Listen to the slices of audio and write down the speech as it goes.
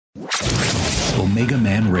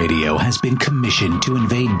Omegaman Radio has been commissioned to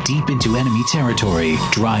invade deep into enemy territory,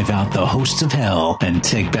 drive out the hosts of hell, and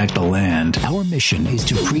take back the land. Our mission is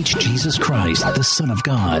to preach Jesus Christ, the Son of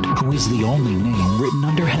God, who is the only name written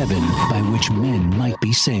under heaven by which men might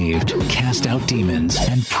be saved, cast out demons,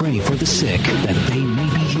 and pray for the sick that they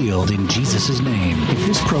may be healed in Jesus' name. If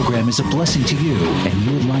this program is a blessing to you and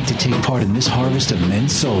you would like to take part in this harvest of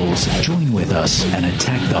men's souls, join with us and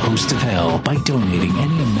attack the hosts of hell by donating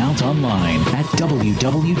any amount online at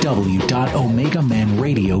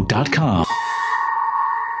www.omegamanradio.com.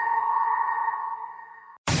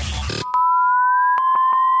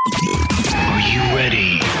 Are you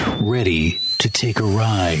ready? Ready to take a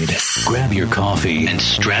ride? Grab your coffee and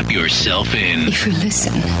strap yourself in. If you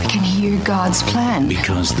listen, we can hear God's plan.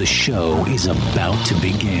 Because the show is about to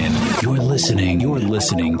begin. You're listening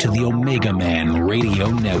to the Omegaman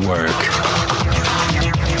Radio Network.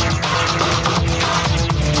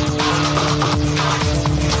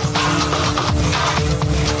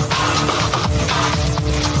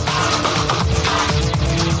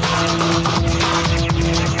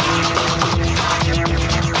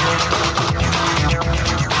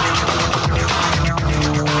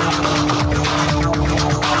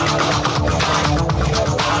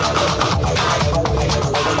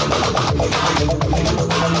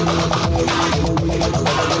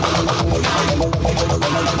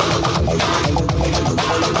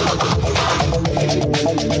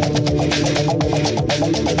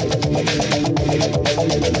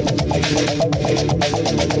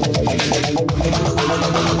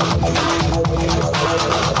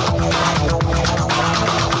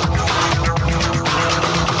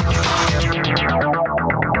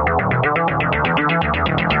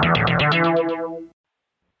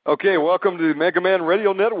 Okay, welcome to the Omegaman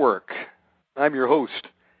Radio Network. I'm your host,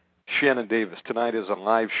 Shannon Davis. Tonight is a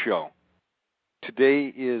live show.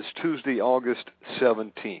 Today is Tuesday, August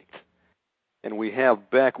 17th, and we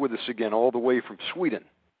have back with us again all the way from Sweden.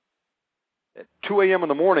 At 2 a.m. in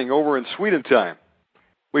the morning over in Sweden time,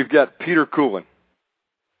 we've got Peter Kuehlen,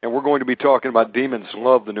 and we're going to be talking about Demons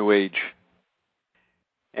Love the New Age.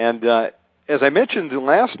 And as I mentioned in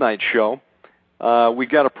last night's show, we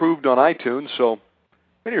got approved on iTunes, so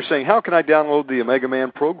when you're saying, how can I download the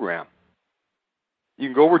Omegaman program? You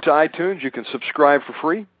can go over to iTunes, you can subscribe for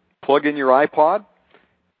free, plug in your iPod,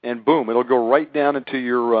 and boom, it'll go right down into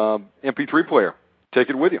your MP3 player.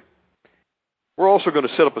 Take it with you. We're also going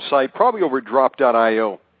to set up a site, probably over at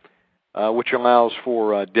drop.io, which allows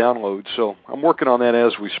for downloads. So I'm working on that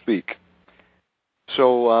as we speak.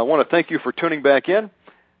 So I want to thank you for tuning back in.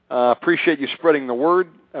 Appreciate you spreading the word.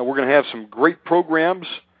 We're going to have some great programs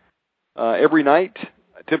every night.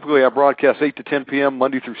 Typically, I broadcast 8 to 10 p.m.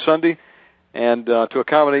 Monday through Sunday, and to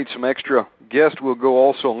accommodate some extra guests, we'll go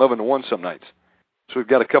also 11 to 1 some nights. So we've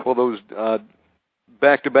got a couple of those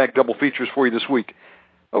back-to-back double features for you this week.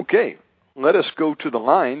 Okay, let us go to the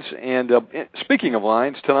lines. And speaking of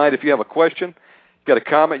lines, tonight, if you have a question, you got a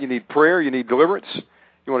comment, you need prayer, you need deliverance,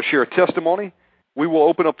 you want to share a testimony, we will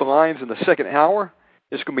open up the lines in the second hour.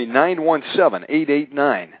 It's going to be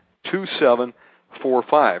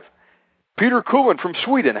 917-889-2745. Peter Kuehlen from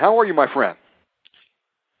Sweden. How are you, my friend?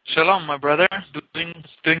 Shalom, my brother. Doing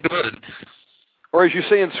good. Or as you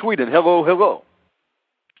say in Sweden, hello, hello.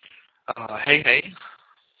 Hey, hey.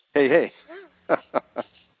 Hey, hey.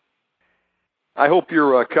 I hope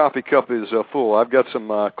your coffee cup is full. I've got some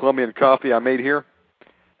Colombian coffee I made here.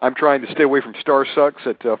 I'm trying to stay away from Star Sucks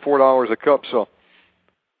at $4 a cup, so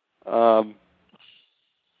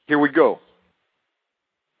here we go.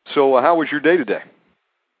 So how was your day today?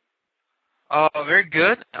 Very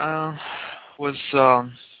good. Was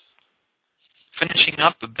finishing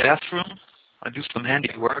up the bathroom. I do some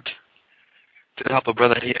handiwork to help a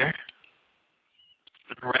brother here.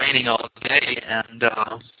 It's been raining all day, and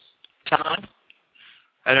time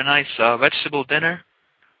had a nice vegetable dinner,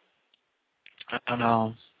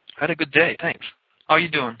 and had a good day. Thanks. How are you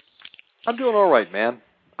doing? I'm doing all right, man.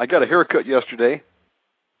 I got a haircut yesterday.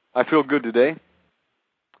 I feel good today.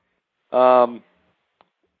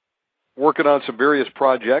 Working on some various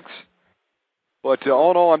projects, but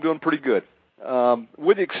all in all, I'm doing pretty good.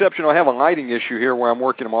 With the exception, I have a lighting issue here where I'm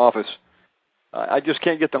working in my office. I just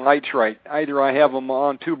can't get the lights right. Either I have them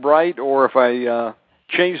on too bright, or if I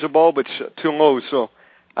change the bulb, it's too low. So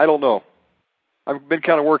I don't know. I've been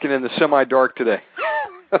kind of working in the semi-dark today.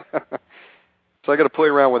 So I got to play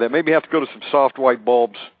around with that. Maybe have to go to some soft white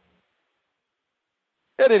bulbs.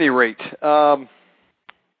 At any rate,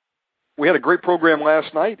 we had a great program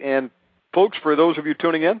last night, and folks, for those of you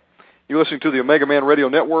tuning in, you're listening to the Omegaman Radio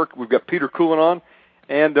Network. We've got Peter Kuehlen on,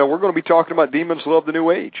 and we're going to be talking about Demons Love the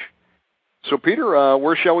New Age. So, Peter,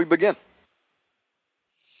 where shall we begin?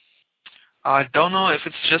 I don't know if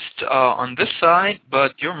it's just on this side,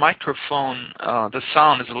 but your microphone, the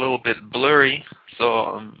sound is a little bit blurry.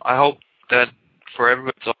 So I hope that for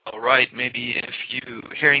everyone it's all right. Maybe if you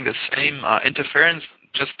hearing the same interference,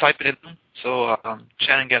 just type it in so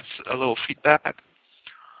Shannon gets a little feedback.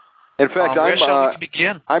 In fact, where shall we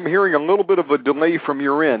begin? I'm hearing a little bit of a delay from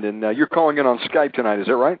your end, and you're calling in on Skype tonight. Is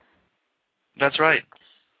that right? That's right.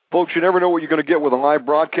 Folks, you never know what you're going to get with a live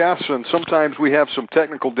broadcast, and sometimes we have some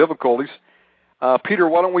technical difficulties. Peter,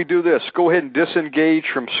 why don't we do this? Go ahead and disengage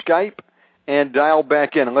from Skype and dial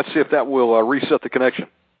back in, and let's see if that will reset the connection.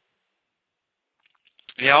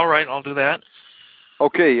 Yeah, all right, I'll do that.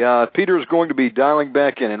 Okay, Peter is going to be dialing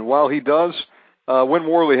back in, and while he does, Win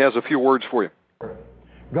Worley has a few words for you.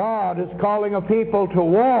 God is calling a people to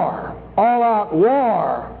war, all-out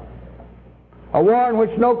war, a war in which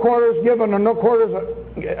no quarter is given and no quarter is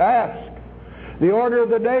asked. The order of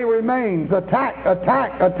the day remains, attack,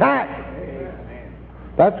 attack, attack.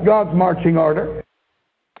 That's God's marching order.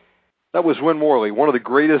 That was Win Worley, one of the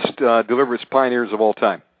greatest deliverance pioneers of all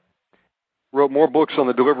time. Wrote more books on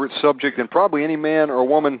the deliverance subject than probably any man or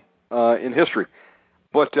woman in history.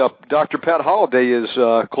 But Dr. Pat Holliday is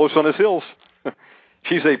close on his heels.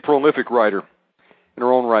 She's a prolific writer in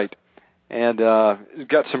her own right. And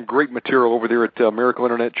got some great material over there at Miracle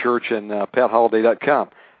Internet Church and PatHolliday.com.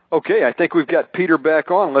 Okay, I think we've got Peter back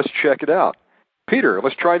on. Let's check it out. Peter,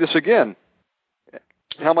 let's try this again.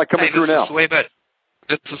 How am I coming through now?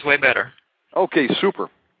 This is way better. Okay, super.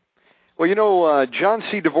 Well, you know, John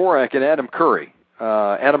C. Dvorak and Adam Curry.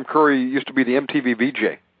 Adam Curry used to be the MTV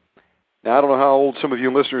VJ. Now, I don't know how old some of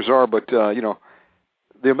you listeners are, but, you know,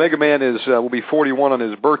 the Omegaman will be 41 on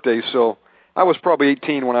his birthday, so I was probably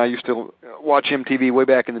 18 when I used to watch MTV way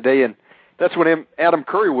back in the day, and that's when Adam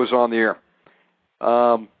Curry was on the air.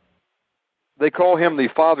 They call him the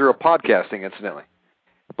father of podcasting, incidentally.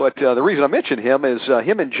 But the reason I mention him is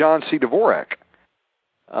him and John C. Dvorak,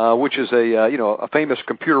 which is a famous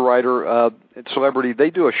computer writer and celebrity.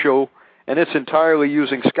 They do a show, and it's entirely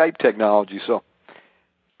using Skype technology. So,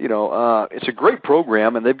 you know, it's a great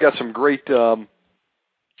program, and they've got some great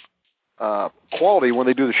quality when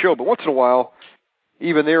they do the show. But once in a while,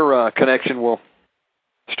 even their connection will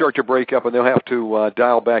start to break up, and they'll have to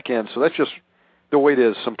dial back in. So that's just the way it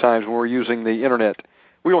is sometimes when we're using the Internet.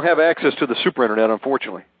 We don't have access to the super Internet,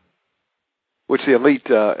 unfortunately, which the elite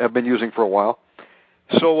have been using for a while.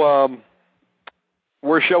 So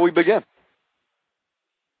where shall we begin?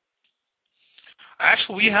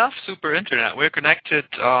 Actually, we have super Internet. We're connected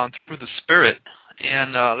through the Spirit.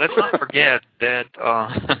 And let's not forget that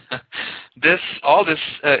all this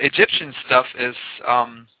Egyptian stuff is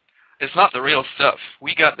not the real stuff.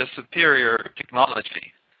 We got the superior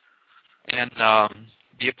technology. And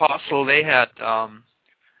the apostle, they had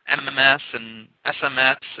MMS and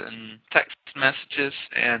SMS and text messages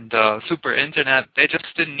and super Internet. They just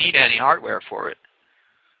didn't need any hardware for it.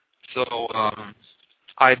 So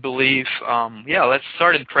I believe, let's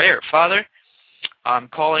start in prayer. Father, I'm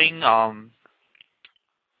calling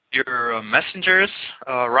your messengers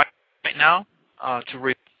right now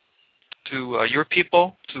to your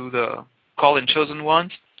people, to the called and chosen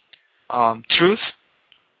ones, truth,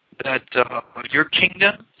 that your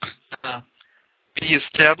kingdom be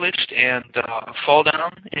established and fall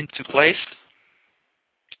down into place,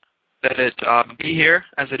 that it be here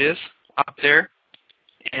as it is up there.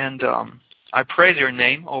 And I praise your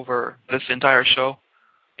name over this entire show,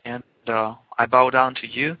 and I bow down to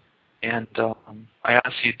you, and I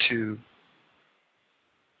ask you to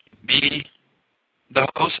be the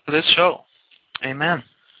host of this show. Amen.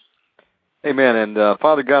 Amen. And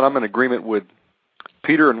Father God, I'm in agreement with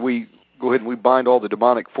Peter, and we go ahead and we bind all the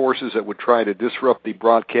demonic forces that would try to disrupt the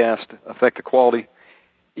broadcast, affect the quality,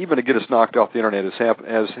 even to get us knocked off the Internet,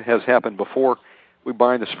 as has happened before. We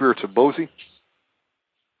bind the spirits of Bozy.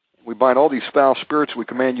 We bind all these foul spirits. We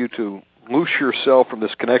command you to loose yourself from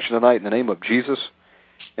this connection tonight in the name of Jesus.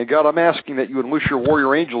 And God, I'm asking that you would loose your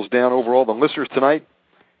warrior angels down over all the listeners tonight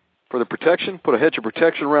for the protection. Put a hedge of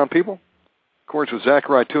protection around people. According to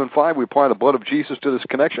Zechariah 2:5, we apply the blood of Jesus to this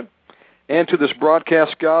connection and to this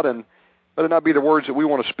broadcast, God, and let it not be the words that we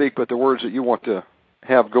want to speak, but the words that you want to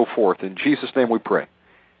have go forth. In Jesus' name we pray.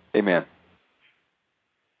 Amen.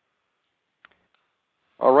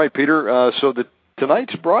 All right, Peter. So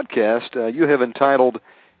tonight's broadcast, you have entitled,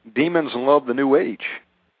 Demons Love the New Age.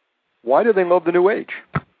 Why do they love the New Age?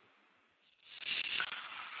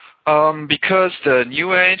 Because the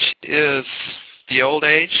New Age is the old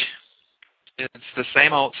age. It's the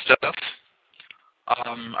same old stuff.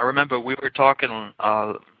 I remember we were talking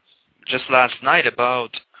just last night about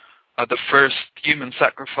the first human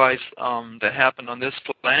sacrifice that happened on this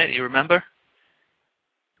planet. You remember?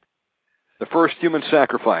 The first human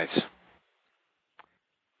sacrifice.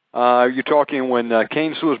 You're talking when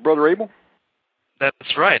Cain slew his brother Abel?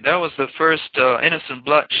 That's right. That was the first innocent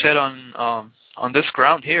blood shed on this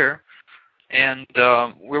ground here. And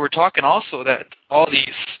we were talking also that all these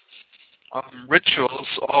rituals,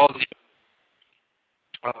 all the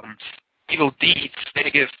evil deeds, they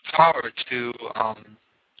give power to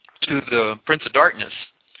the Prince of Darkness.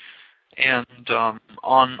 And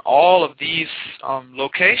on all of these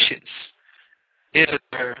locations,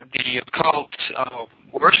 the occult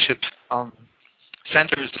worship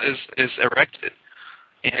centers is erected,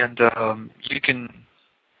 and you can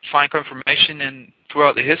find confirmation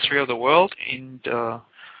throughout the history of the world. And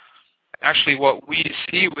actually, what we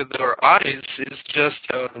see with our eyes is just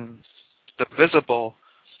the visible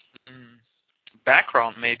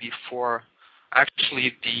background, maybe, for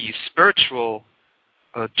actually the spiritual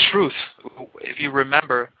truth. If you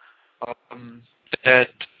remember that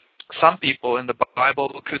some people in the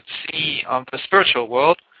Bible could see the spiritual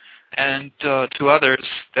world, and to others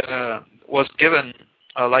was given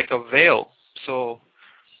like a veil, so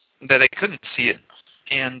that they couldn't see it.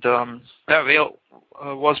 And that veil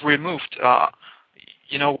was removed.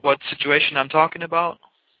 You know what situation I'm talking about?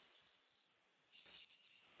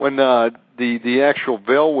 When the actual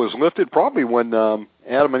veil was lifted, probably when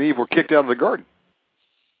Adam and Eve were kicked out of the garden.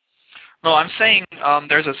 No, I'm saying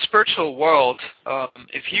there's a spiritual world.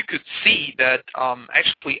 If you could see that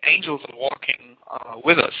actually angels are walking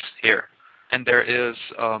with us here, and there is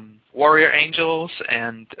warrior angels,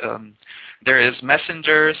 and there is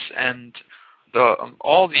messengers, and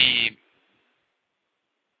all the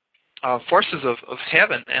forces of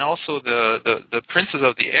heaven, and also the princes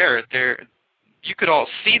of the air. You could all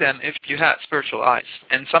see them if you had spiritual eyes,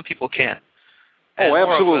 and some people can't. Oh,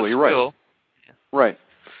 absolutely, right. Will. Right.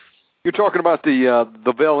 You're talking about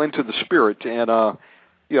the veil into the spirit, and a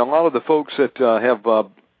lot of the folks that have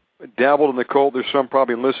dabbled in the occult, there's some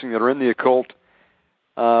probably listening that are in the occult,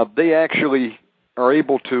 they actually are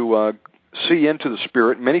able to see into the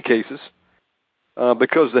spirit in many cases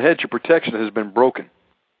because the hedge of protection has been broken.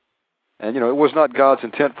 And, it was not God's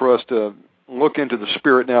intent for us to look into the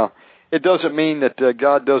spirit. Now, it doesn't mean that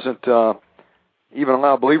God doesn't even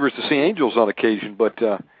allow believers to see angels on occasion, but,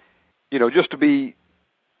 just to be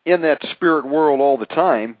in that spirit world all the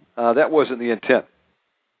time, that wasn't the intent,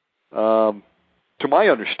 to my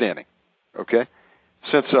understanding, okay,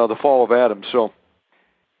 since the fall of Adam. So,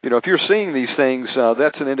 if you're seeing these things,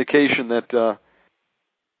 that's an indication that,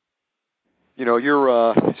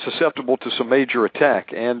 you're susceptible to some major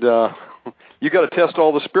attack, and you got to test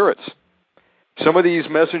all the spirits. Some of these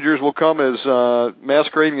messengers will come as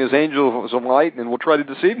masquerading as angels of light and will try to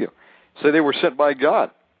deceive you, say they were sent by God.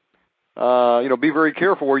 Be very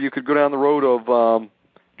careful, or you could go down the road of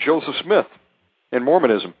Joseph Smith in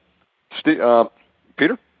Mormonism.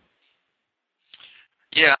 Peter?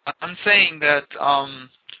 Yeah, I'm saying that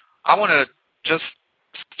I want to just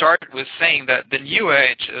start with saying that the New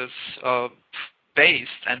Age is based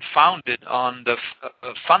and founded on the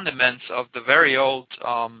fundaments of the very old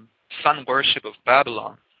sun worship of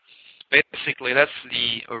Babylon. Basically, that's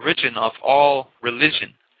the origin of all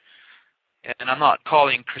religion. And I'm not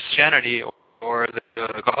calling Christianity or the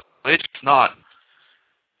God religion, it's not.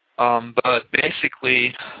 But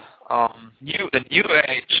basically, the New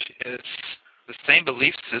Age is the same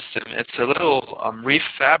belief system. It's a little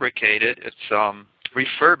refabricated. It's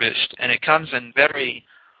refurbished, and it comes in very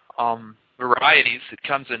varieties. It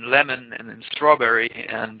comes in lemon and in strawberry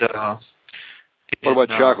and. What about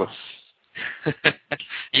chocolate?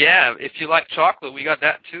 Yeah, if you like chocolate, we got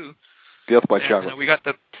that too. Death by chocolate. We got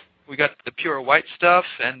the pure white stuff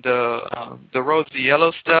and the rosy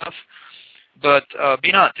yellow stuff. But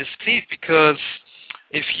be not deceived, because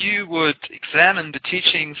if you would examine the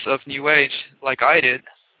teachings of New Age like I did,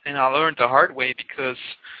 and I learned the hard way, because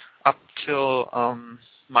up till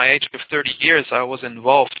my age of 30 years I was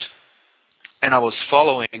involved and I was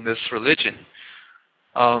following this religion.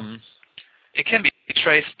 It can be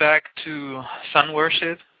traced back to sun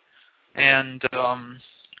worship and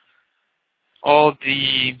all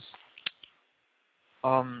the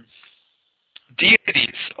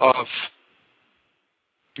deities of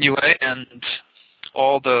New Age and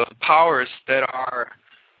all the powers that are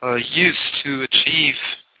used to achieve,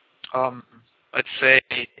 let's say,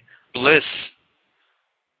 bliss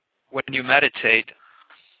when you meditate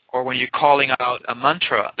or when you're calling out a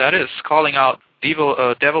mantra. That is, calling out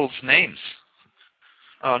devil's names.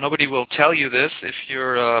 Nobody will tell you this. If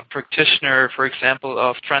you're a practitioner, for example,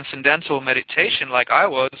 of transcendental meditation like I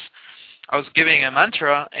was giving a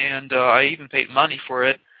mantra, and I even paid money for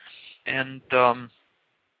it. And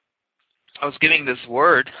I was giving this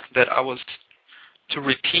word that I was to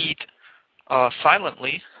repeat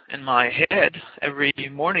silently in my head every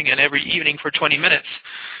morning and every evening for 20 minutes.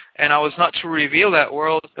 And I was not to reveal that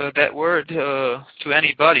word to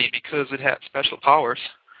anybody because it had special powers.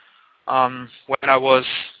 When I was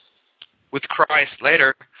with Christ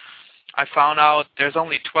later, I found out there's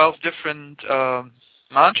only 12 different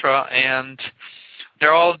mantra, and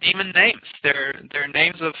they're all demon names. They're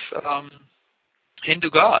names of Hindu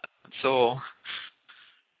god. So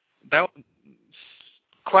that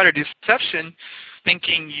quite a deception,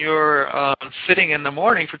 thinking you're sitting in the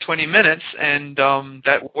morning for 20 minutes, and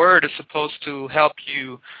that word is supposed to help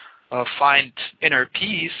you find inner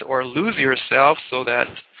peace or lose yourself so that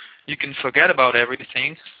you can forget about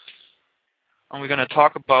everything. And we're going to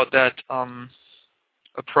talk about that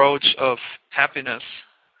approach of happiness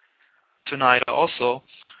tonight also.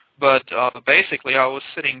 But basically, I was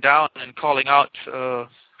sitting down and calling out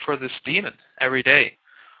for this demon every day.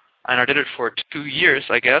 And I did it for 2 years,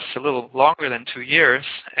 I guess, a little longer than 2 years.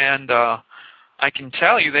 And I can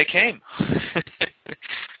tell you they came.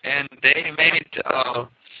 And they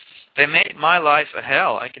made my life a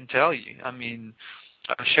hell, I can tell you. I mean,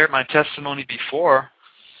 I shared my testimony before.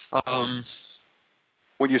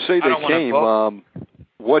 When you say they came,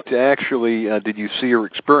 what actually did you see or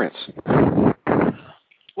experience?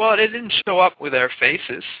 Well, they didn't show up with their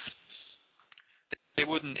faces. They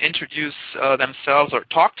wouldn't introduce themselves or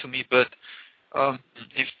talk to me, but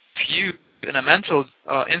if you in a mental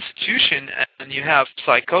institution and you have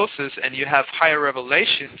psychosis and you have higher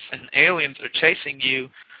revelations and aliens are chasing you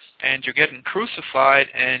and you're getting crucified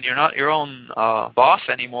and you're not your own boss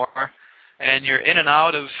anymore and you're in and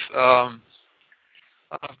out of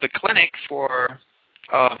the clinic for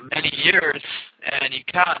many years and you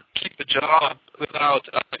can't keep a job without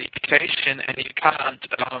medication and you can't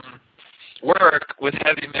work with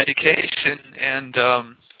heavy medication and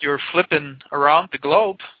you're flipping around the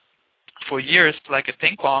globe for years like a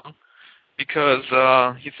ping pong because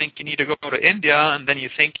you think you need to go to India and then you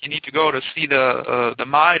think you need to go to see the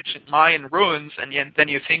Mayan ruins and then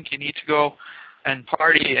you think you need to go and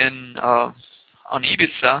party on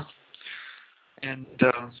Ibiza, and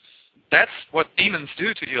that's what demons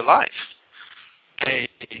do to your life.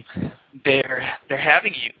 They're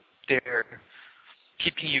having you. They're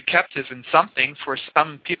keeping you captive in something. For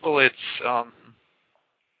some people, it's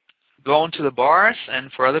going to the bars,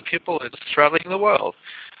 and for other people, it's traveling the world.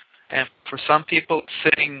 And for some people, it's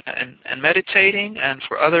sitting and meditating, and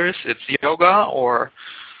for others, it's yoga or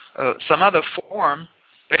some other form.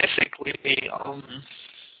 Basically,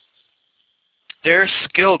 they're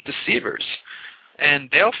skilled deceivers, and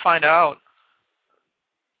they'll find out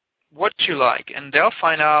what you like, and they'll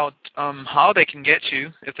find out how they can get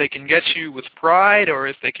you, if they can get you with pride or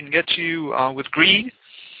if they can get you with greed,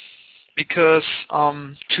 because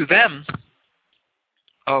to them,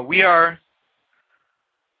 we are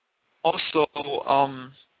also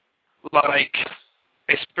like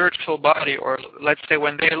a spiritual body, or let's say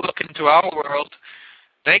when they look into our world,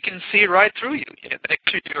 they can see right through you. They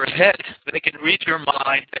can read your head. They can read your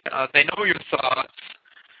mind. They know your thoughts.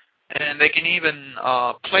 And they can even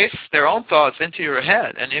place their own thoughts into your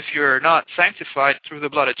head. And if you're not sanctified through the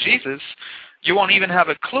blood of Jesus, you won't even have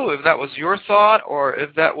a clue if that was your thought or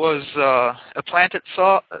if that was a planted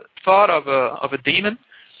thought of a demon.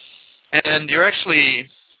 And you're actually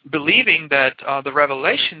believing that the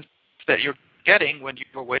revelations that you're getting when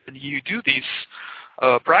you do these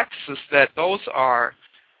practices, that those are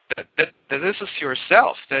that this is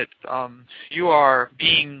yourself, that you are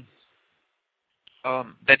being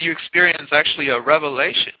that you experience actually a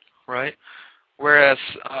revelation, right? Whereas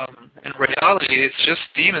in reality, it's just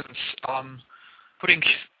demons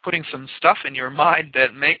putting some stuff in your mind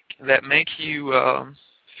that make you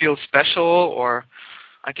feel special. Or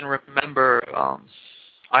I can remember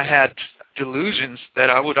I had delusions that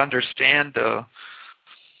I would understand.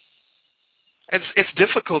 It's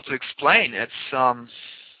difficult to explain. It's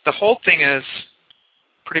the whole thing is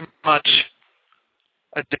pretty much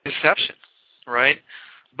a deception, right?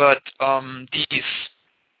 But these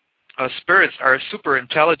spirits are super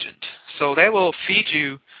intelligent, so they will feed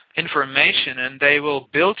you information and they will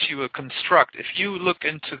build you a construct. If you look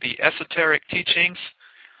into the esoteric teachings,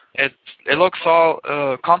 it looks all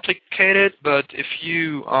complicated, but if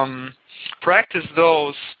you practice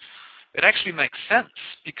those, it actually makes sense,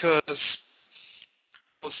 because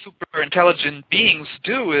what super intelligent beings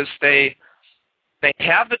do is they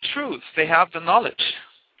have the truth, they have the knowledge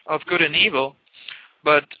of good and evil,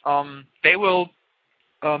 but they will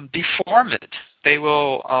deform it, they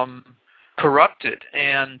will corrupt it,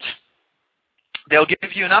 and they'll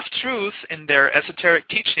give you enough truth in their esoteric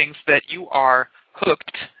teachings that you are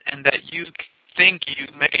hooked and that you think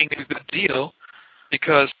you're making a good deal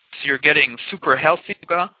because you're getting super healthy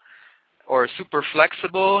or super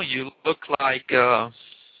flexible. You look like a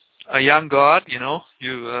young god, you know.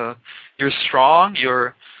 You're strong.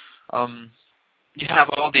 You have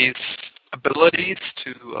all these abilities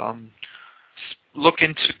to look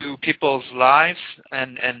into people's lives,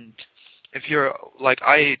 and if you're like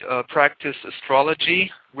I practice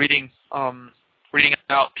astrology, reading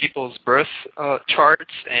out people's birth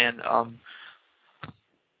charts and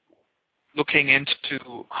looking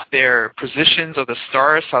into their positions of the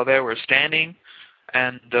stars, how they were standing,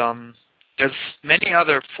 and there's many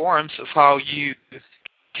other forms of how you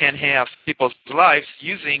can have people's lives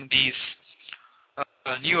using these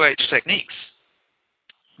New Age techniques.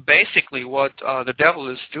 Basically, what the devil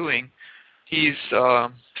is doing, he's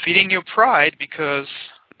feeding your pride, because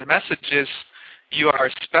the message is you are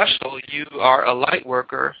special, you are a light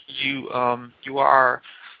worker, you are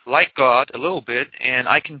like God a little bit, and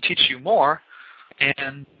I can teach you more.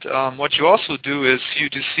 And what you also do is you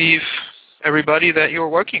deceive everybody that you're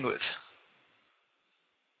working with.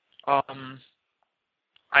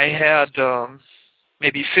 I had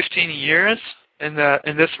maybe 15 years in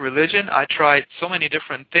this religion. I tried so many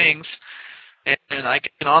different things, and I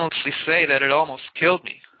can honestly say that it almost killed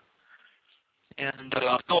me. And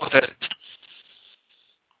I know that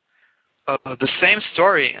the same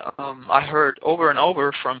story I heard over and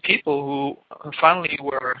over from people who finally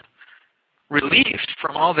were relieved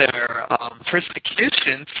from all their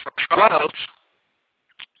persecutions, trials,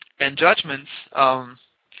 and judgments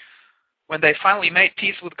when they finally made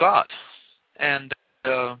peace with God. And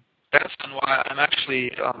that's why I'm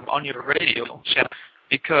actually on your radio channel,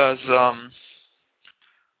 because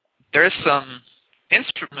there's some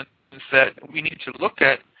instruments that we need to look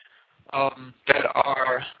at that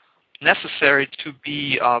are necessary to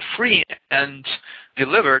be free and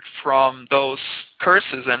delivered from those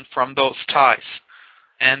curses and from those ties.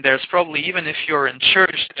 And there's probably, even if you're in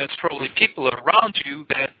church, there's probably people around you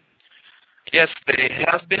that, yes, they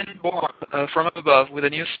have been born from above with a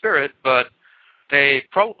new spirit, but they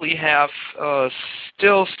probably have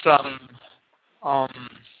still some, how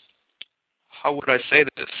would I say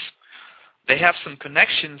this? They have some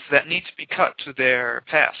connections that need to be cut to their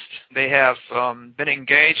past. They have been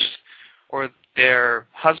engaged, or their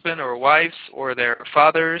husband or wives or their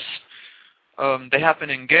fathers, they have been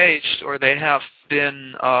engaged, or they have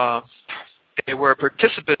been, they were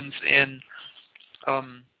participants in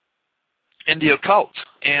the occult.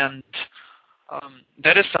 And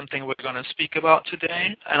that is something we're going to speak about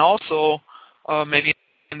today. And also, maybe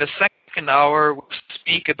in the second hour, we'll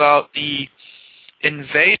speak about the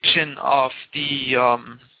invasion of the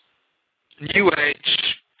New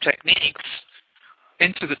Age techniques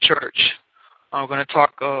into the church. We're going to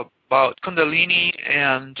talk about Kundalini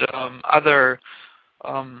and other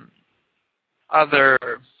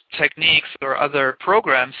techniques or other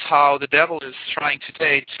programs, how the devil is trying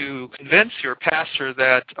today to convince your pastor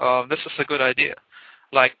that this is a good idea,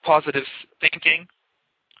 like positive thinking,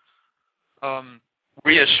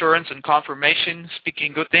 reassurance and confirmation,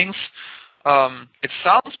 speaking good things. It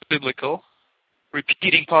sounds biblical,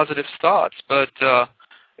 repeating positive thoughts, but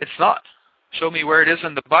it's not. Show me where it is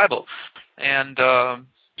in the Bible. And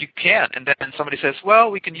you can. And then somebody says, well,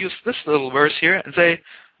 we can use this little verse here, and say,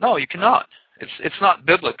 no, you cannot. It's not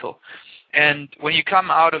biblical. And when you come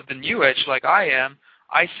out of the New Age like I am,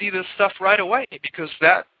 I see this stuff right away, because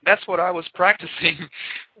that's what I was practicing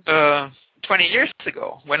 20 years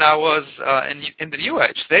ago when I was in the New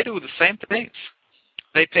Age. They do the same things.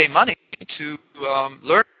 They pay money to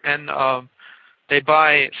learn, and they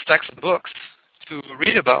buy stacks of books to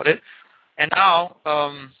read about it. And now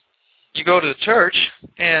you go to the church,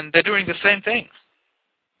 and they're doing the same thing.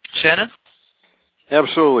 Shannon?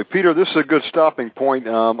 Absolutely. Peter, this is a good stopping point.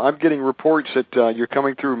 I'm getting reports that you're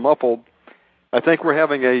coming through muffled. I think we're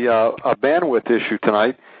having a bandwidth issue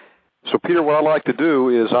tonight. So, Peter, what I'd like to do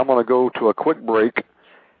is I'm going to go to a quick break.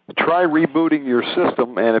 Try rebooting your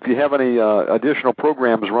system, and if you have any additional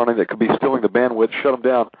programs running that could be stealing the bandwidth, shut them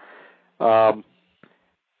down.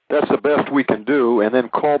 That's the best we can do, and then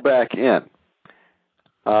call back in.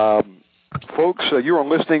 Folks, you're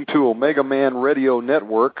listening to Omegaman Radio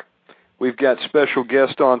Network. We've got special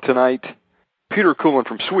guest on tonight, Peter Kuehlen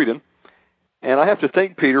from Sweden. And I have to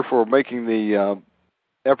thank Peter for making the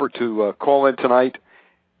effort to call in tonight.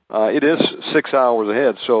 It is 6 hours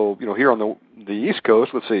ahead, so, here on the East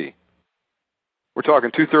Coast, let's see. We're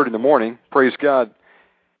talking 2:30 in the morning. Praise God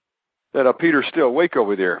that Peter's still awake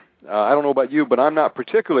over there. I don't know about you, but I'm not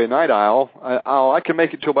particularly a night owl. I can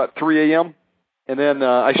make it till about 3 a.m., and then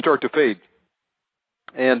I start to fade.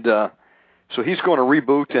 And so he's going to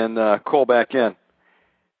reboot and call back in.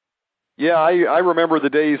 Yeah, I remember the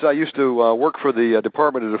days I used to work for the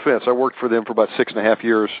Department of Defense. I worked for them for about 6.5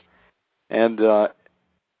 years. And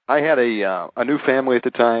I had a new family at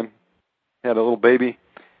the time, had a little baby,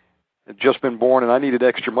 had just been born, and I needed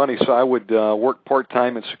extra money, so I would work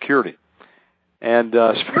part-time in security. And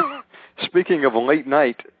speaking of late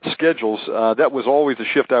night schedules, that was always the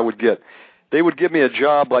shift I would get. They would give me a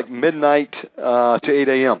job like midnight to 8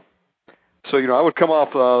 a.m. So, I would come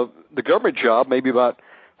off the government job maybe about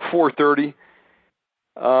 4:30,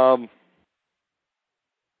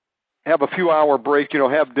 have a few-hour break,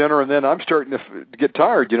 have dinner, and then I'm starting to get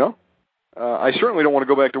tired, I certainly don't want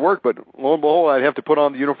to go back to work, but lo and behold, I'd have to put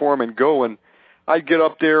on the uniform and go, and I'd get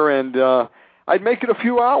up there, and I'd make it a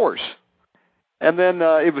few hours. And then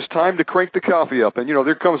it was time to crank the coffee up. And,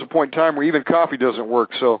 there comes a point in time where even coffee doesn't work,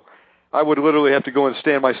 so I would literally have to go and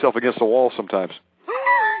stand myself against the wall sometimes.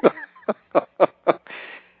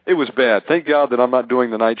 It was bad. Thank God that I'm not doing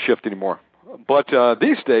the night shift anymore. But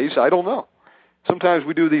these days, I don't know. Sometimes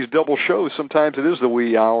we do these double shows. Sometimes it is the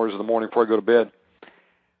wee hours of the morning before I go to bed.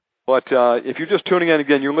 But if you're just tuning in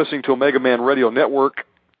again, you're listening to Omegaman Radio Network.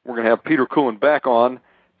 We're going to have Peter Kuehlen back on,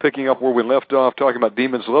 picking up where we left off, talking about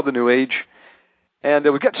Demons Love the New Age. And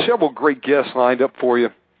we've got several great guests lined up for you,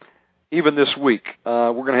 even this week.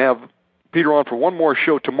 We're going to have Peter on for one more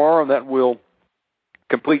show tomorrow, and that will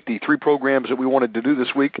complete the 3 programs that we wanted to do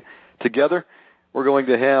this week together. We're going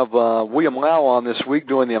to have William Lau on this week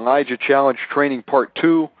doing the Elijah Challenge Training Part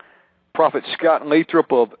 2. Prophet Scott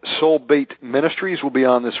Lathrop of Soul Bait Ministries will be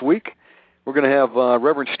on this week. We're going to have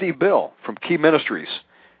Reverend Steve Bell from Key Ministries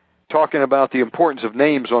talking about the importance of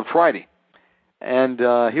names on Friday. And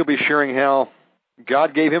he'll be sharing how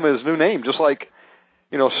God gave him his new name, just like,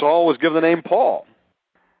 Saul was given the name Paul.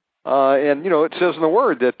 And, it says in the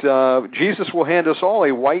Word that Jesus will hand us all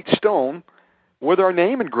a white stone with our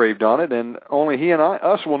name engraved on it, and only he and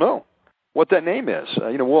us will know what that name is.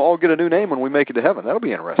 We'll all get a new name when we make it to heaven. That'll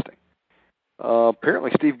be interesting.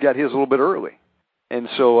 Apparently Steve got his a little bit early. And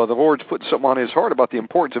so the Lord's putting something on his heart about the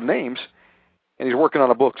importance of names, and he's working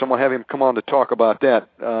on a book, so I'm going to have him come on to talk about that.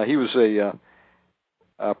 He was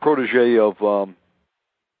a protege of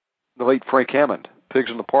the late Frank Hammond, Pigs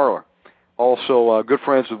in the Parlor. Also good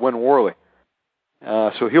friends with Win Worley.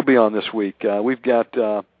 So he'll be on this week. We've got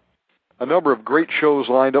a number of great shows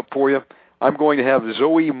lined up for you. I'm going to have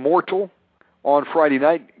Zoe Mortal on Friday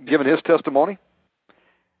night giving his testimony,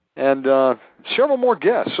 and several more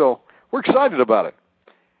guests. So we're excited about it.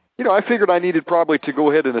 I figured I needed probably to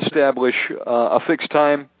go ahead and establish a fixed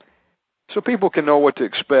time so people can know what to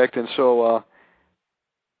expect. And so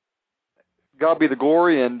God be the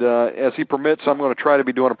glory, and as he permits, I'm going to try to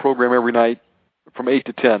be doing a program every night from 8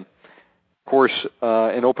 to 10, of course,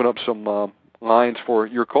 and open up some lines for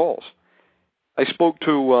your calls. I spoke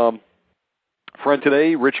to a friend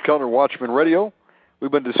today, Rich Keller, Watchman Radio.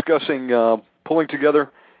 We've been discussing pulling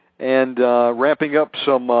together and ramping up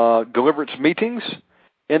some deliverance meetings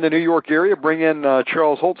in the New York area. Bring in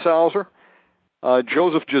Charles Holtzhauser,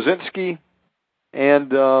 Joseph Jasinski,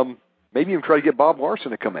 and maybe even try to get Bob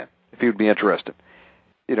Larson to come in if he would be interested.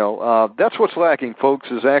 That's what's lacking, folks,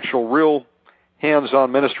 is actual real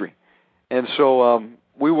hands-on ministry. And so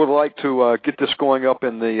we would like to get this going up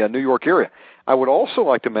in the New York area. I would also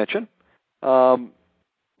like to mention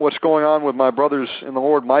what's going on with my brothers in the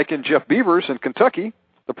Lord, Mike and Jeff Beavers in Kentucky,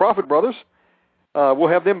 the Prophet Brothers. We'll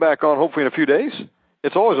have them back on hopefully in a few days.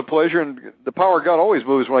 It's always a pleasure, and the power of God always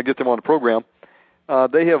moves when I get them on the program.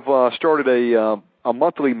 They have started a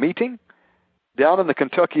monthly meeting down in the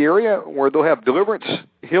Kentucky area where they'll have deliverance,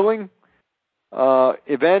 healing,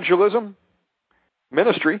 evangelism,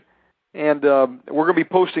 ministry, and we're going to be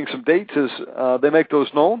posting some dates as they make those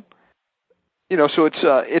known. So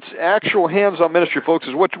it's actual hands-on ministry, folks,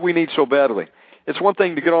 is what we need so badly. It's one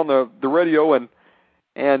thing to get on the radio and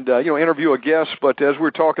interview a guest, but as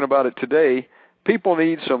we're talking about it today, people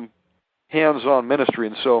need some hands-on ministry.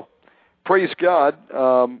 And so praise God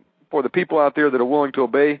for the people out there that are willing to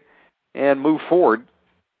obey and move forward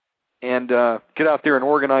and get out there and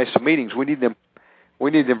organize some meetings. We need them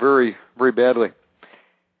very, very badly.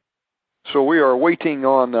 So we are waiting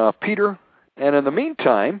on Peter, and in the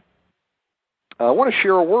meantime, I want to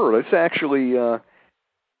share a word. It's actually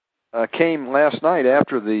came last night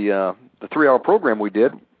after the 3-hour program we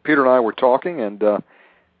did. Peter and I were talking, and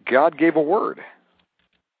God gave a word.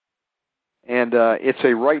 And it's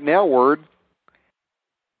a right now word,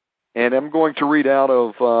 and I'm going to read out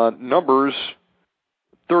of Numbers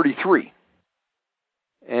 33.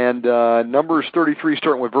 And Numbers 33,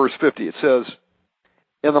 starting with verse 50, it says,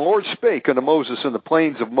 And the Lord spake unto Moses in the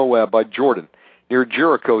plains of Moab by Jordan, near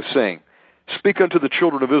Jericho, saying, Speak unto the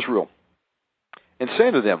children of Israel, and say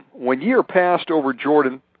unto them, When ye are passed over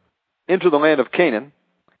Jordan into the land of Canaan,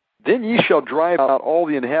 then ye shall drive out all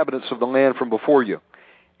the inhabitants of the land from before you,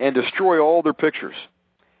 and destroy all their pictures,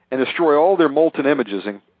 and destroy all their molten images,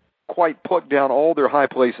 and quite pluck down all their high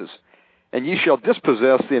places. And ye shall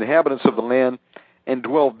dispossess the inhabitants of the land, and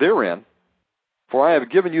dwell therein, for I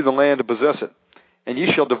have given you the land to possess it. And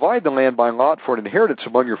ye shall divide the land by lot for an inheritance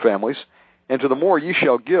among your families, and to the more ye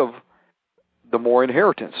shall give the more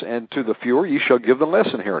inheritance, and to the fewer ye shall give the less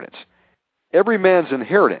inheritance. Every man's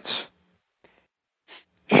inheritance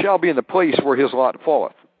shall be in the place where his lot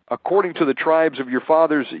falleth. According to the tribes of your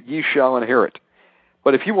fathers ye shall inherit.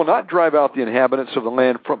 But if you will not drive out the inhabitants of the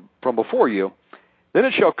land from before you, then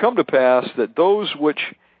it shall come to pass that those which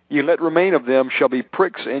ye let remain of them shall be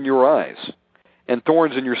pricks in your eyes, and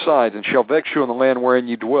thorns in your sides, and shall vex you in the land wherein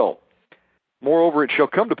ye dwell. Moreover, it shall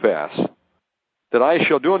come to pass that I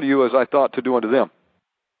shall do unto you as I thought to do unto them.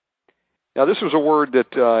 Now, this was a word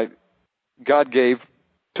that God gave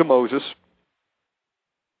to Moses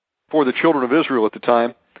for the children of Israel at the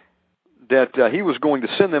time, that he was going to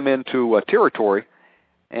send them into territory,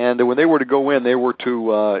 and when they were to go in, they were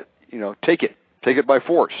to, take it by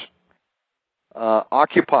force,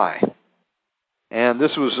 occupy. And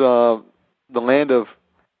this was the land of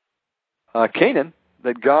Canaan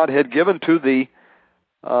that God had given to the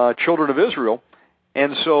children of Israel.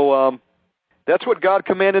 And so that's what God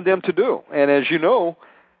commanded them to do. And as you know,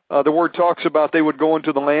 the Word talks about they would go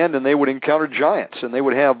into the land and they would encounter giants, and they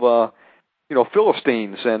would have,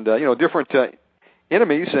 Philistines and, different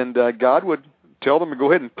enemies, and God would tell them to go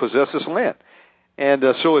ahead and possess this land. And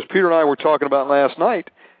so as Peter and I were talking about last night,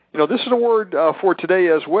 this is a word for today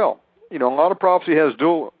as well. A lot of prophecy has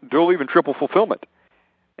dual, even triple fulfillment.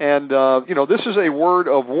 And, this is a word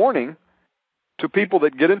of warning to people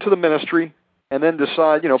that get into the ministry and then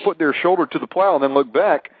decide, put their shoulder to the plow and then look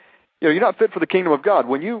back. You're not fit for the kingdom of God.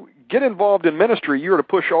 When you get involved in ministry, you're to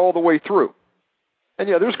push all the way through. And,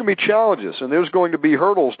 there's going to be challenges, and there's going to be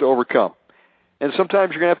hurdles to overcome. And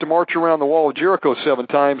sometimes you're going to have to march around the wall of Jericho 7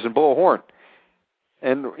 times and blow a horn.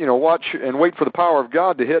 And, watch and wait for the power of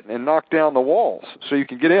God to hit and knock down the walls so you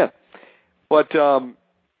can get in. But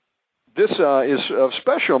this is of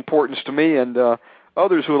special importance to me and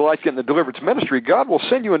others who would like to get in the deliverance ministry. God will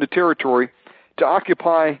send you into territory to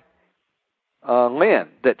occupy land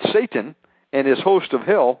that Satan and his host of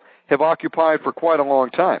hell have occupied for quite a long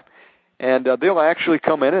time. And they'll actually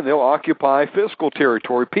come in and they'll occupy physical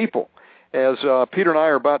territory, people, as Peter and I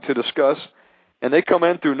are about to discuss. And they come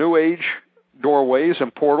in through New Age doorways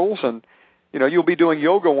and portals, and you'll be doing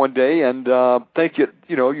yoga one day and think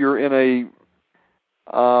you're in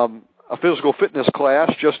a physical fitness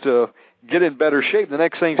class just to get in better shape. The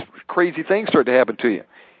next thing, crazy things start to happen to you.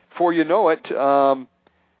 Before you know it,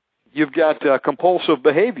 you've got compulsive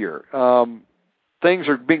behavior. Things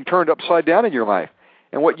are being turned upside down in your life.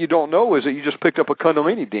 And what you don't know is that you just picked up a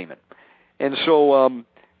Kundalini demon. And so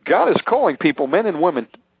God is calling people, men and women,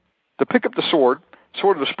 to pick up the sword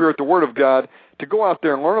of the Spirit, the Word of God, to go out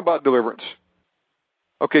there and learn about deliverance.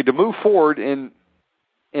 Okay, to move forward in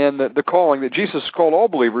the calling that Jesus called all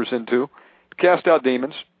believers into, to cast out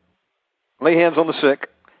demons, lay hands on the sick,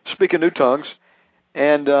 speak in new tongues,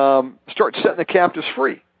 and start setting the captives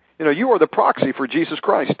free. You are the proxy for Jesus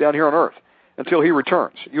Christ down here on earth until He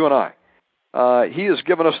returns, you and I. He has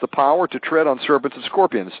given us the power to tread on serpents and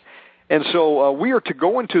scorpions. And so we are to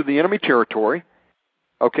go into the enemy territory,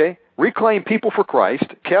 okay, reclaim people for Christ,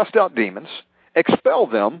 cast out demons, expel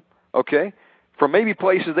them, okay, from maybe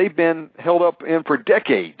places they've been held up in for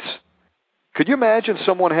decades. Could you imagine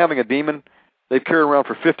someone having a demon they've carried around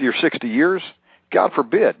for 50 or 60 years? God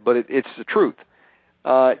forbid, but it's the truth.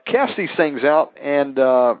 Cast these things out and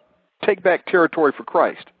take back territory for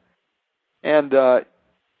Christ. And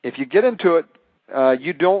if you get into it,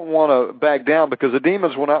 you don't want to back down, because the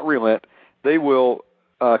demons will not relent. They will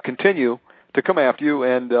continue to come after you,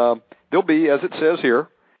 and there'll be, as it says here,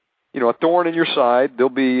 a thorn in your side. There'll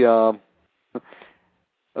be a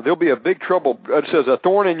big trouble. It says a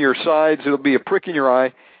thorn in your sides. It'll be a prick in your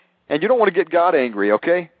eye, and you don't want to get God angry,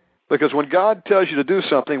 okay? Because when God tells you to do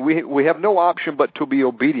something, we have no option but to be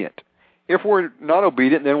obedient. If we're not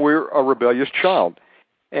obedient, then we're a rebellious child.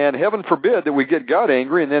 And heaven forbid that we get God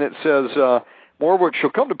angry, and then it says, moreover, it shall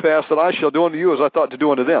come to pass that I shall do unto you as I thought to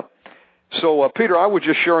do unto them. So, Peter, I was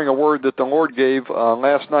just sharing a word that the Lord gave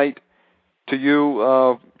last night to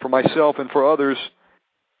you, for myself and for others.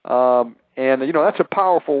 And, that's a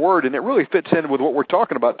powerful word, and it really fits in with what we're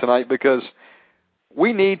talking about tonight, because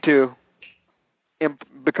we need to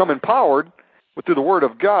become empowered but through the Word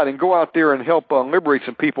of God, and go out there and help liberate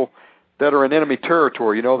some people that are in enemy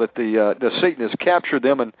territory. You know, that the Satan has captured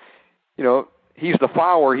them, and you know, he's the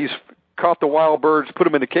fowler. He's caught the wild birds, put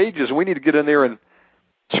them in the cages, and we need to get in there and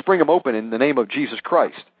spring them open in the name of Jesus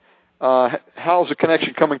Christ. How's the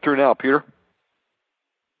connection coming through now, Peter?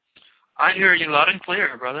 I hear you loud and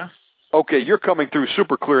clear, brother. Okay, you're coming through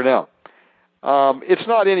super clear now. It's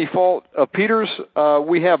not any fault of Peter's.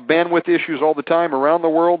 We have bandwidth issues all the time around the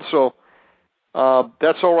world, so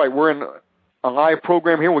that's all right. We're in a live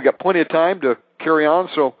program here. We've got plenty of time to carry on.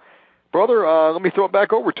 So, brother, let me throw it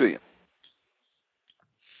back over to you.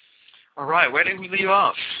 All right, where did we leave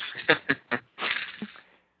off?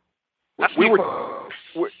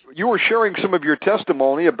 You were sharing some of your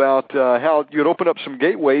testimony about how you had opened up some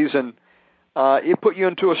gateways, and it put you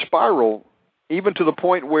into a spiral, even to the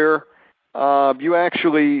point where you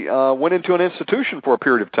actually went into an institution for a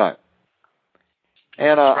period of time.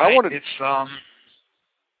 And right.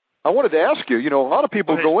 I wanted to ask you, you know, a lot of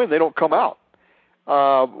people go in, they don't come out.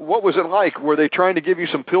 What was it like? Were they trying to give you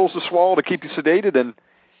some pills to swallow to keep you sedated, and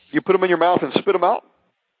you put them in your mouth and spit them out?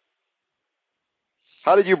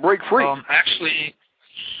 How did you break free? Actually,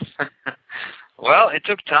 well, it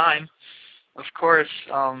took time. Of course,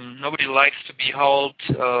 nobody likes to be held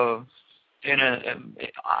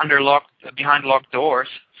behind locked doors,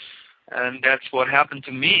 and that's what happened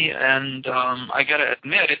to me. And I gotta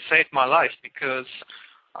admit, it saved my life, because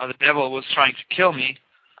the devil was trying to kill me.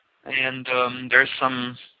 And there's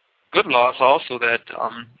some good laws also that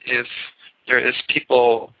if there is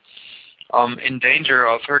people in danger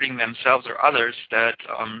of hurting themselves or others, that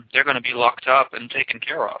they're going to be locked up and taken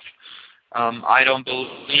care of. I don't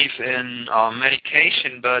believe in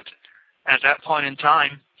medication, but at that point in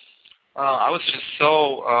time, I was just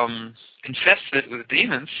so infested with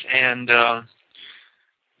demons, and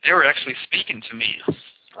they were actually speaking to me.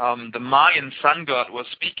 The Mayan sun god was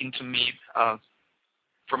speaking to me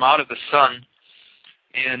from out of the sun,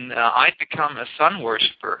 and I'd become a sun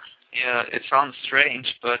worshiper. Yeah, it sounds strange,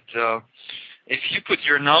 but if you put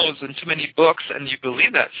your nose in too many books and you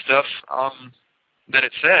believe that stuff that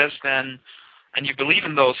it says, then, and you believe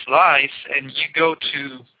in those lies, and you go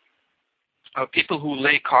to people who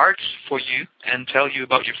lay cards for you and tell you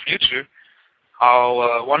about your future,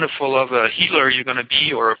 how wonderful of a healer you're going to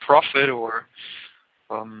be, or a prophet, or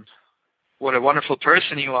what a wonderful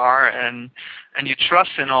person you are, and you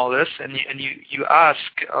trust in all this, and you ask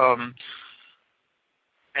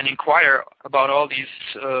and inquire about all these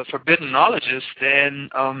forbidden knowledges, then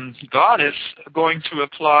God is going to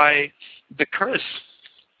apply the curse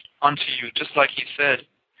unto you, just like He said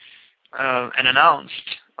and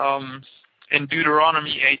announced in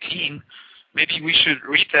Deuteronomy 18. Maybe we should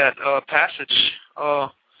read that passage,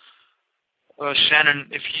 Shannon,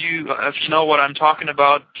 if you know what I'm talking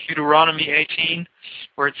about, Deuteronomy 18,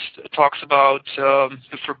 where it talks about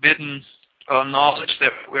the forbidden knowledge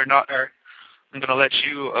that we're not. I'm going to let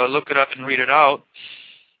you look it up and read it out.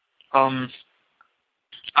 I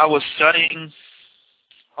was studying,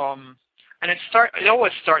 and it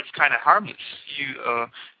always starts kind of harmless. You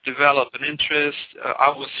develop an interest. I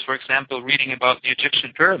was, for example, reading about the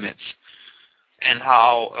Egyptian pyramids and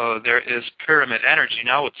how there is pyramid energy. And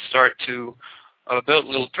I would start to build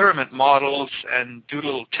little pyramid models and do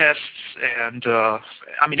little tests. And,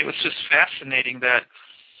 I mean, it was just fascinating that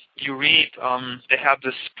you read they have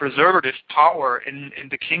this preservative power in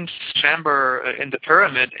the king's chamber in the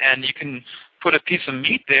pyramid, and you can put a piece of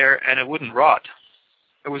meat there and it wouldn't rot.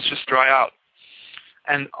 It would just dry out.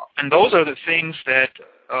 And those are the things that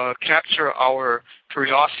capture our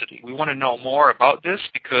curiosity. We want to know more about this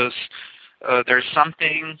because there's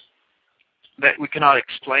something that we cannot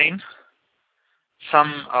explain,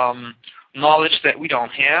 some knowledge that we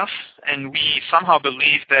don't have, and we somehow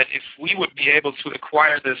believe that if we would be able to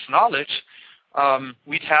acquire this knowledge,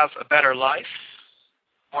 we'd have a better life,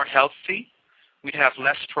 more healthy, we'd have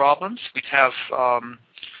less problems, we'd have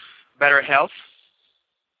better health.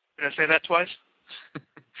 Did I say that twice?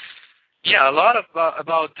 Yeah, a lot of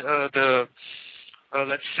about the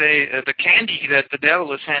let's say the candy that the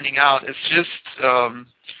devil is handing out is just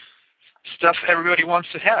stuff everybody wants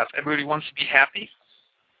to have. Everybody wants to be happy.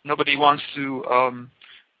 Nobody wants to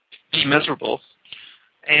be miserable.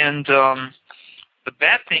 And the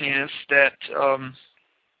bad thing is that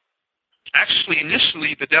actually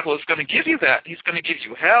initially the devil is going to give you that. He's going to give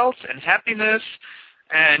you health and happiness,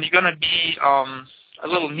 and you're going to be a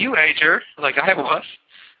little new ager like I was.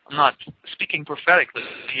 I'm not speaking prophetically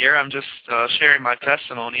here. I'm just sharing my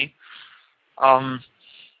testimony. And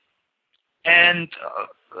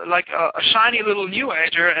like a shiny little new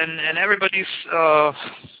ager, and everybody's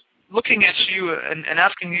looking at you and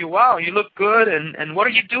asking you, wow, you look good, and what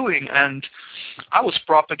are you doing? And I was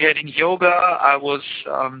propagating yoga. I was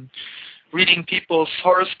reading people's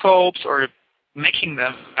horoscopes, or making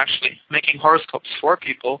horoscopes for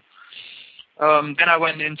people. Then I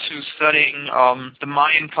went into studying the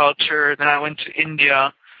Mayan culture. Then I went to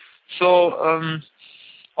India. So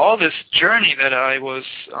all this journey that I was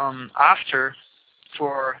after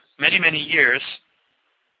for many, many years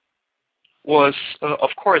was, of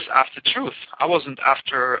course, after truth. I wasn't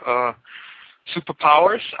after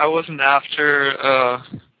superpowers. I wasn't after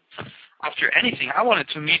anything. I wanted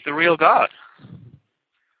to meet the real God.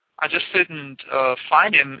 I just didn't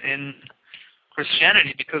find him in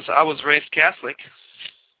Christianity because I was raised Catholic,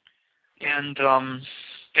 and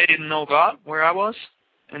they didn't know God where I was,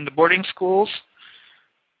 in the boarding schools,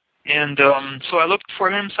 and so I looked for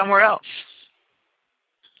him somewhere else.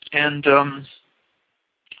 And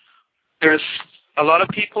there's a lot of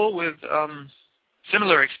people with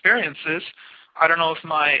similar experiences. I don't know if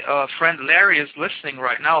my friend Larry is listening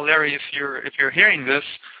right now. Larry, if you're hearing this,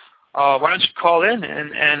 why don't you call in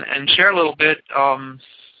and share a little bit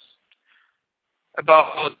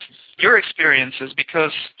about your experiences,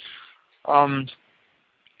 because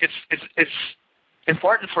it's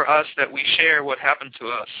important for us that we share what happened to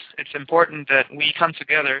us. It's important that we come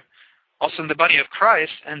together, also in the body of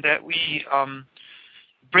Christ, and that we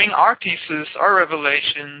bring our pieces, our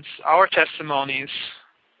revelations, our testimonies,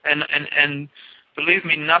 and believe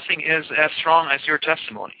me, nothing is as strong as your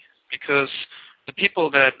testimony, because the people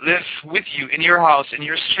that live with you in your house, in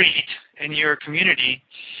your street, in your community,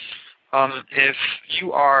 if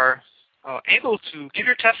you are able to give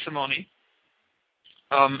your testimony,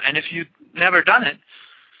 and if you've never done it,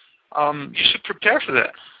 you should prepare for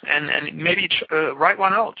that, and maybe write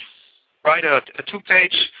one out. Write a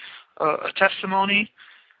 2-page testimony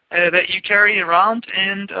that you carry around,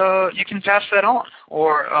 and you can pass that on,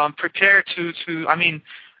 or prepare to. I mean,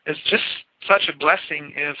 it's just such a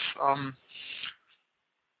blessing if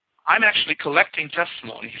I'm actually collecting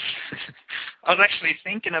testimonies. I was actually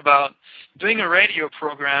thinking about doing a radio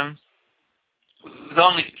program with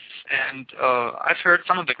only, and I've heard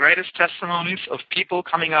some of the greatest testimonies of people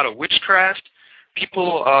coming out of witchcraft,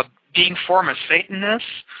 people being former Satanists,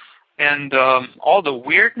 and all the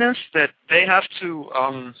weirdness that they have to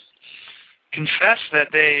confess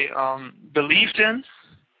that they believed in,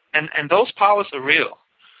 and those powers are real.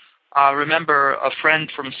 I remember a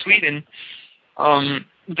friend from Sweden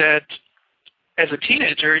that as a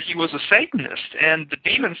teenager he was a Satanist, and the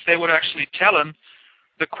demons, they would actually tell him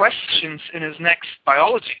the questions in his next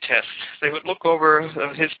biology test. They would look over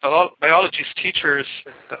his biology teacher's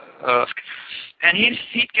and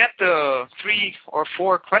he'd get the 3 or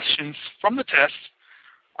 4 questions from the test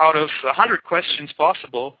out of 100 questions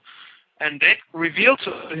possible, and they'd reveal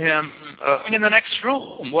to him in the next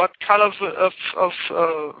room what kind of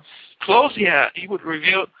clothes he had.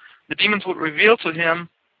 The demons would reveal to him,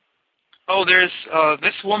 oh, there's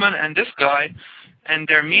this woman and this guy, and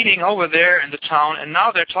they're meeting over there in the town, and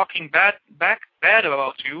now they're talking bad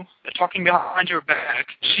about you. They're talking behind your back.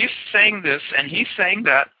 She's saying this, and he's saying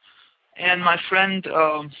that. And my friend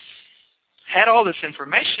had all this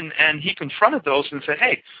information, and he confronted those and said,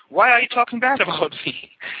 hey, why are you talking bad about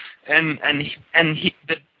me? And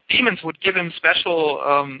the demons would give him special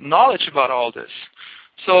knowledge about all this.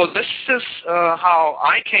 So this is how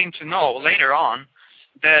I came to know later on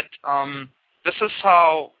that this is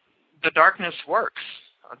how the darkness works.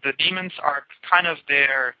 The demons are kind of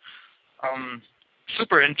their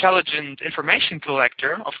super intelligent information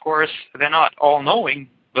collector. Of course, they're not all-knowing,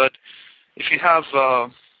 but if you have a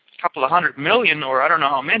couple of 100 million, or I don't know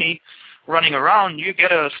how many, running around, you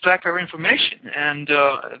get a stack of information. And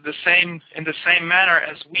in the same manner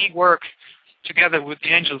as we work together with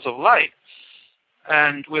the angels of light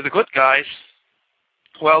and with the good guys,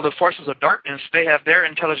 well, the forces of darkness, they have their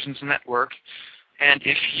intelligence network. And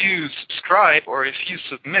if you subscribe, or if you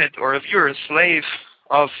submit, or if you're a slave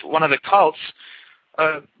of one of the cults,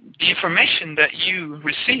 the information that you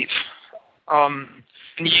receive,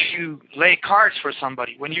 when you lay cards for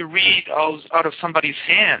somebody, when you read out of somebody's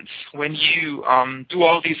hands, when you do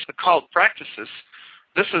all these occult practices,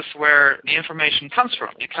 this is where the information comes from.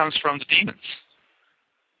 It comes from the demons.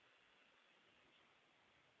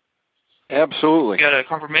 Absolutely. You got a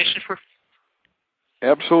confirmation for?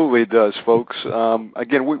 Absolutely, it does, folks.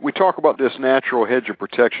 Again, we talk about this natural hedge of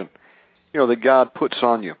protection, that God puts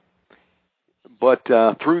on you. But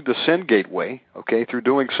through the sin gateway, through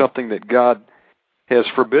doing something that God has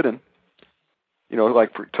forbidden,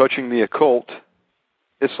 like for touching the occult,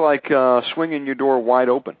 it's like swinging your door wide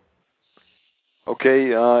open.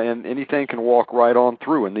 Okay, and anything can walk right on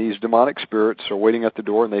through, and these demonic spirits are waiting at the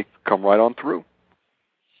door, and they come right on through.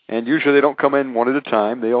 And usually they don't come in one at a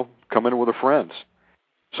time. They'll come in with their friends.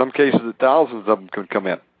 Some cases, thousands of them can come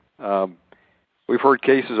in. We've heard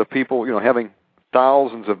cases of people, having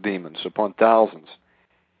thousands of demons upon thousands.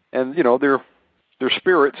 And, they're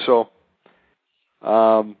spirits, so,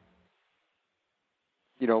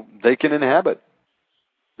 they can inhabit.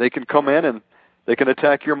 They can come in and they can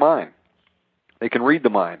attack your mind. They can read the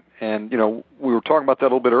mind. And, we were talking about that a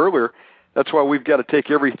little bit earlier. That's why we've got to take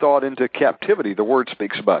every thought into captivity. The Word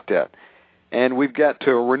speaks about that. And we've got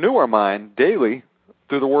to renew our mind daily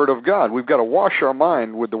through the Word of God. We've got to wash our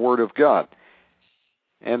mind with the Word of God.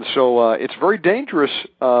 And so it's very dangerous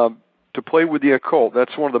to play with the occult.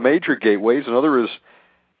 That's one of the major gateways. Another is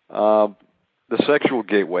the sexual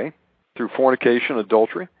gateway through fornication,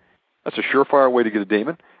 adultery. That's a surefire way to get a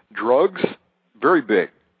demon. Drugs, very big.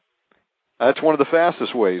 That's one of the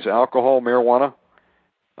fastest ways. Alcohol, marijuana,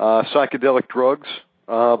 psychedelic drugs.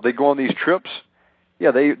 They go on these trips.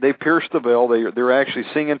 Yeah, they pierce the veil. They're actually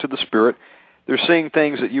seeing into the spirit. They're seeing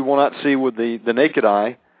things that you will not see with the naked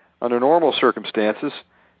eye under normal circumstances.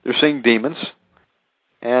 They're seeing demons.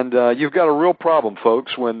 And you've got a real problem,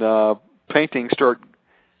 folks, when paintings start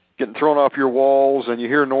getting thrown off your walls and you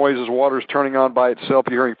hear noises, water's turning on by itself,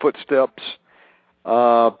 you're hearing footsteps,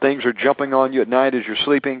 things are jumping on you at night as you're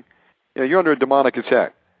sleeping. You're under a demonic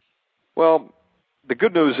attack. Well, the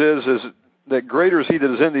good news is that greater is he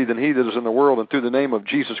that is in thee than he that is in the world, and through the name of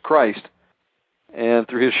Jesus Christ and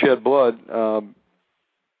through his shed blood,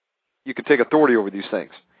 you can take authority over these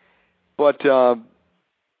things. But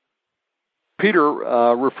Peter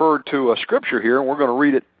referred to a scripture here, and we're going to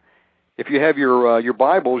read it. If you have your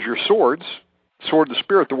Bibles, your swords, sword of the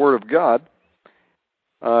Spirit, the Word of God,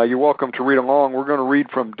 you're welcome to read along. We're going to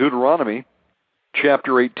read from Deuteronomy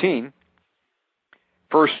chapter 18.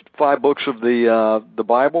 First 5 books of the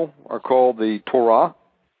Bible are called the Torah.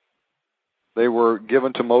 They were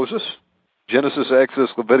given to Moses: Genesis,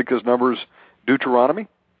 Exodus, Leviticus, Numbers, Deuteronomy.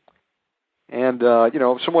 And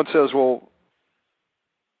if someone says, "Well,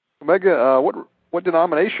 Omega, what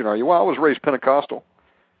denomination are you?" Well, I was raised Pentecostal.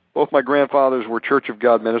 Both my grandfathers were Church of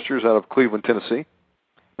God ministers out of Cleveland, Tennessee.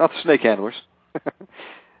 Not the snake handlers.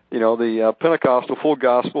 The Pentecostal, full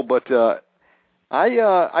gospel. But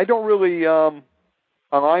I don't really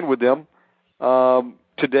align with them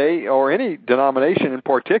today, or any denomination in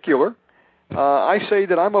particular. I say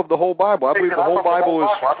that I'm of the whole Bible. I believe the whole Bible is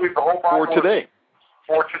for today.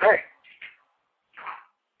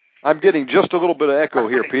 I'm getting just a little bit of echo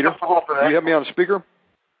here, Peter. Do you have me on speaker?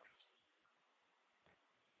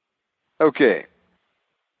 Okay.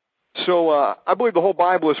 So I believe the whole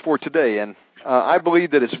Bible is for today, and I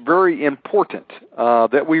believe that it's very important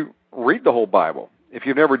that we read the whole Bible. If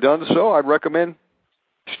you've never done so, I'd recommend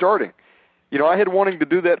starting. I had wanting to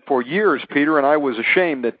do that for years, Peter, and I was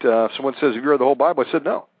ashamed that someone says, "Have you read the whole Bible?" I said,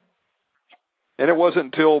 "No." And it wasn't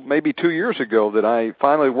until maybe 2 years ago that I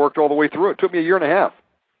finally worked all the way through it. It took me a year and a half.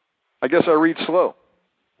 I guess I read slow.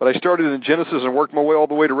 But I started in Genesis and worked my way all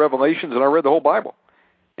the way to Revelations, and I read the whole Bible.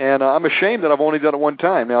 And I'm ashamed that I've only done it one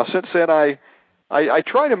time. Now, since then, I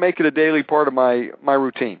try to make it a daily part of my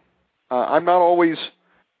routine. I'm not always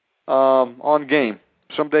on game.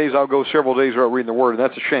 Some days I'll go several days without reading the Word, and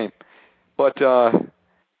that's a shame. But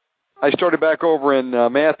I started back over in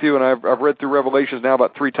Matthew, and I've read through Revelations now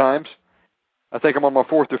about 3 times. I think I'm on my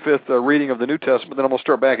 4th or 5th reading of the New Testament. Then I'm going to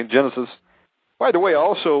start back in Genesis. By the way, I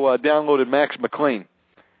also downloaded Max McLean.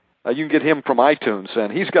 You can get him from iTunes,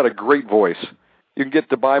 and he's got a great voice. You can get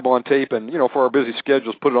the Bible on tape, and, for our busy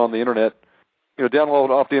schedules, put it on the Internet. Download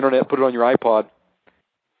it off the Internet, put it on your iPod.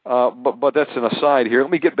 But that's an aside here. Let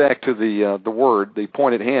me get back to the Word, the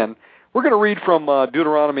point at hand. We're going to read from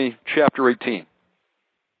Deuteronomy chapter 18,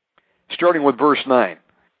 starting with verse 9.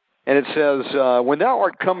 And it says, "When thou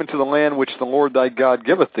art come into the land which the Lord thy God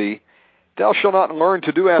giveth thee, thou shalt not learn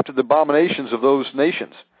to do after the abominations of those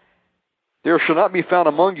nations. There shall not be found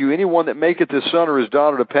among you any one that maketh his son or his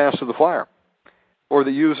daughter to pass through the fire, or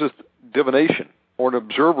that useth divination, or an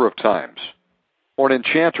observer of times, or an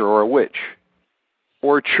enchanter, or a witch,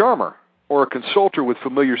 or a charmer, or a consulter with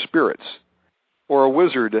familiar spirits, or a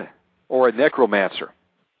wizard, or a necromancer.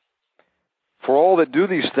 For all that do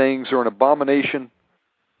these things are an abomination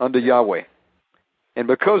unto Yahweh. And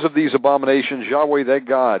because of these abominations, Yahweh thy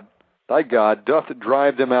God doth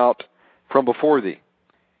drive them out from before thee.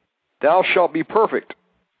 Thou shalt be perfect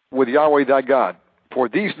with Yahweh thy God. For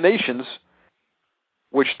these nations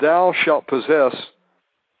which thou shalt possess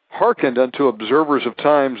hearkened unto observers of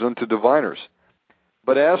times, unto diviners.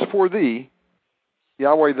 But as for thee,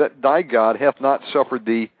 Yahweh thy God hath not suffered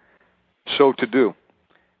thee so to do.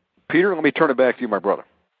 Peter, let me turn it back to you, my brother.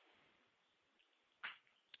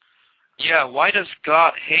 Yeah, why does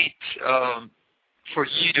God hate for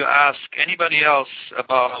you to ask anybody else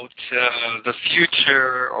about the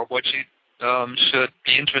future or what you should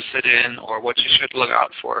be interested in or what you should look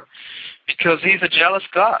out for? Because He's a jealous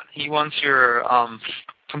God. He wants your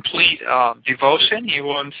complete devotion. He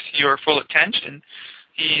wants your full attention.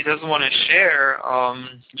 He doesn't want to share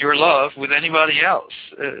your love with anybody else.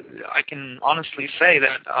 I can honestly say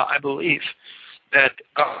that I believe that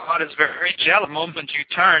God is very jealous the moment you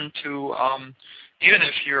turn to, even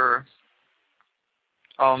if you're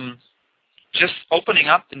just opening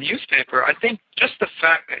up the newspaper. I think just the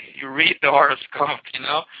fact that you read the horoscope,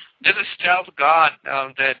 this tells God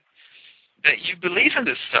that you believe in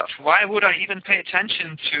this stuff. Why would I even pay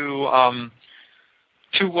attention to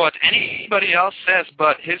what anybody else says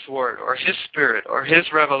but His Word or His Spirit or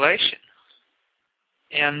His revelation?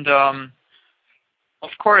 And of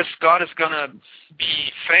course, God is going to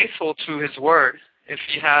be faithful to His Word if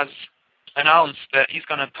He has announced that He's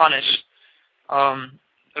going to punish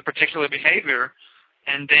a particular behavior,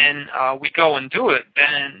 and then we go and do it,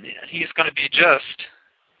 then He's going to be just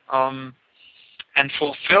and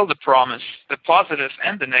fulfill the promise, the positive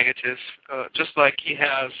and the negative, just like He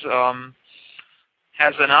has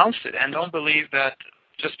announced it. And don't believe that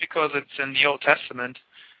just because it's in the Old Testament,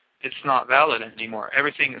 it's not valid anymore.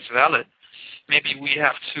 Everything is valid. Maybe we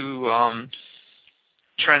have to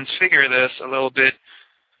transfigure this a little bit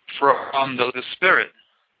from the Spirit.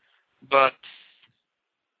 But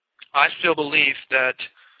I still believe that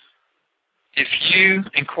if you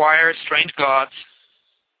inquire strange gods,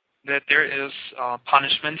 that there is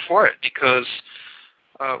punishment for it, because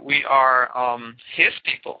we are His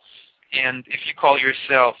people. And if you call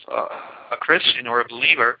yourself a Christian or a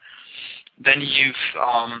believer, then you've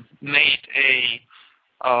made a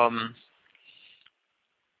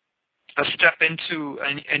step into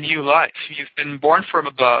a new life. You've been born from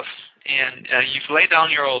above, and you've laid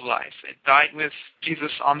down your old life. It died with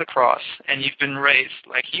Jesus on the cross, and you've been raised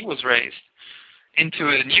like He was raised into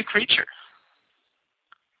a new creature.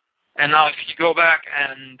 And now if you go back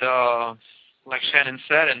and, like Shannon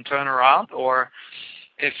said, and turn around, or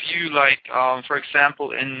if you, like, for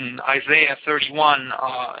example, in Isaiah 31,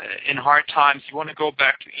 in hard times, you want to go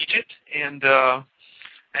back to Egypt and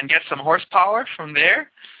get some horsepower from there,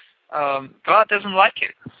 God doesn't like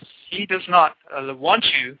it. He does not want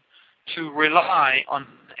you to rely on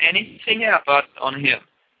anything else but on Him.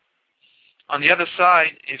 On the other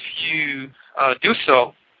side, if you do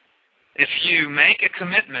so, if you make a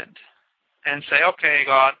commitment and say, okay,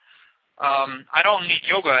 God, I don't need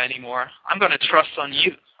yoga anymore. I'm going to trust on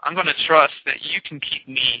You. I'm going to trust that You can keep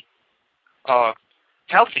me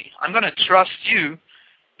healthy. I'm going to trust You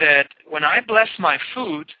that when I bless my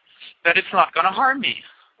food, that it's not going to harm me.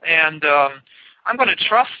 And I'm going to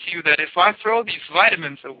trust You that if I throw these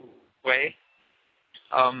vitamins away,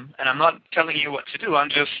 and I'm not telling you what to do, I'm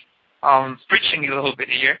just preaching a little bit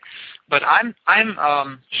here, but I'm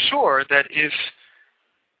sure that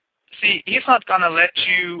He's not going to let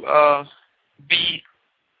you be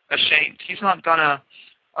ashamed. He's not going to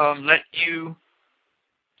let you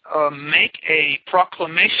make a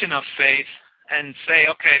proclamation of faith and say,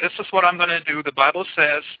 okay, this is what I'm going to do. The Bible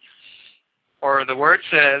says, or the Word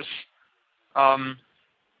says,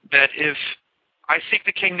 that if I seek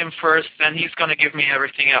the kingdom first, then He's going to give me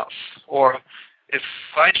everything else. Or if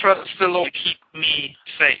I trust the Lord to keep me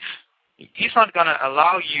safe. He's not going to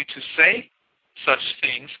allow you to say such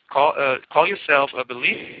things. Call yourself a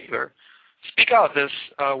believer. Speak out these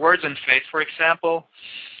words in faith. For example,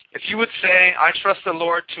 if you would say, I trust the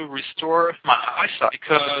Lord to restore my eyesight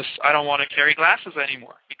because I don't want to carry glasses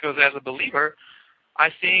anymore. Because as a believer, I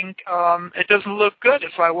think it doesn't look good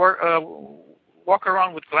if I walk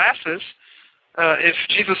around with glasses. If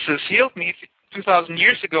Jesus has healed me 2,000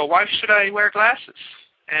 years ago, why should I wear glasses?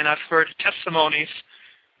 And I've heard testimonies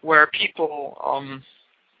where people,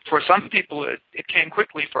 for some people it came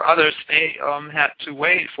quickly, for others they had to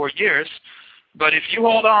wait for years. But if you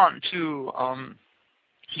hold on to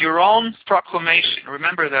your own proclamation,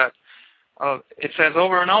 remember that it says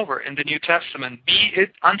over and over in the New Testament, be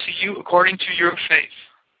it unto you according to your faith.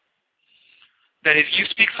 That if you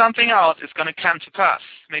speak something out, it's going to come to pass.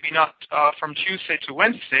 Maybe not from Tuesday to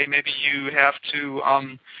Wednesday. Maybe you have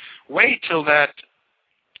to wait till that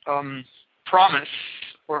promise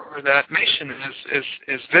or that mission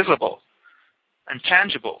is visible and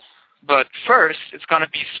tangible. But first, it's going to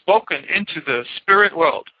be spoken into the spirit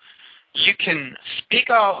world. You can speak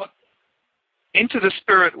out into the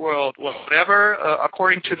spirit world whatever,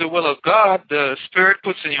 according to the will of God, the Spirit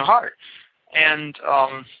puts in your heart. And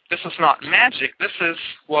this is not magic. This is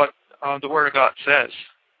what the Word of God says,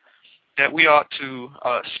 that we ought to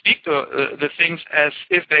speak the things as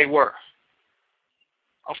if they were.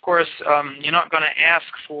 Of course, you're not going to ask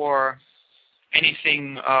for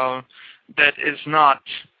anything that is not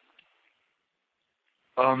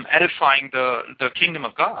edifying the kingdom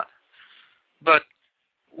of God. But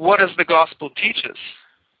what does the gospel teach us?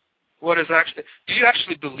 Do you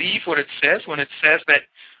actually believe what it says when it says that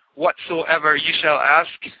whatsoever you shall ask,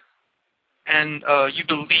 and you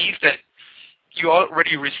believe that you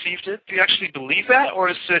already received it? Do you actually believe that, or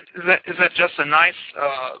is that just a nice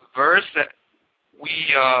verse that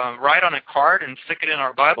we write on a card and stick it in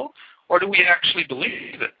our Bible, or do we actually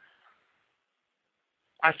believe it?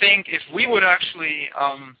 I think if we would actually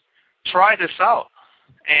try this out,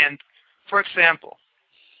 and for example,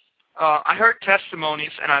 I heard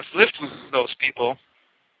testimonies, and I've lived with those people,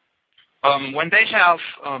 when they have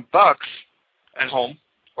bugs at home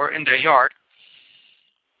or in their yard,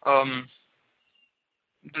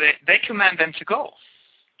 they command them to go.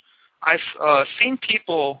 I've seen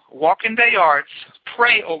people walk in their yards,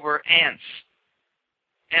 pray over ants,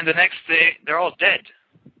 and the next day they're all dead.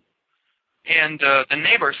 And the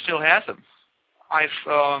neighbor still has them. I've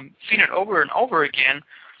seen it over and over again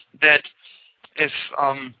that if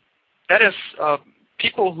that is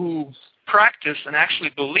people who practice and actually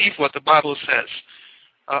believe what the Bible says,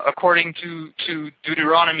 according to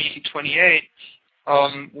Deuteronomy 28,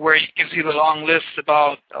 where it gives you the long list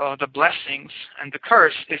about the blessings and the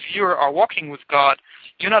curse. If you are walking with God,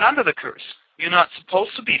 you're not under the curse. You're not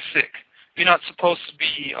supposed to be sick. You're not supposed to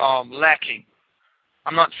be lacking.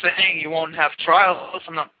 I'm not saying you won't have trials.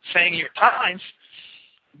 I'm not saying your times,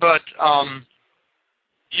 but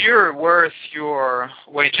you're worth your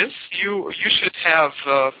wages. You should have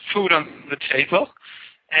food on the table,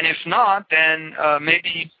 and if not, then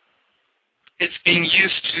maybe it's being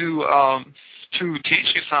used to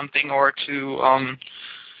teach you something, or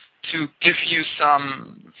to give you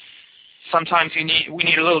some. Sometimes we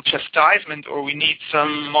need a little chastisement, or we need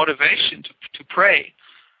some motivation to pray.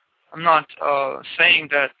 I'm not saying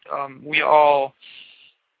that we all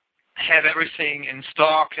have everything in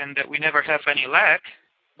stock and that we never have any lack,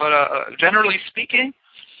 but generally speaking,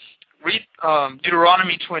 read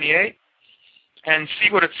Deuteronomy 28 and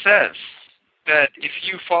see what it says, that if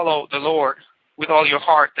you follow the Lord with all your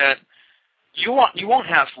heart, that you won't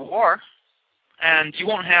have war, and you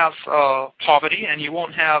won't have poverty, and you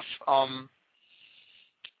won't have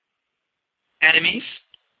enemies,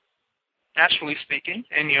 naturally speaking,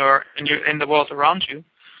 in the world around you.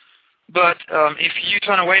 But if you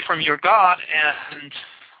turn away from your God, and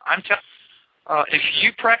if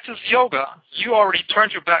you practice yoga, you already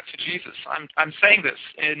turned your back to Jesus. I'm saying this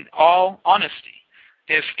in all honesty.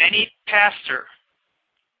 If any pastor,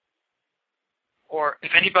 or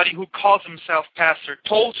if anybody who calls himself pastor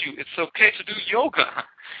told you it's okay to do yoga,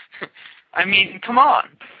 I mean, come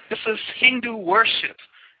on. This is Hindu worship.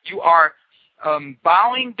 You are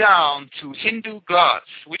bowing down to Hindu gods,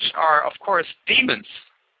 which are, of course, demons.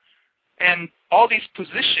 And all these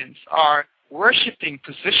positions are worshiping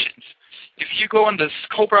positions. If you go in this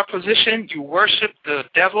cobra position, you worship the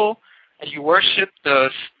devil, and you worship the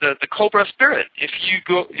cobra spirit. If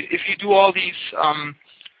you do all these,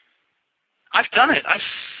 I've done it.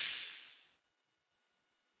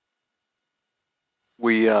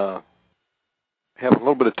 We have a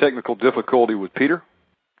little bit of technical difficulty with Peter.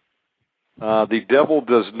 The devil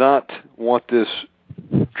does not want this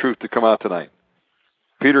truth to come out tonight.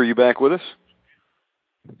 Peter, are you back with us?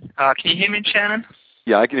 Can you hear me, Shannon?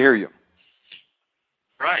 Yeah, I can hear you.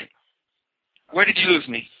 Right. Where did you lose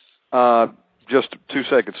me? Just 2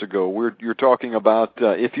 seconds ago. You're talking about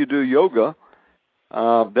if you do yoga,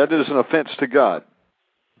 that is an offense to God,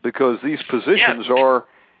 because these positions are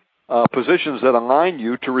positions that align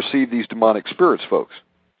you to receive these demonic spirits, folks.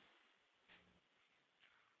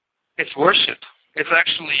 It's worship. It's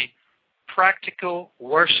actually practical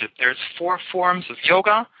worship. There's 4 forms of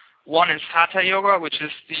yoga. One is Hatha Yoga, which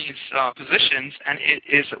is these positions, and it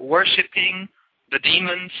is worshiping the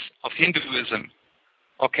demons of Hinduism.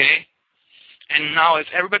 Okay? And now if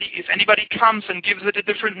anybody comes and gives it a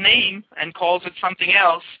different name and calls it something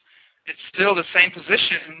else, it's still the same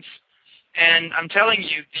positions. And I'm telling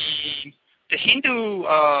you, the Hindu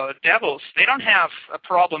devils, they don't have a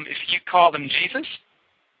problem if you call them Jesus.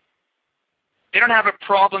 They don't have a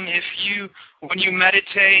problem if when you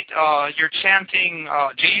meditate, you're chanting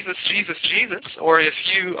Jesus, Jesus, Jesus, or if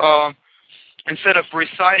you, instead of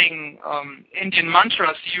reciting Indian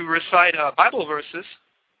mantras, you recite Bible verses.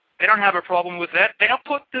 They don't have a problem with that. They'll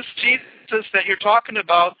put this Jesus that you're talking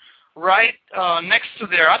about right next to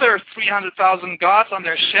their other 300,000 gods on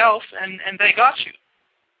their shelf, and they got you.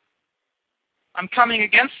 I'm coming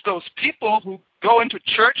against those people who go into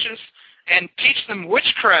churches and teach them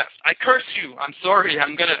witchcraft. I curse you. I'm sorry.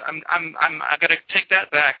 I gotta take that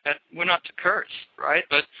back. That we're not to curse, right?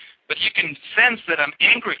 But you can sense that I'm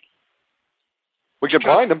angry. We can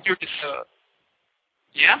bind them.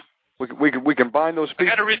 Yeah. We can bind those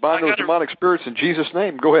people, bind those demonic spirits in Jesus'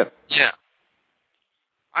 name. Go ahead. Yeah.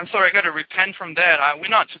 I'm sorry. I got to repent from that. We're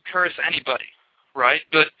not to curse anybody, right?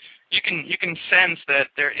 But you can sense that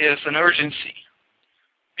there is an urgency,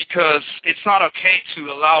 because it's not okay to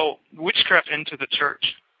allow witchcraft into the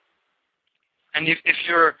church. And if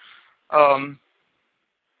you're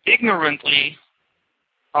ignorantly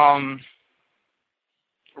ran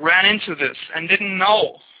into this and didn't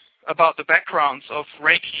know about the backgrounds of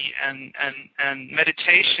Reiki and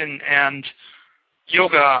meditation and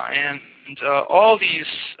yoga and all these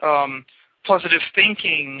positive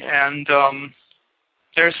thinking, and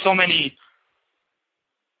there's so many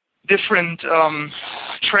different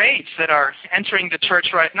trades that are entering the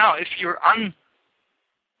church right now. If you're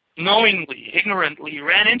unknowingly, ignorantly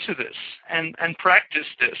ran into this and practice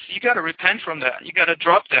this, you got to repent from that. You got to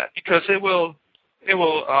drop that, because it will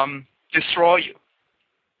destroy you.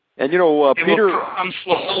 And Peter, will come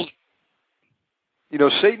slowly.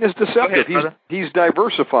 Satan is deceptive. Ahead, he's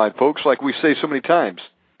diversified, folks, like we say so many times.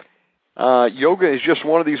 Yoga is just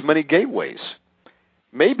one of these many gateways.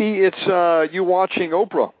 Maybe it's you watching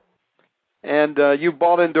Oprah, and you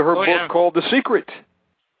bought into her book called The Secret.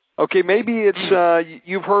 Okay, maybe it's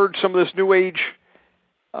you've heard some of this New Age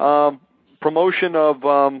promotion of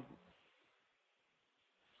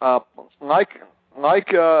like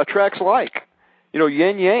attracts like.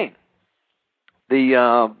 Yin Yang,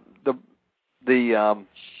 the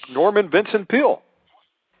Norman Vincent Peale,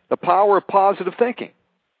 the power of positive thinking.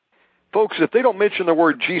 Folks, if they don't mention the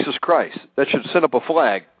word Jesus Christ, that should send up a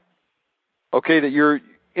flag. Okay, that you're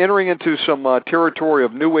entering into some territory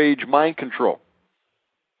of New Age mind control.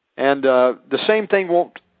 And the same thing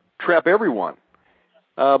won't trap everyone.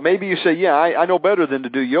 Maybe you say, yeah, I know better than to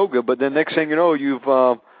do yoga, but then next thing you know, you've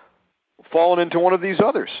fallen into one of these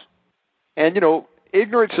others. And,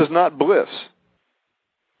 ignorance is not bliss.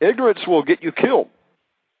 Ignorance will get you killed.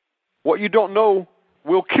 What you don't know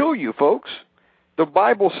will kill you, folks. The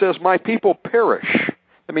Bible says, my people perish.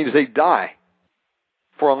 That means they die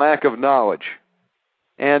for a lack of knowledge.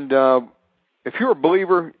 And if you're a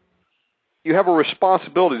believer, you have a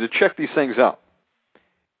responsibility to check these things out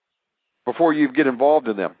before you get involved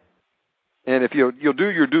in them. And if you'll do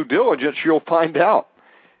your due diligence, you'll find out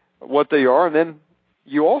what they are, and then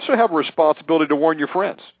you also have a responsibility to warn your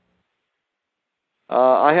friends.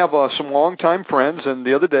 I have some longtime friends, and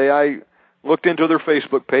the other day I looked into their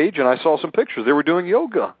Facebook page, and I saw some pictures. They were doing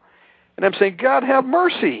yoga. And I'm saying, God have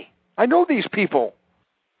mercy. I know these people.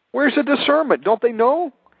 Where's the discernment? Don't they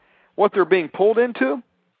know what they're being pulled into?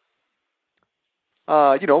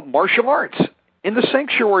 Martial arts in the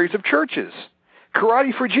sanctuaries of churches.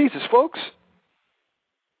 Karate for Jesus, folks.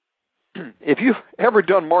 If you've ever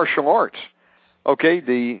done martial arts, okay,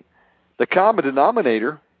 the common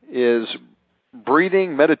denominator is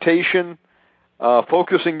breathing, meditation,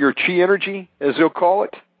 focusing your chi energy, as they'll call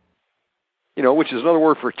it, which is another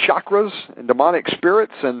word for chakras and demonic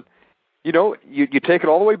spirits. And, you take it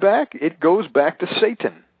all the way back, it goes back to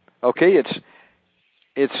Satan. Okay,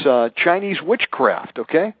 it's Chinese witchcraft,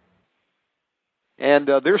 okay? And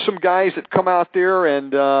there's some guys that come out there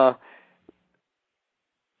and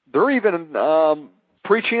they're even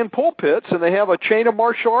preaching in pulpits, and they have a chain of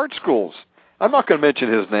martial arts schools. I'm not going to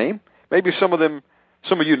mention his name. Maybe some of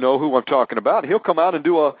you know who I'm talking about. He'll come out and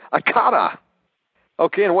do a kata.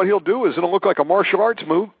 Okay, and what he'll do is it'll look like a martial arts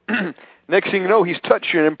move. Next thing you know, he's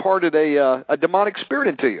touched you and imparted a demonic spirit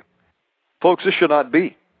into you. Folks, this should not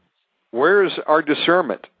be. Where's our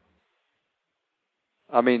discernment?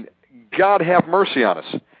 I mean, God have mercy on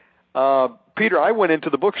us. Peter, I went into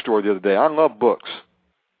the bookstore the other day. I love books.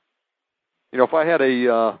 If I had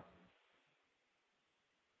a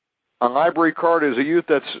library card as a youth,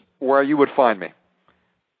 that's where you would find me.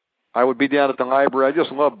 I would be down at the library. I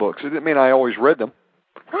just love books. It didn't mean I always read them.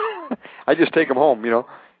 I just take them home,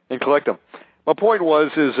 and collect them. My point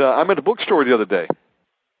is I'm at the bookstore the other day,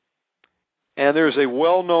 and there's a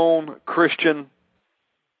well-known Christian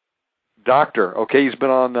doctor. Okay, he's been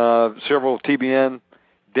on several TBN,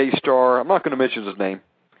 Daystar. I'm not going to mention his name.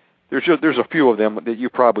 There's a few of them that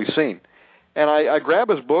you've probably seen. And I grab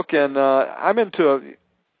his book, and I'm into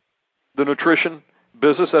the nutrition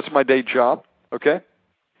business. That's my day job, okay?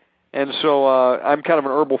 And so I'm kind of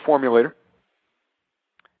an herbal formulator.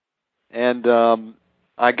 And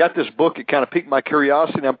I got this book. It kind of piqued my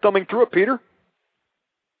curiosity, and I'm thumbing through it, Peter.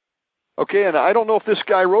 Okay, and I don't know if this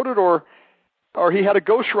guy wrote it or he had a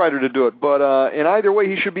ghostwriter to do it, but in either way,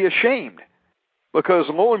 he should be ashamed. Because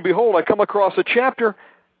lo and behold, I come across a chapter,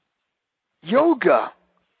 yoga.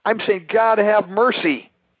 I'm saying, God have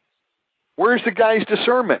mercy. Where's the guy's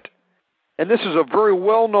discernment? And this is a very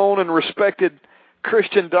well-known and respected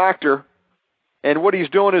Christian doctor, and what he's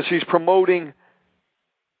doing is he's promoting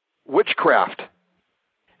witchcraft.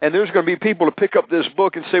 And there's going to be people to pick up this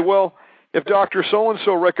book and say, well, if Dr.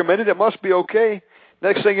 So-and-so recommended it, must be okay.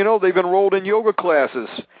 Next thing you know, they've enrolled in yoga classes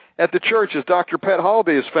at the church, as Dr. Pat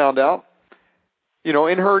Holliday has found out. You know,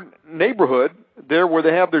 in her neighborhood, there where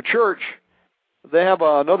they have their church, they have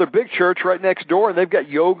another big church right next door, and they've got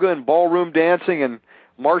yoga and ballroom dancing and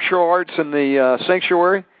martial arts in the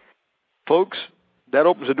sanctuary. Folks, that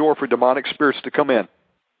opens the door for demonic spirits to come in.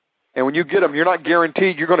 And when you get them, you're not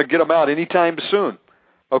guaranteed you're going to get them out anytime soon.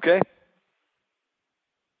 Okay?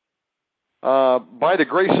 By the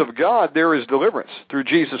grace of God, there is deliverance through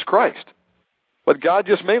Jesus Christ. But God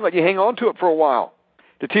just may let you hang on to it for a while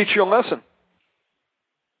to teach you a lesson.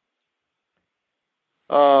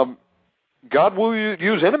 God will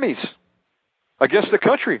use enemies against the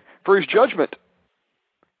country for his judgment.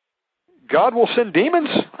 God will send demons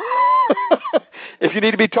if you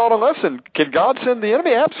need to be taught a lesson. Can God send the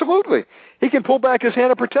enemy? Absolutely. He can pull back his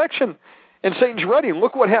hand of protection, and Satan's ready. And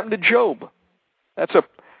look what happened to Job. That's a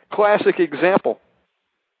classic example.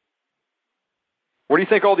 Where do you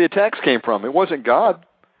think all the attacks came from? It wasn't God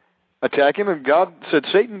attacking him, and God said,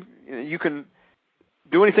 Satan, you can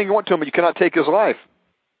do anything you want to him, but you cannot take his life.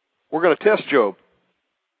 We're going to test Job.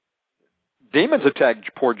 Demons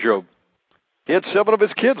attacked poor Job. He had 7 of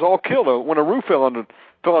his kids all killed when a roof fell on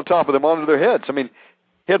top of them onto their heads. I mean,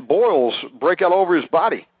 he had boils break out all over his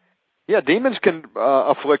body. Yeah, demons can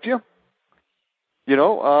afflict you. You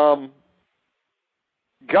know,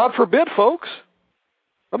 God forbid, folks.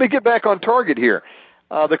 Let me get back on target here.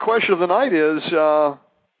 The question of the night is,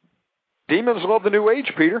 demons love the New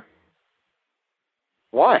Age, Peter.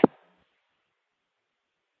 Why?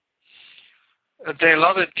 They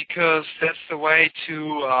love it because that's the way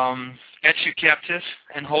to get you captive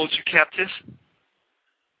and hold you captive.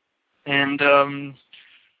 And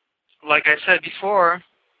like I said before,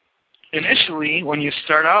 initially when you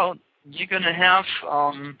start out, you're going to have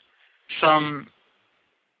some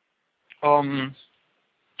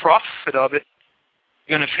profit of it.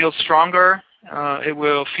 You're going to feel stronger. It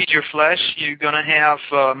will feed your flesh. You're going to have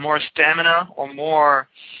more stamina or more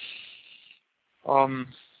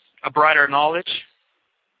a brighter knowledge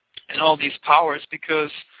and all these powers,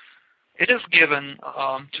 because it is given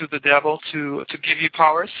to the devil to give you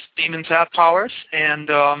powers. Demons have powers, and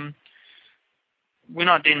we're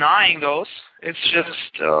not denying those. It's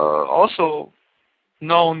just also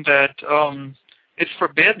known that it's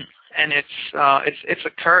forbidden, and it's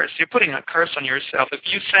a curse. You're putting a curse on yourself. If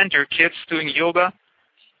you send your kids doing yoga,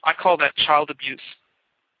 I call that child abuse.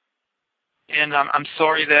 And I'm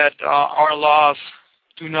sorry that our laws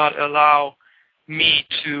do not allow me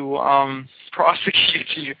to prosecute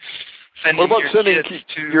you. What about sending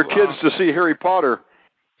your kids to see Harry Potter?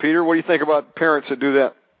 Peter, what do you think about parents that do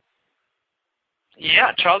that?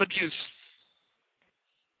 Yeah, child abuse.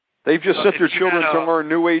 They've just sent their children to learn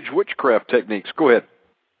New Age witchcraft techniques. Go ahead.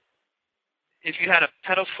 If you had a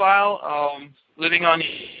pedophile living on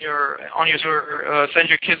your send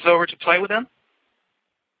your kids over to play with them?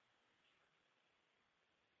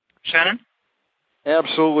 Shannon?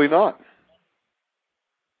 Absolutely not.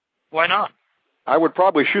 Why not? I would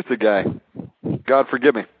probably shoot the guy. God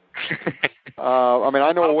forgive me. I mean,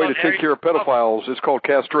 I know a way to take care of pedophiles. It's called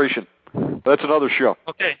castration. That's another show.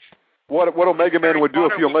 Okay. What Omegaman would do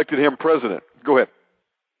if you elected him president? Go ahead.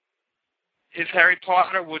 If Harry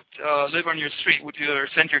Potter would live on your street, would you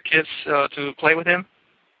send your kids to play with him?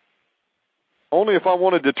 Only if I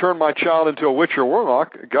wanted to turn my child into a witch or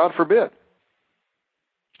warlock. God forbid.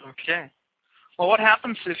 Okay. Well, what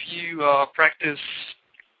happens if you practice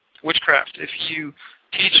witchcraft? If you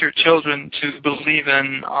teach your children to believe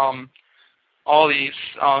in all these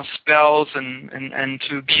spells and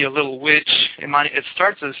to be a little witch? It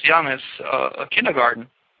starts as young as a kindergarten,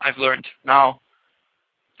 I've learned. Now,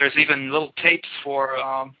 there's even little tapes for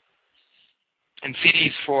and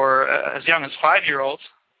CDs for as young as 5-year-olds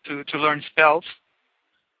to learn spells.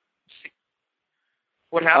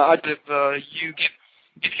 What happens if you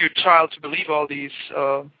get your child to believe all these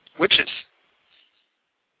witches?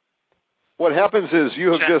 What happens is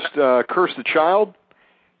you have just cursed the child,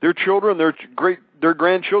 their children, their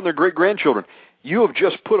grandchildren, their great-grandchildren. You have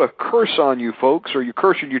just put a curse on you, folks, or you're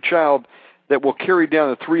cursing your child that will carry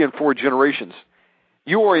down to 3 and 4 generations.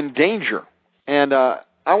 you are in danger. And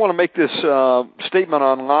I want to make this statement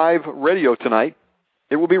on live radio tonight.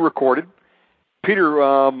 It will be recorded.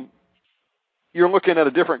 Peter, you're looking at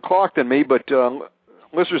a different clock than me, but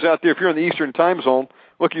listeners out there, if you're in the Eastern time zone,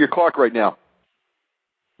 look at your clock right now.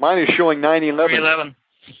 Mine is showing 9:11. 3:11.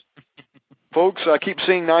 Folks, I keep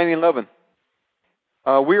seeing 9:11.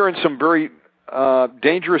 We are in some very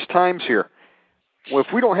dangerous times here. Well,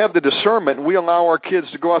 if we don't have the discernment and we allow our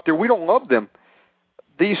kids to go out there, we don't love them.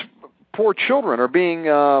 These poor children are being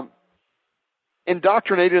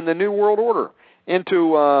indoctrinated in the New World Order,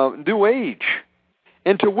 into New Age,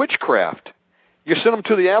 into witchcraft. You sent them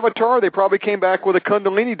to the Avatar, they probably came back with a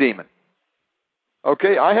Kundalini demon.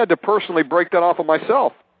 Okay, I had to personally break that off of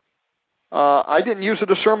myself. I didn't use the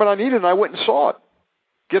discernment I needed, and I went and saw it.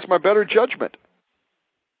 Gets my better judgment.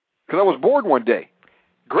 Because I was bored one day.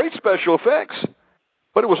 Great special effects,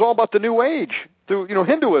 but it was all about the New Age, through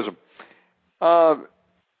Hinduism.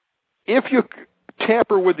 If you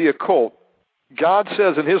tamper with the occult, God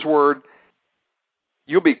says in His Word,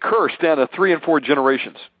 you'll be cursed down to 3 and 4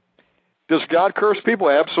 generations. Does God curse people?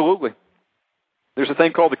 Absolutely. There's a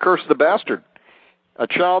thing called the curse of the bastard. A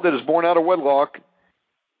child that is born out of wedlock,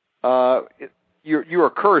 you are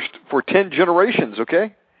cursed for 10 generations,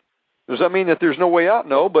 okay? Does that mean that there's no way out?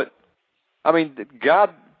 No, but,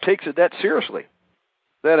 God takes it that seriously.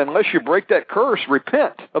 That unless you break that curse,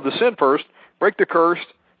 repent of the sin first, break the curse,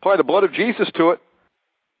 apply the blood of Jesus to it,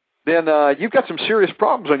 then you've got some serious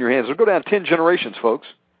problems on your hands. It'll go down 10 generations, folks.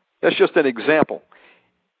 That's just an example.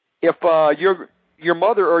 If your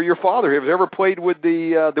mother or your father have ever played with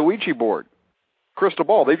the Ouija board, crystal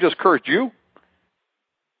ball, they've just cursed you,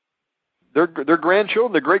 their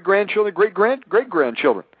grandchildren, their great-grandchildren,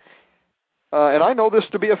 great-great-grandchildren. And I know this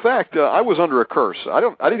to be a fact. I was under a curse. I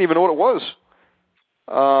didn't even know what it was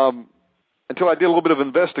until I did a little bit of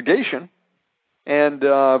investigation. And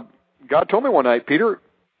God told me one night, Peter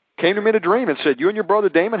came to me in a dream and said, you and your brother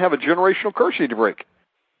Damon have a generational curse you need to break.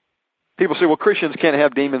 People say, well, Christians can't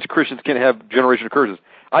have demons. Christians can't have generational curses.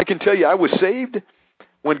 I can tell you I was saved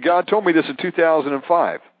when God told me this in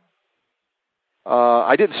 2005.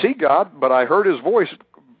 I didn't see God, but I heard His voice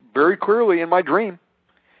very clearly in my dream.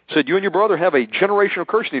 Said, you and your brother have a generational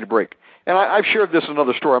curse you need to break. And I've shared this in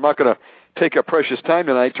another story. I'm not going to take up precious time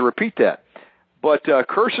tonight to repeat that. But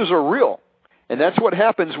curses are real. And that's what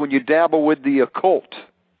happens when you dabble with the occult.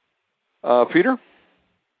 Peter?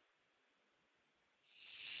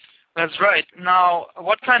 That's right. Now,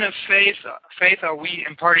 what kind of faith are we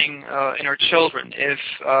imparting in our children? If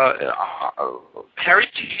Harry's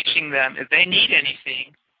teaching them, if they need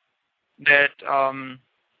anything, that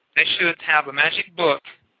they should have a magic book,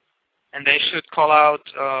 and they should call out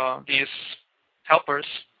these helpers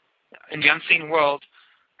in the unseen world,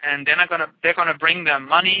 and they're gonna bring them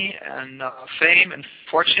money and fame and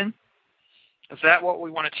fortune. Is that what we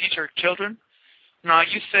want to teach our children? Now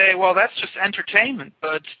you say, well, that's just entertainment,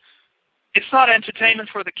 but it's not entertainment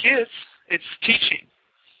for the kids. It's teaching.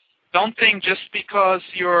 Don't think just because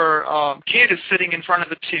your kid is sitting in front of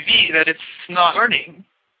the TV that it's not learning.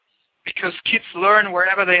 Because kids learn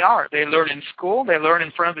wherever they are. They learn in school. They learn in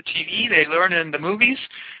front of the TV. They learn in the movies.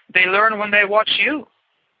 They learn when they watch you.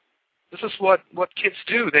 This is what kids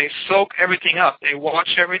do. They soak everything up. They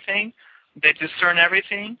watch everything. They discern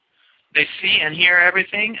everything. They see and hear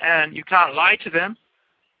everything, and you can't lie to them.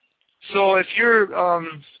 So if you're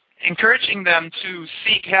encouraging them to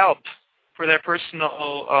seek help for their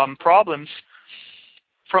personal problems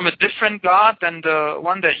from a different God than the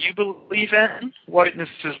one that you believe in, what witness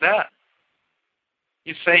is that?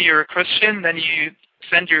 You say you're a Christian, then you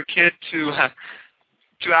send your kid to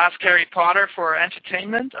ask Harry Potter for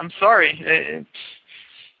entertainment? I'm sorry,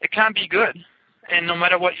 it can't be good. And no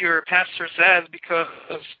matter what your pastor says, because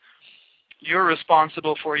you're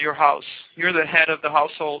responsible for your house. You're the head of the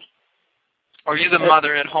household, or you're the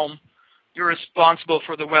mother at home. You're responsible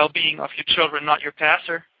for the well-being of your children, not your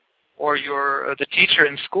pastor or the teacher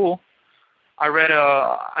in school. I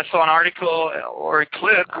saw an article or a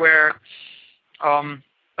clip where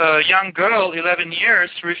a young girl, 11 years,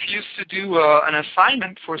 refused to do an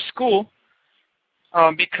assignment for school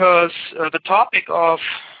because the topic of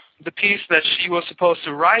the piece that she was supposed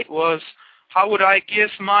to write was, how would I give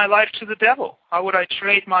my life to the devil? How would I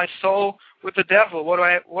trade my soul with the devil?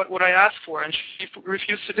 What would I ask for? And she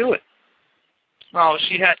refused to do it. Well,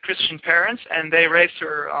 she had Christian parents, and they raised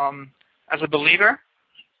her as a believer.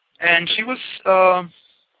 And she was,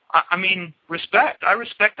 respect. I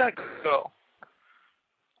respect that girl.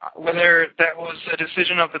 Whether that was a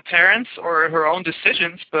decision of the parents or her own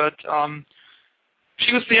decisions, but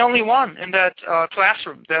she was the only one in that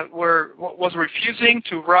classroom that was refusing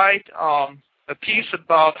to write a a piece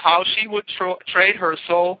about how she would trade her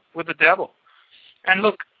soul with the devil. And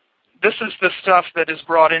look, this is the stuff that is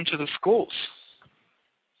brought into the schools.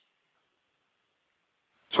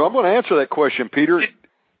 So I'm going to answer that question, Peter.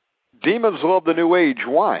 Demons love the New Age.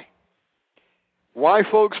 Why? Why,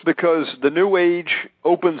 folks? Because the New Age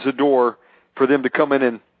opens the door for them to come in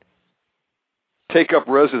and take up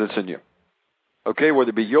residence in you. Okay, whether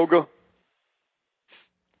it be yoga,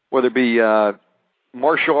 whether it be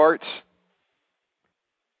martial arts,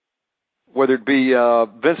 whether it be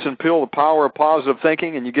Vincent Peale, The Power of Positive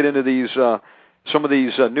Thinking, and you get into these some of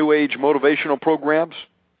these New Age motivational programs,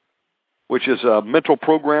 which is mental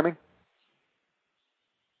programming.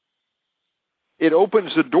 It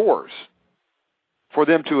opens the doors for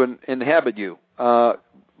them to inhabit you. But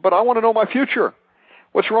I want to know my future.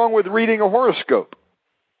 What's wrong with reading a horoscope?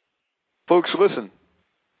 Folks, listen.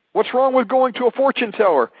 What's wrong with going to a fortune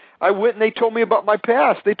teller? I went and they told me about my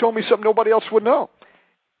past. They told me something nobody else would know.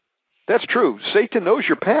 That's true. Satan knows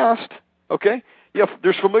your past, okay? Yeah,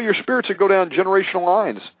 there's familiar spirits that go down generational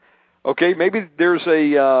lines, okay? Maybe there's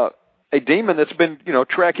a demon that's been,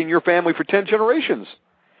 tracking your family for 10 generations.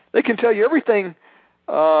 They can tell you everything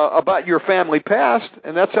about your family past,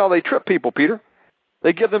 and that's how they trip people, Peter.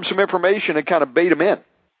 They give them some information and kind of bait them in.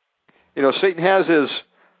 Satan has his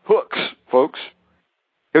hooks, folks.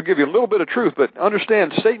 He'll give you a little bit of truth, but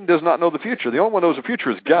understand, Satan does not know the future. The only one who knows the future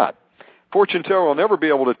is God. Fortune teller will never be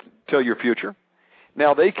able to tell your future.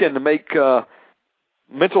 Now, they can make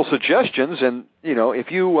mental suggestions, and,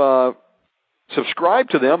 if you subscribe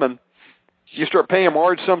to them and you start paying them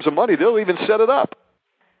large sums of money, they'll even set it up.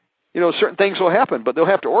 Certain things will happen, but they'll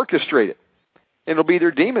have to orchestrate it. And it'll be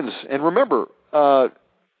their demons. And remember,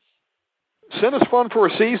 sin is fun for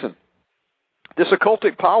a season. This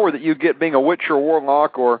occultic power that you get being a witch or a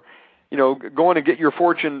warlock or, going to get your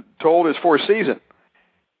fortune told is for a season.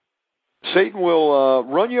 Satan will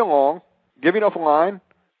run you along, give you enough line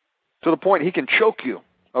to the point he can choke you,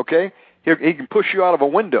 okay? He can push you out of a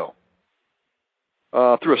window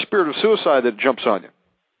through a spirit of suicide that jumps on you.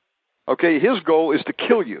 Okay, his goal is to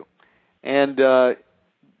kill you. And the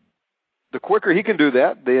quicker he can do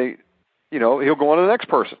that, he'll go on to the next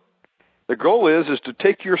person. The goal is to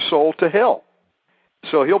take your soul to hell.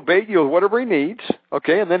 So he'll bait you with whatever he needs,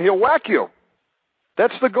 okay, and then he'll whack you.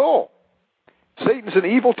 That's the goal. Satan's an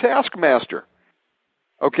evil taskmaster.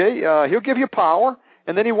 Okay, he'll give you power,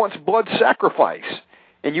 and then he wants blood sacrifice.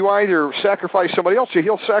 And you either sacrifice somebody else or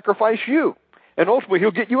he'll sacrifice you. And ultimately he'll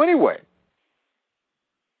get you anyway.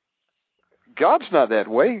 God's not that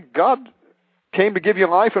way. God came to give you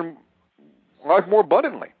life and life more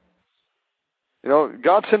abundantly.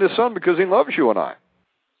 God sent his son because he loves you and I.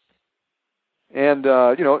 And,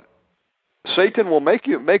 Satan will make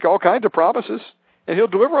all kinds of promises, and he'll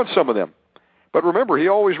deliver on some of them. But remember, he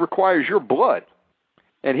always requires your blood,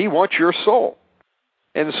 and he wants your soul.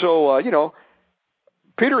 And so,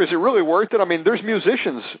 Peter, is it really worth it? I mean, there's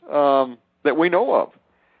musicians that we know of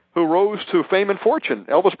who rose to fame and fortune.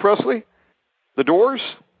 Elvis Presley, The Doors,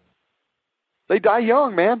 they die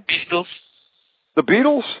young, man. Beatles. The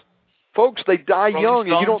Beatles, folks, they die Rolling young,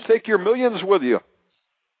 Stones. and you don't take your millions with you.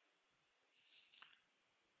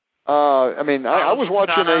 I was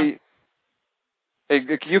watching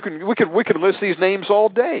we could list these names all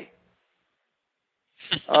day.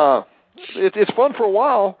 It's fun for a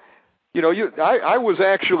while. I was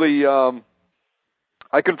actually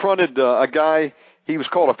I confronted a guy. He was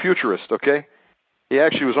called a futurist. Okay, he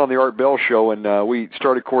actually was on the Art Bell show, and we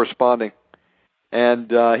started corresponding.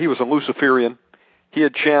 And he was a Luciferian. He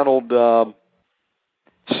had channeled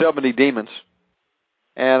 70 demons.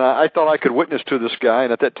 And I thought I could witness to this guy,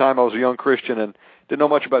 and at that time I was a young Christian and didn't know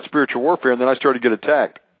much about spiritual warfare, and then I started to get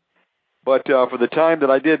attacked. But for the time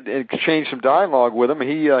that I did exchange some dialogue with him,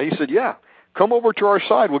 he said, yeah, come over to our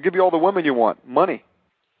side. We'll give you all the women you want, money.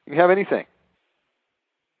 You can have anything.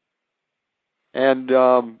 And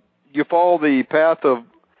you follow the path of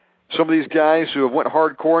some of these guys who have went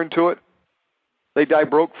hardcore into it. They die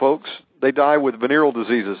broke, folks. They die with venereal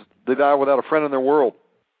diseases. They die without a friend in their world.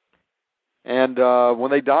 And when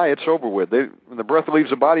they die, it's over with. When the breath leaves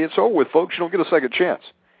the body, it's over with, folks. You don't get a second chance.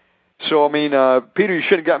 So, Peter, you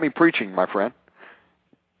shouldn't have got me preaching, my friend.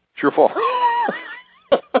 It's your fault.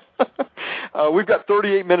 We've got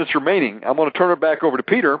 38 minutes remaining. I'm going to turn it back over to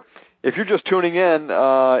Peter. If you're just tuning in,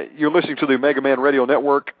 you're listening to the Omegaman Radio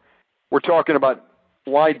Network. We're talking about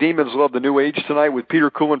why demons love the New Age tonight with Peter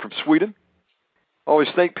Kuehlen from Sweden. Always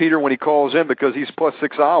thank Peter when he calls in because he's plus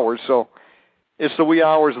 6 hours, so it's the wee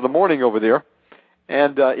hours of the morning over there.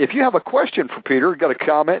 And if you have a question for Peter, got a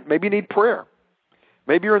comment, maybe you need prayer.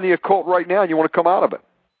 Maybe you're in the occult right now and you want to come out of it.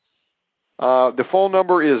 The phone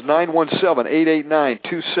number is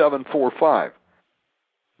 917-889-2745.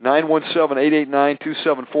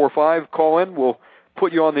 917-889-2745. Call in. We'll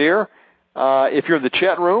put you on the air. If you're in the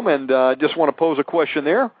chat room and just want to pose a question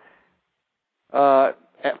there,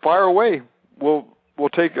 fire away. We'll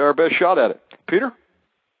take our best shot at it. Peter?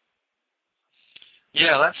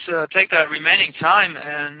 Yeah, let's take that remaining time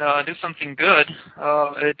and do something good.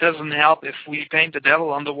 It doesn't help if we paint the devil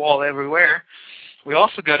on the wall everywhere. We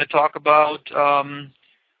also got to talk about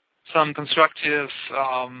some constructive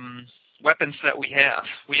weapons that we have.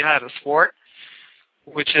 We have a sword,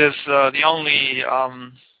 which is the only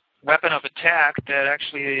weapon of attack that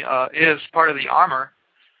actually is part of the armor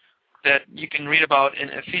that you can read about in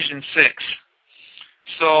Ephesians 6.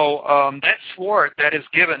 So that sword that is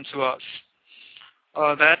given to us,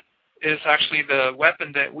 that is actually the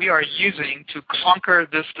weapon that we are using to conquer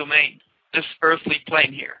this domain, this earthly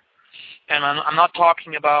plane here. And I'm not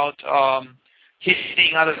talking about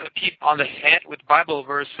hitting other people on the head with Bible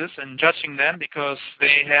verses and judging them because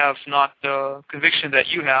they have not the conviction that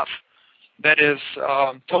you have. That is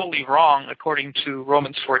totally wrong according to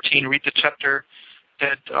Romans 14. Read the chapter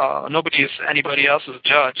that nobody is anybody else's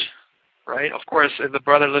judge, right? Of course, if the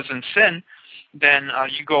brother lives in sin, then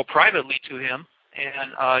you go privately to him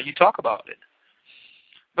and you talk about it.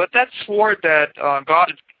 But that sword that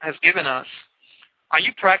God has given us, are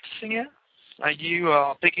you practicing it? Are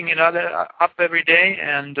you picking it up every day?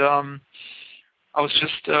 And I was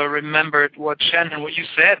just remembered what Shannon, what you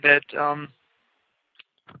said, that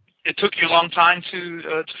it took you a long time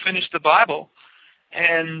to finish the Bible.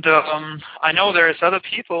 And I know there's other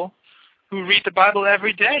people who read the Bible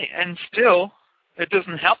every day, and still it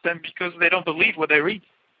doesn't help them because they don't believe what they read.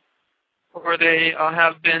 Or they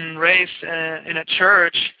have been raised in a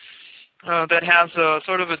church that has a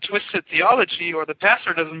sort of a twisted theology, or the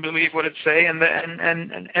pastor doesn't believe what it say, and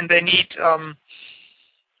they need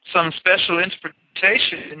some special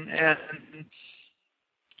interpretation. And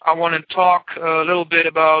I want to talk a little bit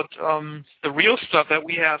about the real stuff that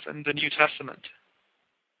we have in the New Testament.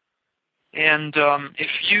 And if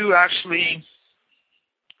you actually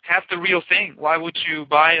have the real thing, why would you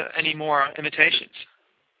buy any more imitations?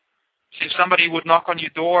 See, if somebody would knock on your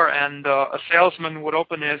door and a salesman would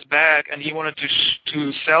open his bag and he wanted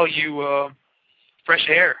to sell you fresh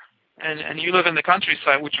air, and you live in the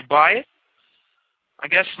countryside, would you buy it? I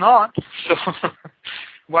guess not. So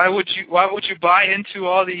why would you buy into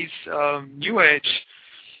all these New Age?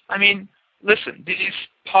 I mean, listen, these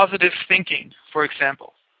positive thinking, for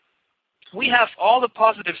example. We have all the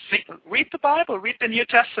positive thinking. Read the Bible. Read the New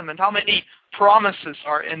Testament. How many promises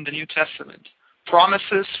are in the New Testament?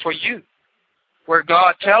 Promises for you, where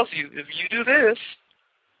God tells you, if you do this,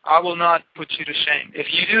 I will not put you to shame.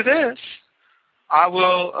 If you do this, I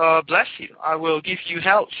will bless you. I will give you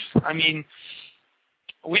health. I mean,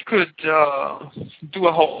 we could do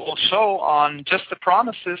a whole show on just the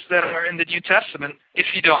promises that are in the New Testament.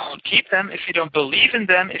 If you don't keep them, if you don't believe in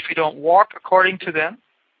them, if you don't walk according to them,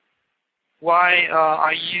 why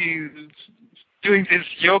are you doing these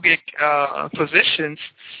yogic positions?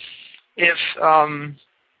 If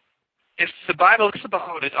the Bible is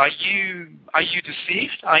about it, are you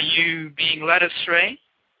deceived? Are you being led astray?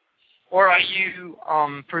 Or are you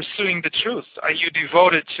pursuing the truth? Are you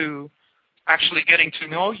devoted to actually getting to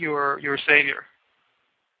know your Savior?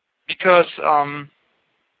 Because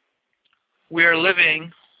we are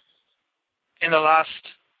living in the last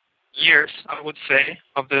years, I would say,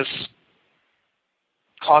 of this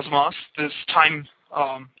cosmos, this time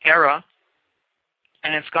era,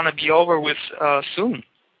 and it's going to be over with soon.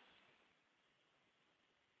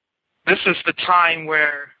 This is the time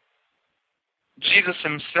where Jesus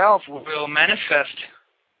himself will manifest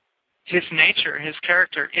his nature, his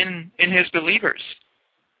character in his believers.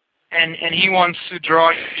 And he wants to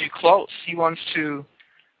draw you close. He wants to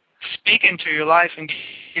speak into your life and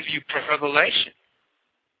give you revelation.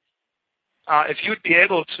 If you'd be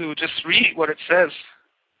able to just read what it says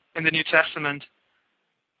in the New Testament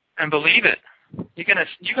and believe it,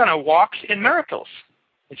 you're gonna walk in miracles.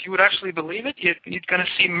 If you would actually believe it, you're gonna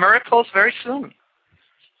see miracles very soon.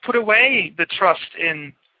 Put away the trust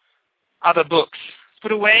in other books.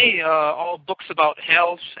 Put away all books about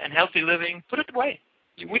health and healthy living. Put it away.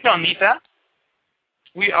 We don't need that.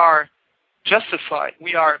 We are justified.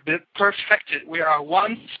 We are perfected. We are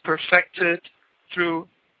once perfected through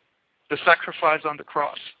the sacrifice on the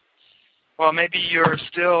cross. Well, maybe you're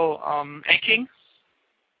still aching,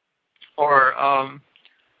 or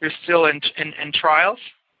you're still in trials,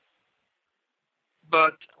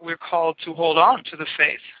 but we're called to hold on to the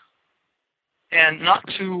faith and not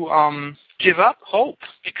to give up hope,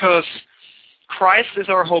 because Christ is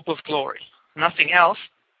our hope of glory. nothing else,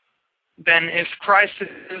 then if Christ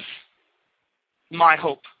is my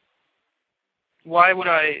hope, why would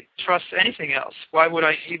I trust anything else? Why would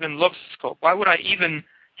I even look at scope? Why would I even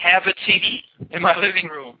have a TV in my living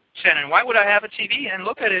room, Shannon? Why would I have a TV and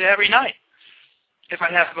look at it every night if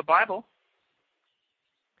I have a Bible?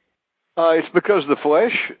 It's because the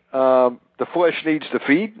flesh needs to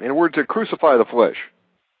feed, and we're to crucify the flesh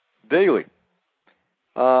daily.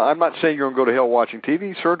 I'm not saying you're going to go to hell watching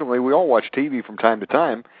TV. Certainly, we all watch TV from time to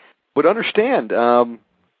time. But understand,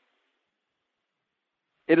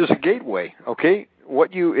 it is a gateway, okay?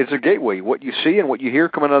 It's a gateway. What you see and what you hear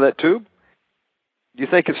coming out of that tube, do you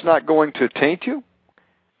think it's not going to taint you?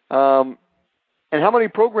 And how many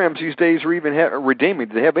programs these days are even redeeming?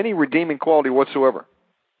 Do they have any redeeming quality whatsoever?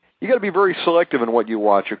 You got to be very selective in what you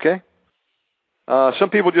watch, okay? Some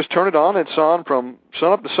people just turn it on, and it's on from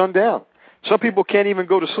sun up to sundown. Some people can't even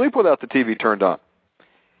go to sleep without the TV turned on.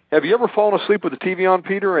 Have you ever fallen asleep with the TV on,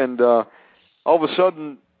 Peter, and all of a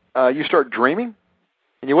sudden you start dreaming?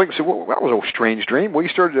 And you wake up and say, well, that was a strange dream. Well, you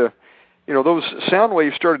started to, those sound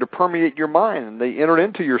waves started to permeate your mind, and they entered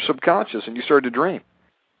into your subconscious, and you started to dream.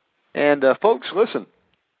 And folks, listen,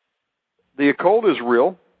 the occult is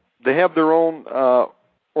real. They have their own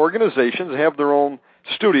organizations. They have their own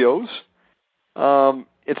studios.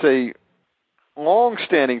 It's a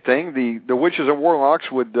long-standing thing. The witches and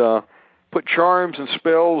warlocks would put charms and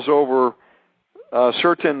spells over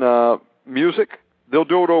certain music. They'll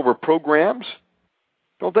do it over programs.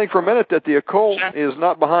 Don't think for a minute that the occult is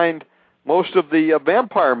not behind most of the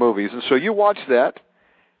vampire movies. And so you watch that,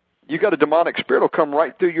 you got a demonic spirit will come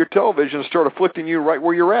right through your television and start afflicting you right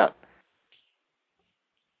where you're at.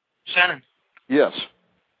 Shannon. Yes.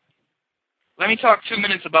 Let me talk 2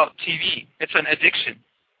 minutes about TV. It's an addiction.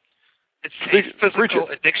 It's a physical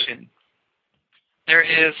addiction. There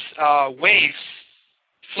is waves,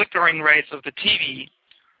 flickering rates of the TV.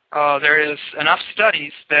 There is enough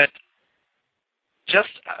studies that just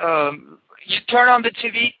you turn on the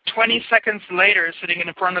TV, 20 seconds later, sitting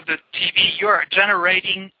in front of the TV, you are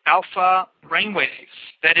generating alpha brainwaves.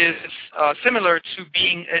 That is similar to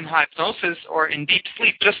being in hypnosis or in deep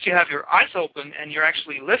sleep. Just you have your eyes open and you're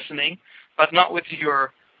actually listening, but not with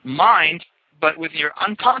your mind, but with your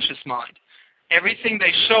unconscious mind. Everything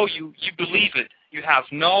they show you, you believe it. You have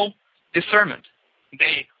no discernment.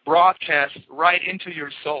 They broadcast right into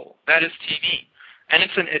your soul. That is TV. And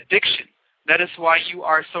it's an addiction. That is why you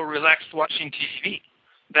are so relaxed watching TV.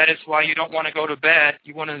 That is why you don't want to go to bed.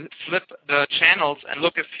 You want to flip the channels and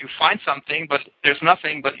look if you find something, but there's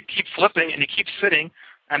nothing, but you keep flipping and you keep sitting,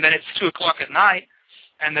 and then it's 2 o'clock at night,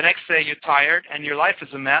 and the next day you're tired and your life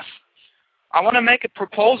is a mess. I want to make a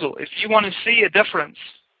proposal. If you want to see a difference,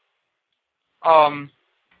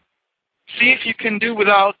 see if you can do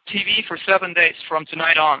without TV for 7 days from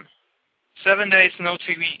tonight on. 7 days, no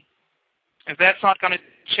TV. If that's not going to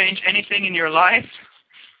change anything in your life,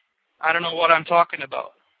 I don't know what I'm talking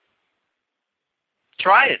about.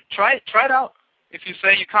 Try it. Try it out. If you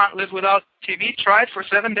say you can't live without TV, try it for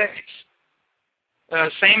 7 days.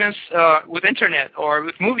 Same as with internet or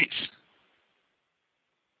with movies.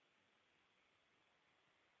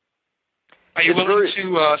 Are you willing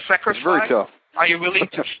to sacrifice? It's very tough. Are you willing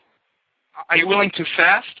to? Are you willing to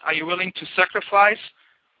fast? Are you willing to sacrifice?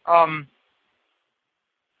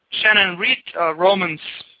 Shannon, read Romans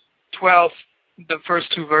 12, the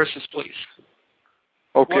first 2 verses, please.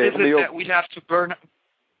 Okay. What is it that we have to burn?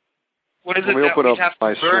 What is it that we have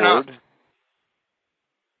to burn up?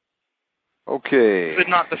 Okay. Is it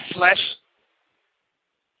not the flesh?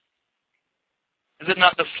 Is it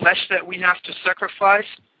not the flesh that we have to sacrifice?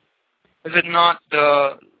 Is it not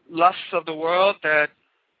the lusts of the world that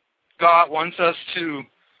God wants us to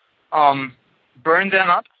burn them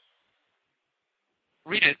up?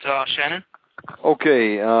 Read it, Shannon.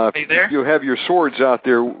 Okay. Are you there? You have your swords out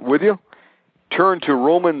there with you. Turn to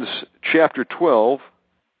Romans chapter 12,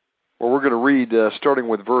 where we're going to read starting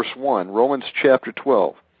with verse 1. Romans chapter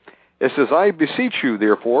 12. It says, I beseech you,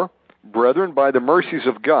 therefore, brethren, by the mercies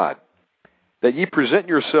of God, that ye present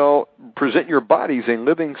your bodies a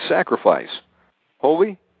living sacrifice,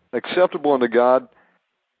 holy, acceptable unto God,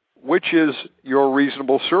 which is your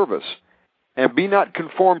reasonable service. And be not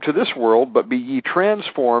conformed to this world, but be ye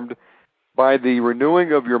transformed by the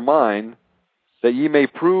renewing of your mind, that ye may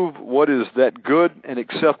prove what is that good and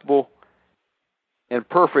acceptable and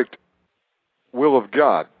perfect will of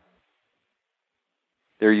God.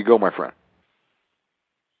 There you go, my friend.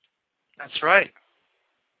 That's right.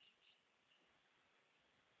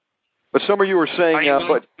 But some of you are saying, are you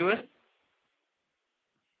willing to do it?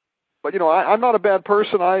 But I'm not a bad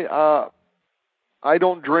person. I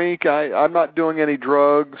don't drink. I'm not doing any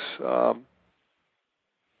drugs.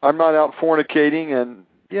 I'm not out fornicating, and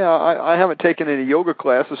I haven't taken any yoga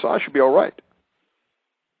classes, so I should be all right.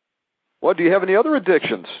 Well, do you have any other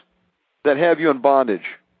addictions that have you in bondage?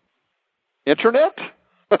 Internet?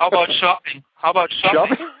 How about shopping?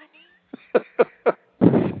 Shopping?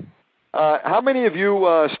 How many of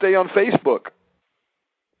you stay on Facebook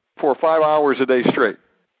for 5 hours a day straight?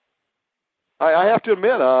 I have to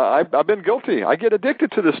admit, I've been guilty. I get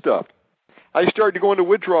addicted to this stuff. I start to go into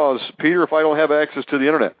withdrawals, Peter, if I don't have access to the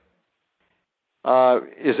Internet.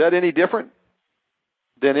 Is that any different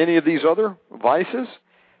than any of these other vices?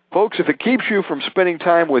 Folks, if it keeps you from spending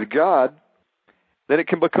time with God, then it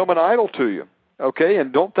can become an idol to you, okay?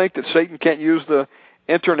 And don't think that Satan can't use the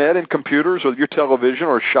Internet and computers or your television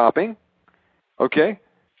or shopping, okay,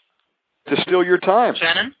 to steal your time.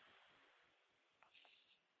 Shannon?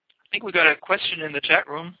 I think we got a question in the chat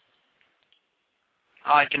room.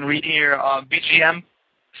 I can read here,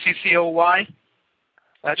 BGMCCOY.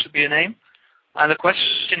 That should be a name. And the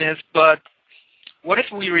question is, but what if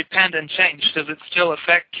we repent and change? Does it still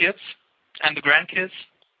affect kids and the grandkids?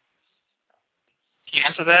 Can you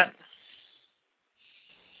answer that?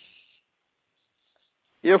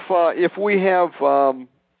 If we have the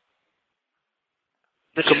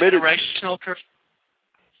committed generational curse.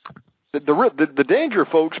 The danger,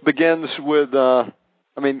 folks, begins with,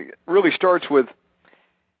 really starts with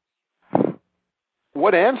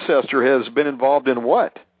what ancestor has been involved in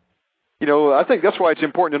what. I think that's why it's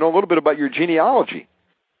important to know a little bit about your genealogy.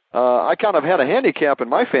 I kind of had a handicap in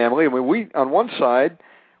my family. We on one side,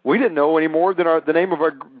 we didn't know any more than the name of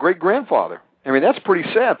our great-grandfather. That's pretty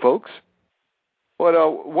sad, folks.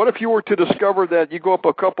 But what if you were to discover that you go up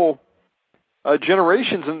a couple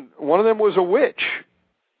generations and one of them was a witch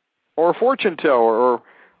or a fortune teller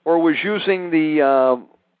or was using a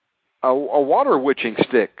water witching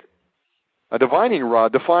stick, a divining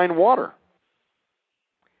rod to find water?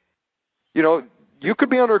 You could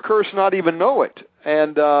be under a curse and not even know it.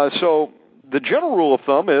 And so the general rule of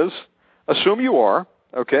thumb is assume you are,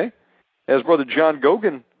 okay, as Brother John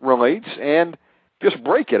Gogan relates, and just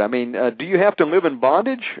break it. Do you have to live in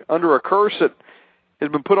bondage under a curse that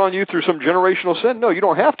has been put on you through some generational sin? No, you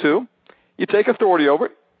don't have to. You take authority over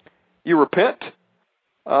it. You repent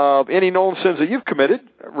of any known sins that you've committed.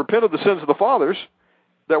 Repent of the sins of the fathers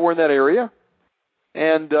that were in that area,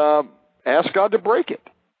 and ask God to break it.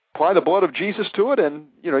 Apply the blood of Jesus to it, and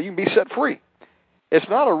you can be set free. It's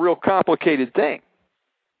not a real complicated thing.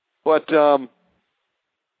 But does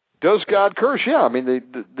God curse? Yeah,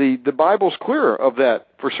 the Bible's clear of that.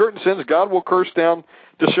 For certain sins, God will curse down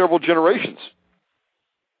to several generations.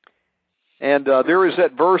 And there is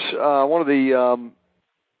that verse, one of the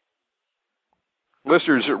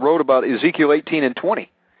listeners wrote about Ezekiel 18 and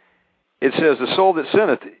 20. It says, "The soul that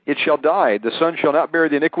sinneth, it shall die. The son shall not bear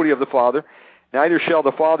the iniquity of the father, neither shall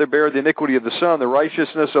the father bear the iniquity of the son. The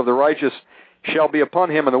righteousness of the righteous shall be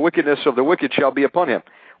upon him, and the wickedness of the wicked shall be upon him."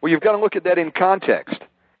 Well, you've got to look at that in context.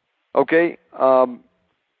 Okay? Can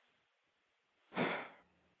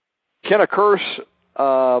a curse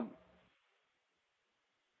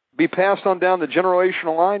be passed on down the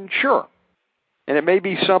generational line? Sure. And it may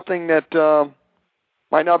be something that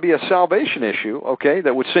might not be a salvation issue, okay,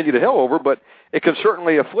 that would send you to hell over, but it can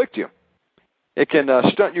certainly afflict you. It can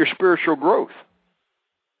stunt your spiritual growth.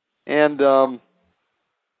 And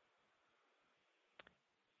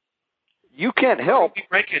you can't help.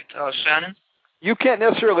 Break it, Shannon. You can't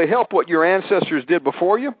necessarily help what your ancestors did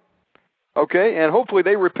before you, okay, and hopefully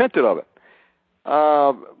they repented of it.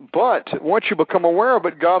 But once you become aware of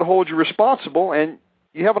it, God holds you responsible, and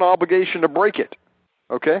you have an obligation to break it,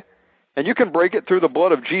 okay? And you can break it through the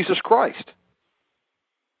blood of Jesus Christ.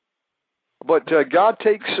 But God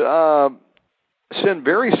takes sin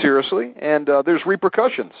very seriously, and there's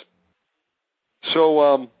repercussions.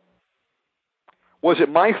 So was it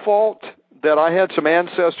my fault that I had some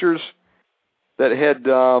ancestors that had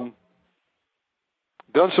done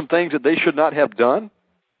some things that they should not have done?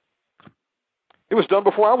 It was done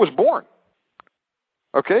before I was born.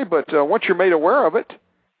 Okay, but once you're made aware of it,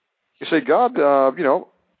 you say, God,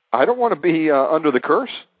 I don't want to be under the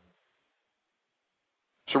curse.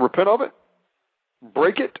 So repent of it,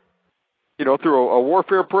 break it, through a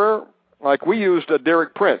warfare prayer, like we used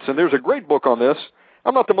Derek Prince. And there's a great book on this.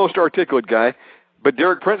 I'm not the most articulate guy, but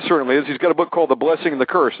Derek Prince certainly is. He's got a book called The Blessing and the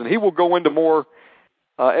Curse, and he will go into more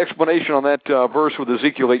explanation on that verse with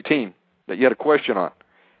Ezekiel 18 that you had a question on.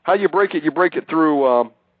 How you break it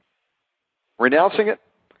through renouncing it,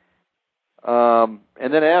 and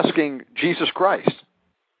then asking Jesus Christ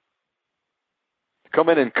to come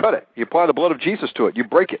in and cut it. You apply the blood of Jesus to it. You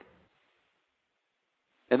break it.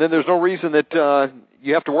 And then there's no reason that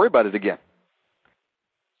you have to worry about it again.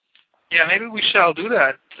 Yeah, maybe we shall do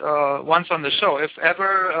that once on the show. If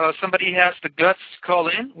ever somebody has the guts to call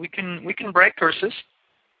in, we can break curses,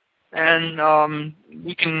 and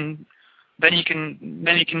you can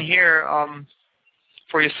hear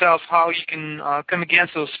for yourself how you can come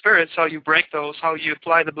against those spirits, how you break those, how you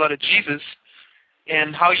apply the blood of Jesus,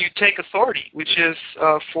 and how you take authority, which is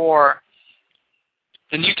for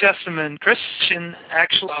the New Testament Christian,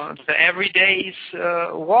 actually, the everyday's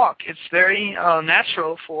walk. It's very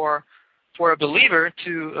natural for a believer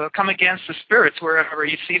to come against the spirits wherever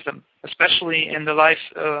he sees them, especially in the life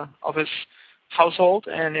of his household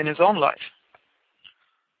and in his own life.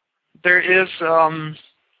 There is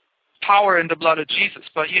power in the blood of Jesus,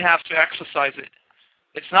 but you have to exercise it.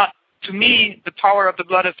 It's not, to me, the power of the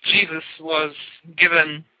blood of Jesus was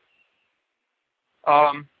given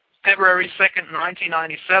February 2nd,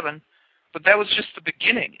 1997, but that was just the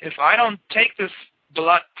beginning. If I don't take this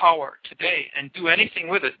blood power today and do anything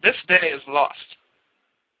with it, this day is lost.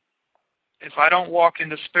 If I don't walk in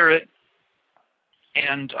the Spirit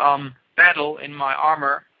and battle in my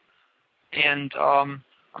armor, and I'm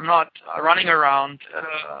not running around,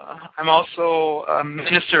 I'm also a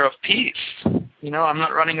minister of peace. I'm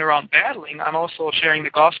not running around battling. I'm also sharing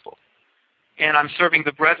the gospel. And I'm serving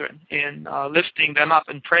the brethren in lifting them up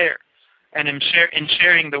in prayer and in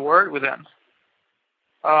sharing the word with them.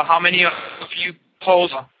 How many of you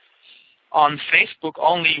post on Facebook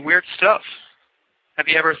only weird stuff? Have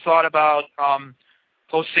you ever thought about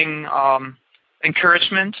posting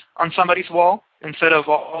encouragement on somebody's wall instead of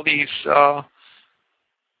all these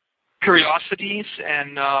curiosities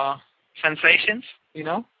and sensations?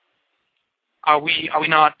 Are we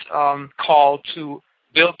not called to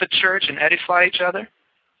build the church and edify each other?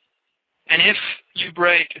 And if you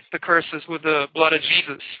break the curses with the blood of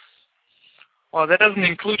Jesus, well, that doesn't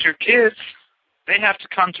include your kids. They have to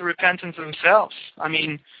come to repentance themselves.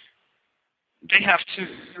 They have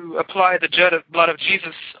to apply the blood of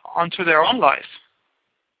Jesus onto their own life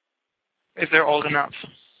if they're old enough.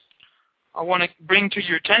 I want to bring to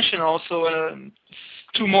your attention also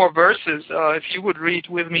two more verses. If you would read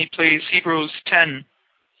with me, please, Hebrews 10,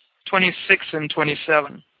 26 and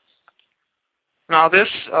 27. Now these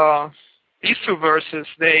two verses,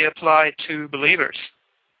 they apply to believers.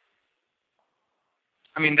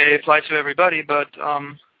 They apply to everybody, but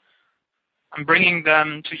I'm bringing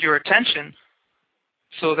them to your attention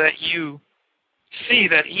so that you see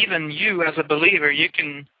that even you as a believer, you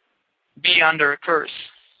can be under a curse.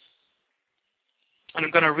 And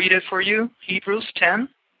I'm going to read it for you, Hebrews 10,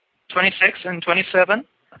 26 and 27.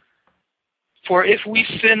 For if we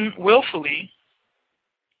sin willfully,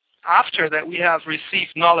 after that we have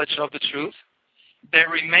received knowledge of the truth, there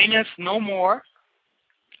remaineth no more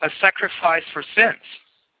a sacrifice for sins,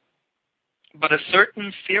 but a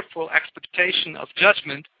certain fearful expectation of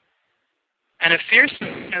judgment, and a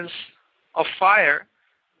fierceness of fire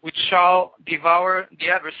which shall devour the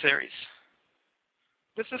adversaries.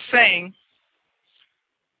 This is saying,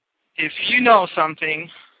 if you know something,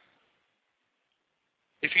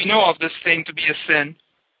 if you know of this thing to be a sin,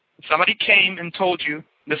 if somebody came and told you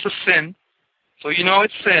this is sin, so you know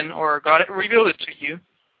it's sin, or God revealed it to you,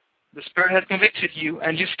 the Spirit has convicted you,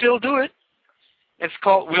 and you still do it, it's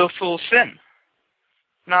called willful sin.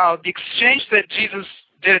 Now, the exchange that Jesus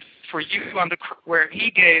did for you where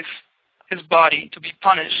He gave His body to be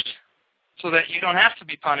punished so that you don't have to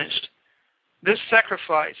be punished, this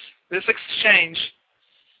sacrifice, this exchange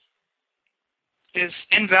is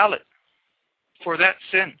invalid for that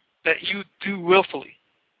sin that you do willfully.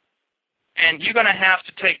 And you're going to have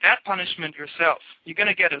to take that punishment yourself. You're going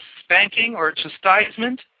to get a spanking or a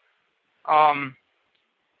chastisement.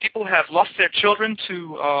 People have lost their children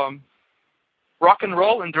to rock and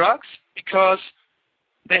roll and drugs because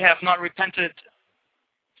they have not repented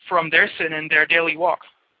from their sin in their daily walk,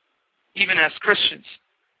 even as Christians.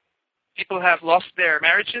 People have lost their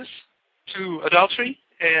marriages to adultery,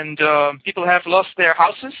 and people have lost their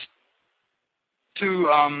houses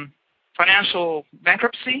to financial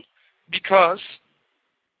bankruptcy because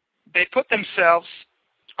they put themselves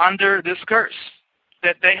under this curse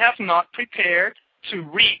that they have not prepared to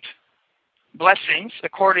reap blessings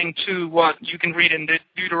according to what you can read in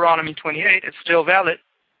Deuteronomy 28. It's still valid.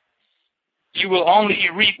 You will only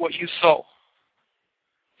reap what you sow.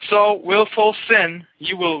 So, willful sin,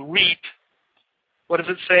 you will reap. What does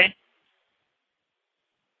it say?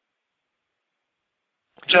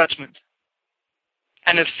 Judgment.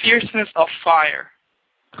 And a fierceness of fire.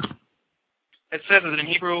 It says it in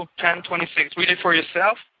Hebrew 10:26. Read it for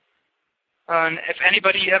yourself. And if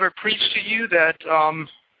anybody ever preached to you that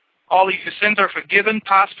all of your sins are forgiven,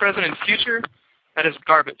 past, present, and future, that is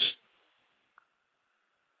garbage.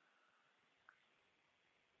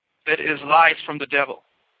 that is lies from the devil.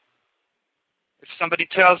 If somebody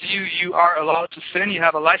tells you you are allowed to sin, you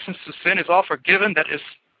have a license to sin, it's all forgiven, that is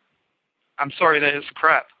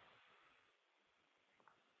crap.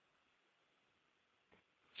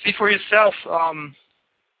 See for yourself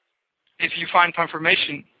if you find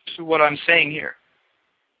confirmation to what I'm saying here.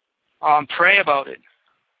 Pray about it.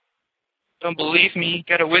 Don't believe me,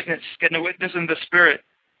 get a witness in the Spirit.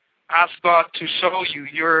 Ask God to show you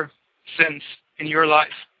your sins in your life.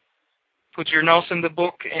 Put your nose in the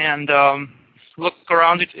book and look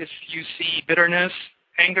around it if you see bitterness,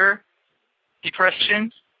 anger,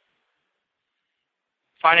 depression,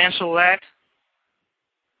 financial lack,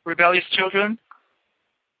 rebellious children.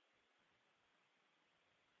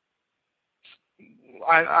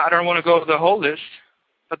 I don't want to go over the whole list,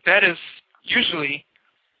 but that is usually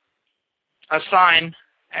a sign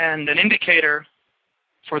and an indicator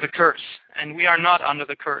for the curse, and we are not under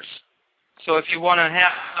the curse. So if you want to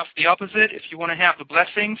have the opposite, if you want to have the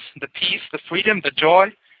blessings, the peace, the freedom, the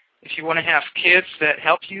joy, if you want to have kids that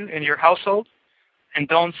help you in your household and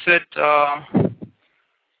don't sit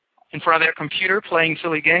in front of their computer playing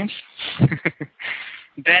silly games,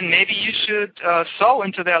 then maybe you should sow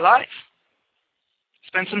into their life.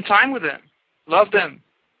 Spend some time with them. Love them.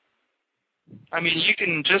 I mean, you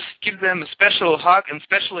can just give them a special hug and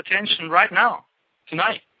special attention right now,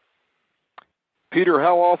 tonight. Peter,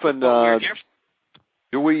 how often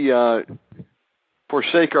do we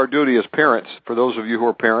forsake our duty as parents, for those of you who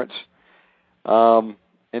are parents,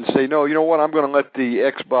 and say, no, you know what, I'm going to let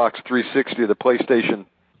the Xbox 360 or the PlayStation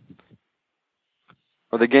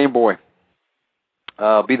or the Game Boy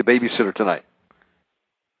be the babysitter tonight.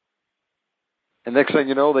 And next thing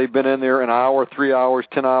you know, they've been in there an hour, 3 hours,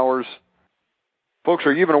 10 hours. Folks,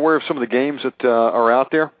 are you even aware of some of the games that are out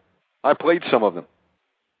there? I played some of them.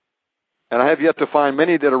 And I have yet to find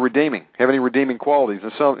many that are redeeming, have any redeeming qualities.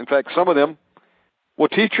 And some, in fact, some of them will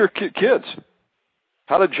teach your kids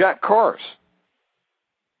how to jack cars.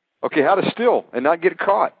 Okay, how to steal and not get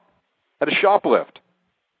caught. How to shoplift.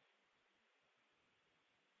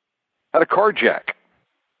 How to carjack.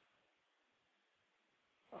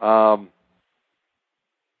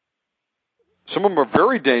 Some of them are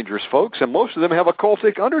very dangerous, folks, and most of them have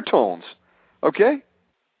occultic undertones, okay?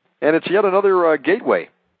 And it's yet another gateway.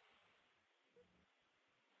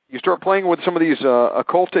 You start playing with some of these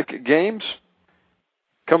occultic games,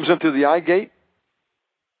 comes into the eye gate,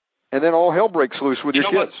 and then all hell breaks loose with your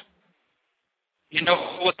kids. You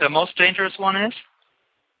know what the most dangerous one is?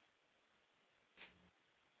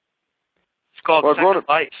 It's called Second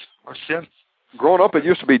Life or Sims. Growing up, it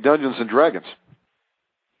used to be Dungeons and Dragons.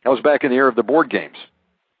 That was back in the era of the board games.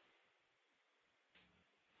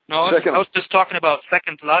 No, I was just talking about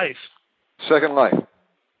Second Life. Second Life.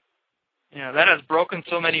 Yeah, that has broken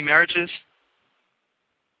so many marriages.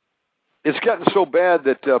 It's gotten so bad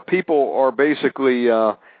that people are basically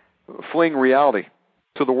fleeing reality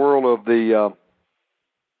to the world of the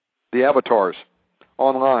avatars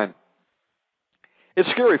online. It's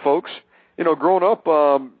scary, folks. You know, growing up,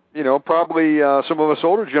 probably some of us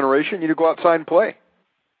older generation, you go outside and play.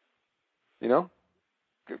 You know,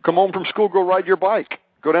 come home from school, go ride your bike,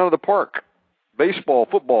 go down to the park, baseball,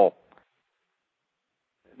 football.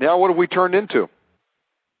 Now what have we turned into?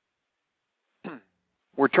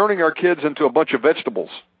 We're turning our kids into a bunch of vegetables,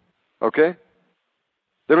 okay?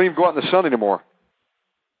 They don't even go out in the sun anymore.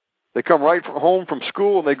 They come right from home from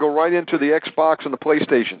school and they go right into the Xbox and the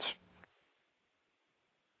PlayStations.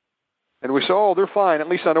 And we say, oh, they're fine. At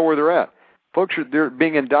least I know where they're at. Folks, they're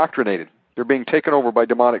being indoctrinated. They're being taken over by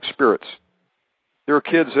demonic spirits. There are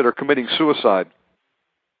kids that are committing suicide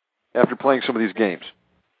after playing some of these games.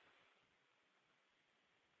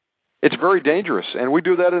 It's very dangerous, and we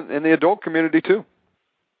do that in the adult community too.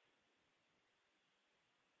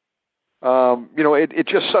 It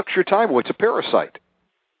just sucks your time away. It's a parasite.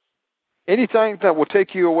 Anything that will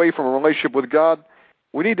take you away from a relationship with God,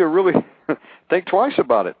 we need to really think twice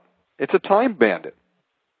about it. It's a time bandit.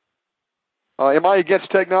 Am I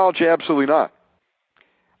against technology? Absolutely not.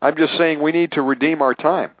 I'm just saying we need to redeem our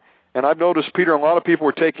time. And I've noticed, Peter, a lot of people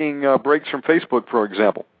are taking breaks from Facebook, for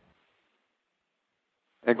example,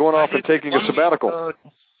 and going off and taking a sabbatical.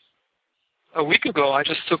 A week ago, I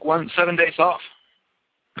just took 7 days off.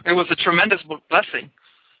 It was a tremendous blessing.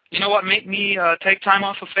 You know what made me take time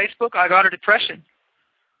off of Facebook? I got a depression.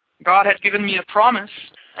 God had given me a promise,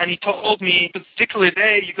 and He told me, this particular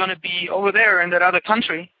day, you're going to be over there in that other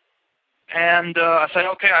country. And I said,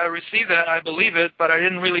 okay, I received that, I believe it, but I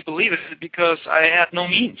didn't really believe it because I had no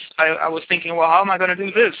means. I was thinking, well, how am I going to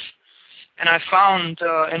do this? And I found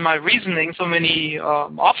in my reasoning so many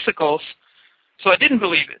obstacles, so I didn't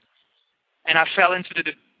believe it. And I fell into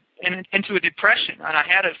into a depression, and I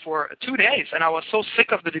had it for 2 days, and I was so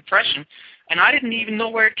sick of the depression, and I didn't even know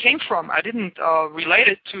where it came from. I didn't relate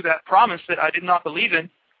it to that promise that I did not believe in.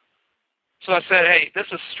 So I said, hey, this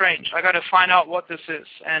is strange. I got to find out what this is.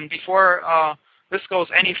 And before this goes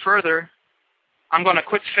any further, I'm going to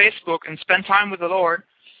quit Facebook and spend time with the Lord.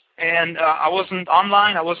 And I wasn't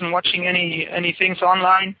online. I wasn't watching any things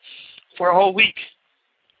online for a whole week.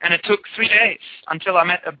 And it took 3 days until I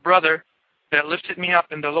met a brother that lifted me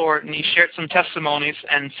up in the Lord, and he shared some testimonies,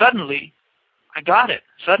 and suddenly I got it.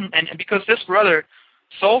 And because this brother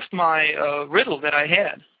solved my riddle that I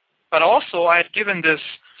had, but also I had given this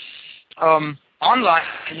online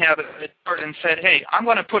habit and said, hey, I'm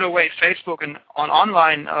going to put away Facebook and on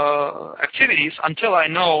online activities until I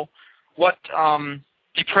know what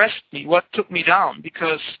depressed me, what took me down,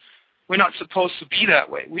 because we're not supposed to be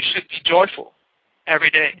that way. We should be joyful every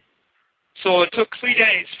day. So it took 3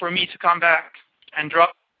 days for me to come back and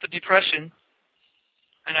drop the depression,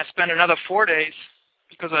 and I spent another 4 days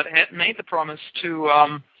because I had made the promise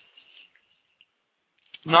to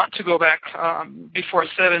not to go back before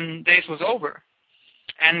 7 days was over,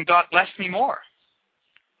 and God blessed me more.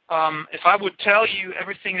 If I would tell you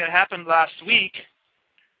everything that happened last week,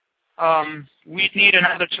 we'd need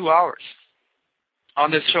another 2 hours on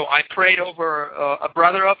this show. I prayed over a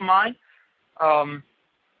brother of mine.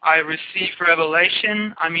 I received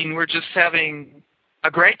revelation. I mean, we're just having a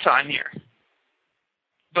great time here.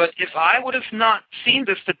 But if I would have not seen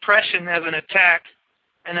this depression as an attack,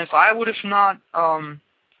 and if I would have not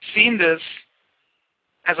seen this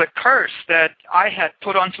as a curse that I had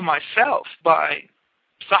put onto myself by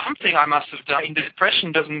something I must have done. I mean, the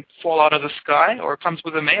depression doesn't fall out of the sky or comes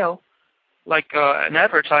with a mail like an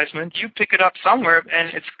advertisement. You pick it up somewhere, and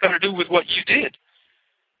it's going to do with what you did.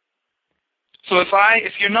 So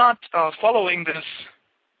if you're not following this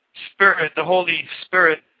Spirit, the Holy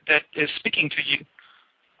Spirit that is speaking to you,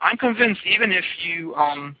 I'm convinced even if you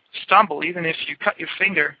stumble, even if you cut your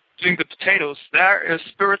finger doing the potatoes, there is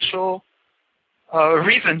spiritual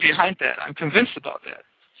reason behind that. I'm convinced about that.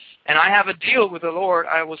 And I have a deal with the Lord.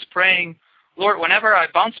 I was praying, Lord, whenever I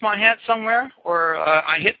bounce my head somewhere or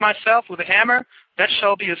I hit myself with a hammer, that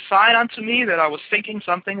shall be a sign unto me that I was thinking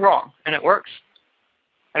something wrong. And it works.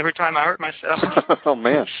 Every time I hurt myself. Oh,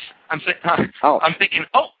 man. I'm thinking,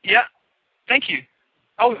 oh, yeah, thank you.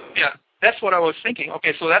 Oh, yeah, that's what I was thinking.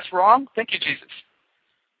 Okay, so that's wrong? Thank you, Jesus.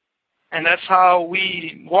 And that's how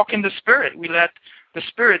we walk in the Spirit. We let the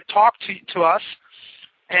Spirit talk to us,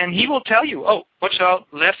 and He will tell you, oh, watch out,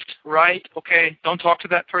 left, right, okay, don't talk to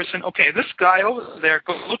that person. Okay, this guy over there,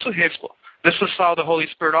 go to his school. This is how the Holy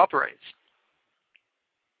Spirit operates.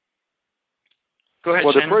 Go ahead,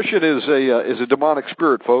 well, Shannon. depression is a demonic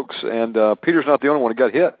spirit, folks, and Peter's not the only one who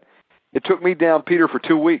got hit. It took me down, Peter, for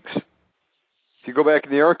 2 weeks. If you go back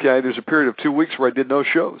in the archive, there's a period of 2 weeks where I did no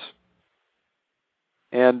shows.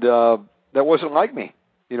 And that wasn't like me.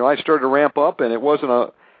 You know, I started to ramp up, and it wasn't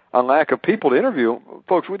a lack of people to interview.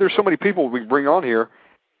 Folks, there's so many people we bring on here.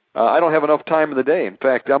 I don't have enough time in the day. In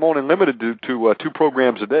fact, I'm only limited to 2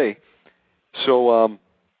 programs a day. So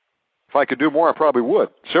if I could do more, I probably would.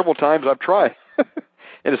 Several times I've tried.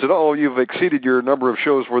 And it said, oh, you've exceeded your number of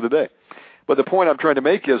shows for the day. But the point I'm trying to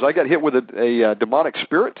make is I got hit with a demonic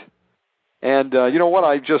spirit. And you know what?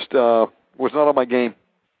 I just was not on my game.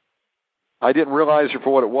 I didn't realize it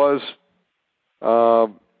for what it was,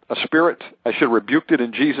 a spirit. I should have rebuked it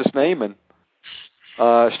in Jesus' name and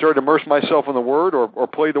started to immerse myself in the Word or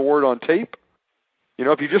play the Word on tape. You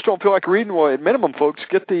know, if you just don't feel like reading, well, at minimum, folks,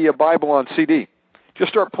 get the Bible on CD.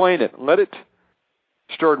 Just start playing it. Let it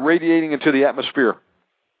start radiating into the atmosphere.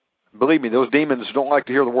 Believe me, those demons don't like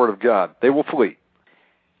to hear the Word of God. They will flee.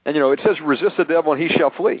 And, you know, it says, resist the devil and he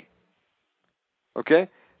shall flee. Okay?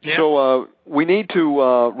 Yeah. So we need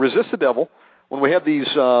to resist the devil when we have these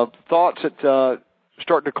thoughts that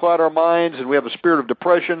start to cloud our minds and we have a spirit of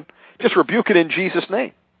depression. Just rebuke it in Jesus'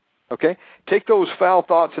 name. Okay? Take those foul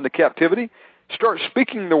thoughts into captivity. Start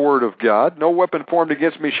speaking the Word of God. No weapon formed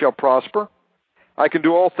against me shall prosper. I can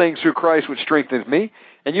do all things through Christ which strengthens me.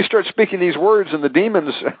 And you start speaking these words, and the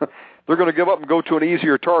demons, they're going to give up and go to an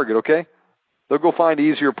easier target, okay? They'll go find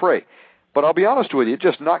easier prey. But I'll be honest with you, it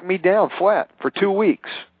just knocked me down flat for 2 weeks.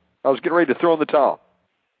 I was getting ready to throw in the towel.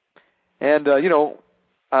 And,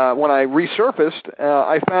 when I resurfaced,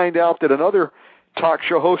 I found out that another talk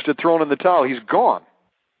show host had thrown in the towel. He's gone.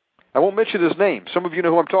 I won't mention his name. Some of you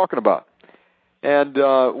know who I'm talking about. And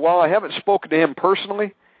while I haven't spoken to him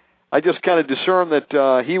personally, I just kind of discerned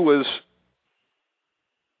that he was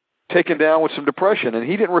taken down with some depression, and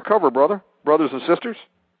he didn't recover, brothers and sisters.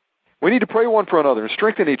 We need to pray one for another and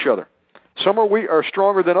strengthen each other. Some are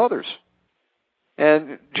stronger than others.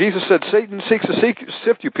 And Jesus said, Satan seeks to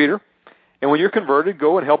sift you, Peter. And when you're converted,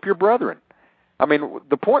 go and help your brethren. I mean,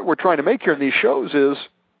 the point we're trying to make here in these shows is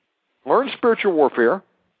learn spiritual warfare,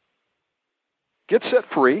 get set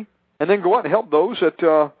free, and then go out and help those that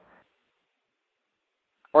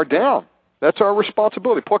are down. That's our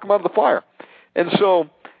responsibility. Pluck them out of the fire. And so,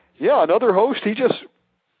 yeah, another host, he just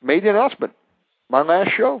made the announcement. My last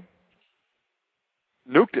show.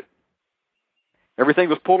 Nuked it. Everything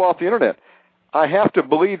was pulled off the internet. I have to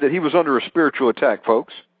believe that he was under a spiritual attack,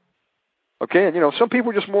 folks. Okay, and, some people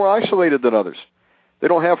are just more isolated than others. They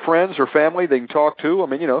don't have friends or family they can talk to. I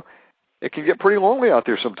mean, it can get pretty lonely out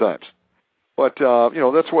there sometimes. But,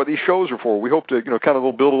 that's what these shows are for. We hope to, kind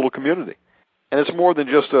of build a little community. And it's more than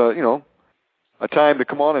just, a time to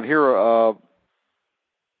come on and hear a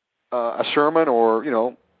sermon or,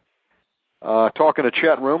 talk in a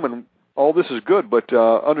chat room, and all this is good. But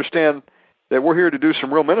understand that we're here to do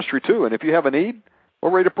some real ministry, too. And if you have a need, we're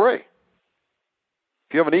ready to pray.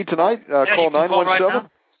 If you have a need tonight, call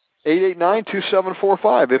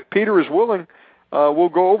 917-889-2745. If Peter is willing, we'll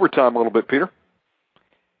go overtime a little bit, Peter.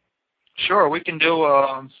 Sure, we can do,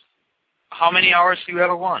 how many hours do you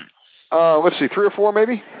ever want? Let's see, 3 or 4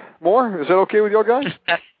 maybe more. Is that okay with y'all guys?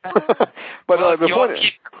 But well,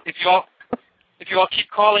 if you all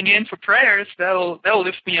keep calling in for prayers, that'll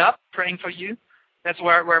lift me up, praying for you. That's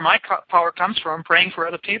where my power comes from, praying for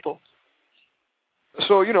other people.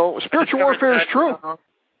 So, spiritual warfare is true.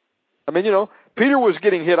 I mean, Peter was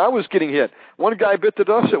getting hit. I was getting hit. One guy bit the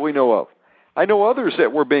dust that we know of. I know others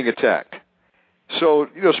that were being attacked. So,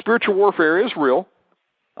 spiritual warfare is real,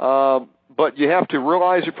 but you have to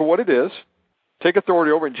realize it for what it is. Take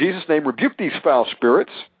authority over it in Jesus' name. Rebuke these foul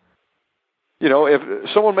spirits. If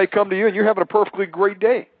someone may come to you and you're having a perfectly great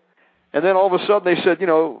day, and then all of a sudden they said,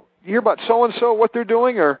 you hear about so-and-so, what they're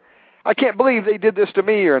doing, or I can't believe they did this to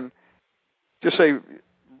me, and just say,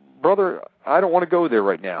 brother, I don't want to go there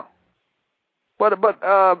right now. But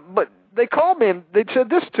they called me and they said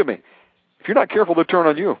this to me. If you're not careful, they'll turn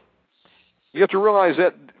on you. You have to realize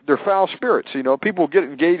that they're foul spirits. People get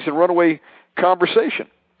engaged in runaway conversation.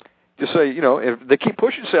 Just say, if they keep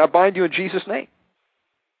pushing, say, I bind you in Jesus' name.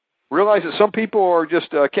 Realize that some people are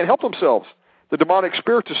just can't help themselves. The demonic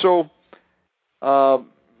spirits are so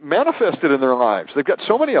manifested in their lives. They've got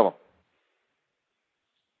so many of them.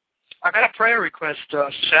 I got a prayer request,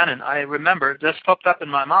 Shannon. I remember this popped up in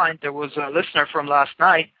my mind. There was a listener from last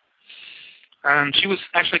night, and she was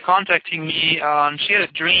actually contacting me. She had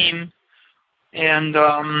a dream, and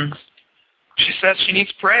she says she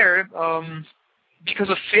needs prayer because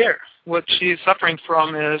of fear. What she's suffering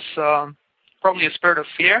from is probably a spirit of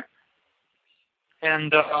fear,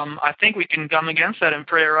 and I think we can come against that in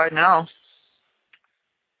prayer right now.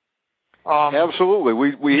 Absolutely.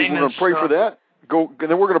 We're going to pray for that. And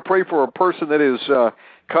then we're going to pray for a person that is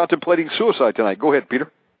contemplating suicide tonight. Go ahead,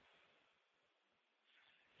 Peter.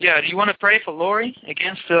 Yeah, do you want to pray for Lori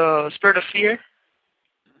against the spirit of fear?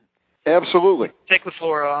 Absolutely. Take the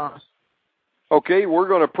floor. Okay, we're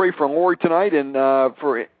going to pray for Lori tonight, and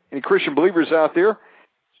for any Christian believers out there.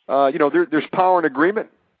 There's power in agreement,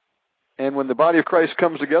 and when the body of Christ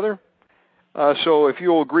comes together. So if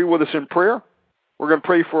you'll agree with us in prayer, we're going to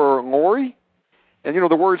pray for Lori. And,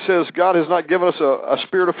 the Word says God has not given us a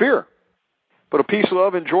spirit of fear, but a peace,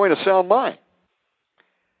 love, and joy, and a sound mind.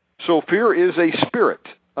 So fear is a spirit,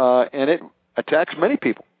 and it attacks many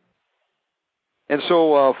people. And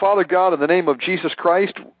so, Father God, in the name of Jesus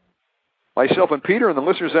Christ, myself and Peter and the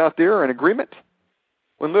listeners out there are in agreement.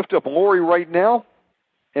 We lift up Lori right now,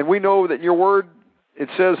 and we know that in your Word, it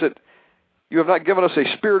says that you have not given us a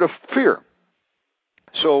spirit of fear.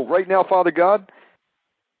 So right now, Father God,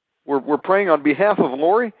 we're praying on behalf of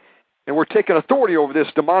Lori, and we're taking authority over this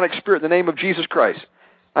demonic spirit in the name of Jesus Christ.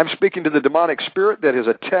 I'm speaking to the demonic spirit that has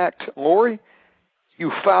attacked Lori.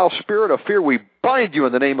 You foul spirit of fear, we bind you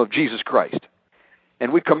in the name of Jesus Christ.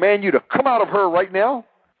 And we command you to come out of her right now,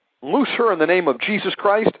 loose her in the name of Jesus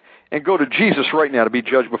Christ, and go to Jesus right now to be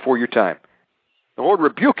judged before your time. The Lord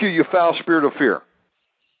rebuke you, you foul spirit of fear.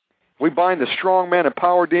 We bind the strong man and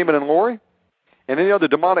power demon in Lori, and any other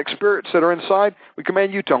demonic spirits that are inside. We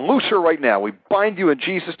command you to loose her right now. We bind you in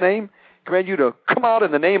Jesus' name. Command you to come out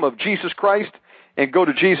in the name of Jesus Christ and go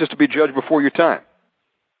to Jesus to be judged before your time.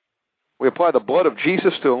 We apply the blood of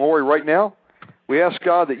Jesus to Lori right now. We ask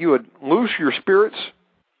God that you would loose your spirits,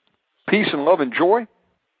 peace and love and joy.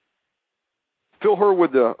 Fill her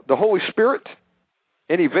with the Holy Spirit.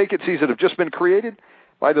 Any vacancies that have just been created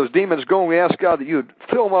by those demons going, we ask God that you would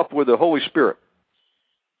fill them up with the Holy Spirit.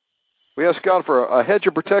 We ask God for a hedge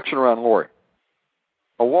of protection around Lori.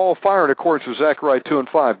 A wall of fire in accordance with Zechariah 2 and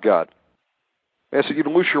 5, God. I ask that you to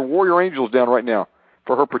loose your warrior angels down right now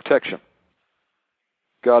for her protection.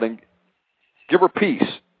 God, and give her peace.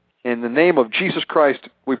 In the name of Jesus Christ,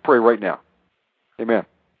 we pray right now. Amen.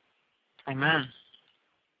 Amen.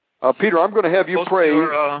 Peter, I'm going to have you pray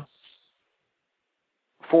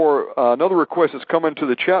for another request that's come into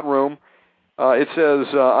the chat room. It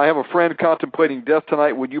says, I have a friend contemplating death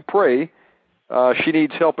tonight. Would you pray? She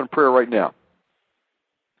needs help in prayer right now.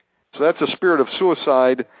 So that's a spirit of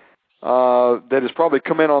suicide that has probably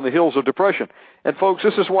come in on the heels of depression. And folks,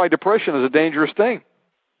 this is why depression is a dangerous thing.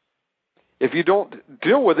 If you don't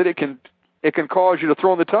deal with it, it can cause you to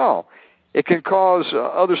throw in the towel. It can cause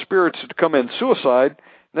other spirits to come in. Suicide,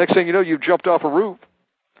 next thing you know, you've jumped off a roof,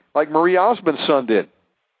 like Marie Osmond's son did.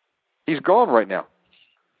 He's gone right now,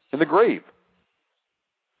 in the grave.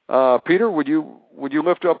 Peter, would you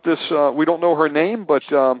lift up this? We don't know her name, but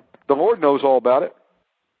the Lord knows all about it.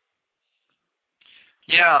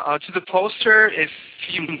 Yeah, to the poster, if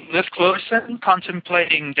you live closer,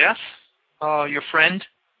 contemplating death, your friend,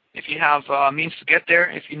 if you have means to get there,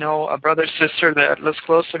 if you know a brother, sister that lives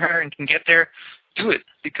close to her and can get there, do it,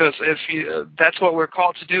 because that's what we're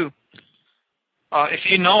called to do. If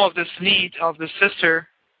you know of this need of the sister,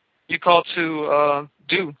 you're called to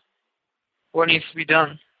do what needs to be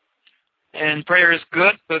done. And prayer is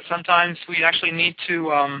good, but sometimes we actually need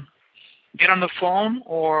to get on the phone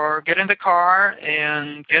or get in the car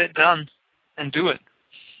and get it done and do it.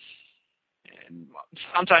 And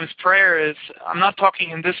sometimes prayer is, I'm not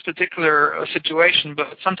talking in this particular situation,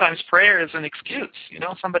 but sometimes prayer is an excuse. You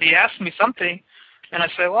know, somebody asks me something, and I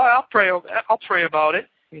say, well, I'll pray about it,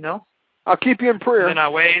 you know. I'll keep you in prayer. And then I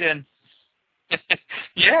wait and,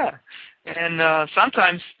 yeah. And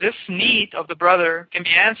sometimes this need of the brother can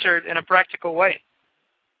be answered in a practical way.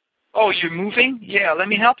 Oh, you're moving? Yeah, let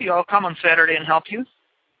me help you. I'll come on Saturday and help you.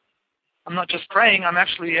 I'm not just praying, I'm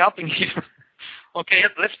actually helping you. Okay,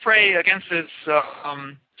 let's pray against this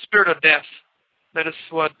spirit of death. That is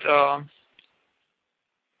what the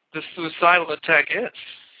suicidal attack is.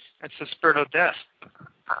 It's the spirit of death.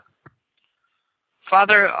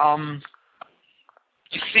 Father,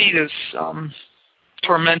 you see this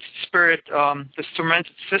tormented spirit, this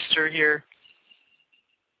tormented sister here,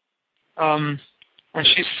 and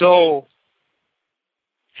she's so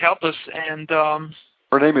helpless, and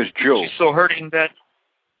her name is Joe. She's so hurting that.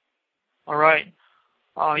 All right,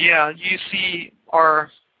 yeah, you see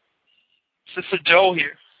our sister Joe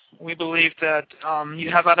here. We believe that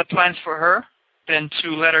you have other plans for her than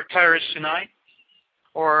to let her perish tonight,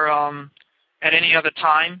 or at any other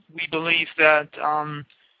time. We believe that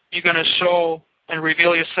you're going to show and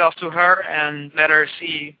reveal yourself to her and let her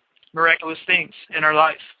see miraculous things in her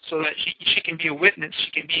life, so that she can be a witness.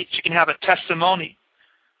 She can have a testimony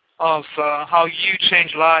of how you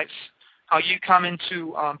change lives, how you come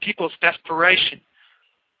into people's desperation,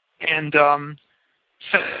 and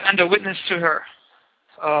send a witness to her,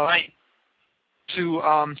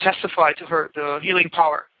 to testify to her the healing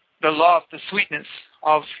power, the love, the sweetness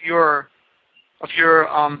of your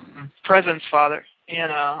presence, Father.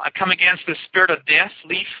 And I come against the spirit of death.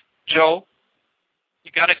 Leave, Joe.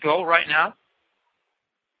 You got to go right now.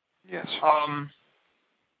 Yes.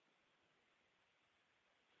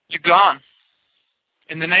 You're gone.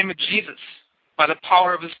 In the name of Jesus, by the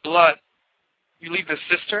power of His blood, you leave the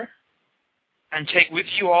sister and take with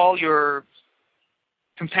you all your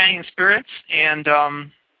companion spirits. And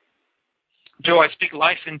Joe, I speak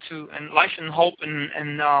life into and life and hope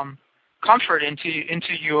and comfort into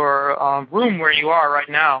your room where you are right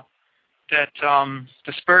now, that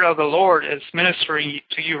the Spirit of the Lord is ministering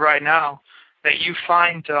to you right now, that you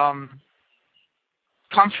find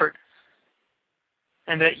comfort,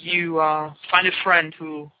 and that you find a friend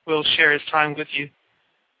who will share his time with you,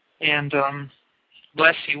 and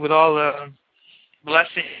bless you with all the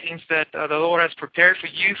blessings that the Lord has prepared for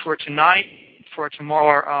you for tonight, for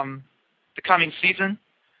tomorrow, the coming season.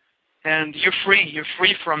 And you're free. You're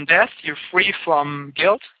free from death. You're free from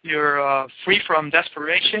guilt. You're free from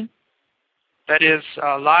desperation. That is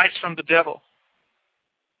lies from the devil.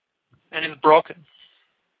 And is broken.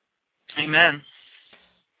 Amen.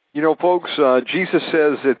 You know, folks, Jesus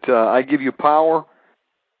says that I give you power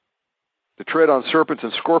to tread on serpents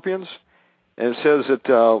and scorpions. And it says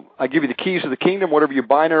that I give you the keys of the kingdom. Whatever you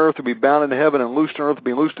bind on earth will be bound in heaven, and loosed on earth will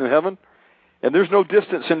be loosed in heaven. And there's no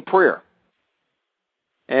distance in prayer.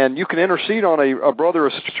 And you can intercede on a brother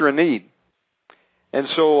or sister in need. And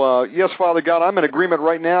so, yes, Father God, I'm in agreement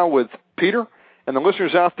right now with Peter and the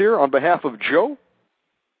listeners out there on behalf of Joe.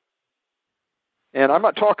 And I'm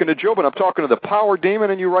not talking to Joe, but I'm talking to the power demon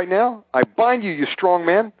in you right now. I bind you, you strong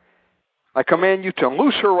man. I command you to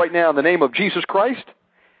loose her right now in the name of Jesus Christ.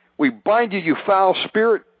 We bind you, you foul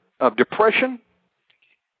spirit of depression,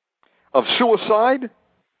 of suicide,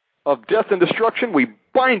 of death and destruction. We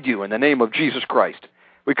bind you in the name of Jesus Christ.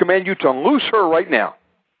 We command you to loose her right now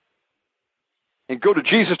and go to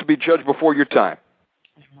Jesus to be judged before your time.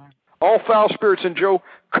 Amen. All foul spirits in Joe,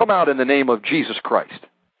 come out in the name of Jesus Christ.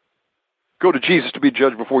 Go to Jesus to be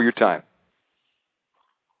judged before your time.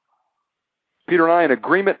 Peter and I, in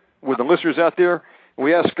agreement with the listeners out there,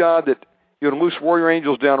 we ask God that you would loose warrior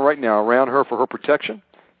angels down right now around her for her protection.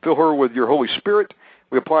 Fill her with your Holy Spirit.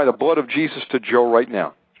 We apply the blood of Jesus to Joe right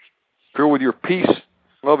now. Fill her with your peace,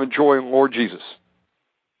 love, and joy in Lord Jesus.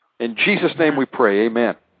 In Jesus' name we pray.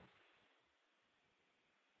 Amen.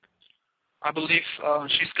 I believe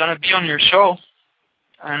she's going to be on your show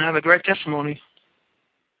and have a great testimony.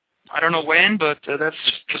 I don't know when, but that's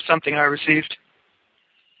just something I received.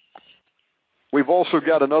 We've also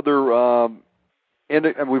got another,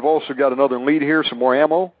 and we've also got another lead here, some more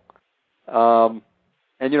ammo. And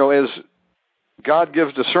you know, as God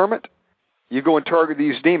gives discernment, you go and target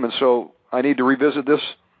these demons. So I need to revisit this.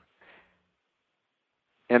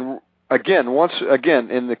 And once again,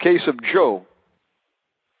 in the case of Joe,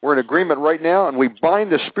 we're in agreement right now, and we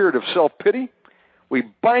bind the spirit of self-pity. We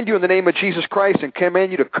bind you in the name of Jesus Christ and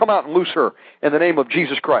command you to come out and loose her in the name of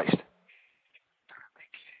Jesus Christ.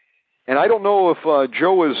 And I don't know if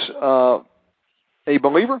Joe is a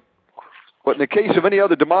believer, but in the case of any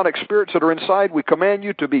other demonic spirits that are inside, we command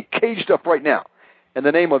you to be caged up right now in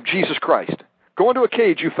the name of Jesus Christ. Go into a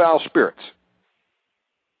cage, you foul spirits.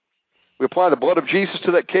 We apply the blood of Jesus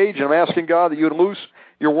to that cage, and I'm asking God that you would loose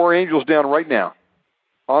your warrior angels down right now,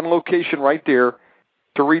 on location right there,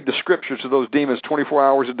 to read the scriptures to those demons 24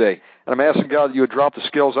 hours a day. And I'm asking God that you would drop the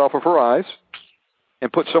scales off of her eyes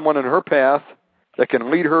and put someone in her path that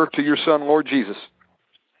can lead her to your Son, Lord Jesus,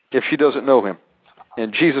 if she doesn't know him.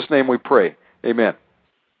 In Jesus' name we pray. Amen.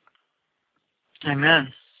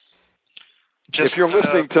 Amen. If you're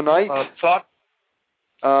listening tonight,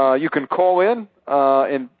 you can call in,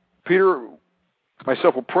 and Peter,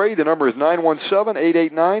 myself will pray. The number is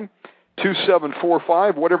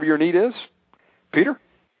 917-889-2745, whatever your need is. Peter?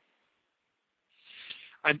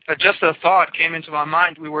 Just a thought came into my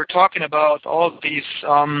mind. We were talking about all these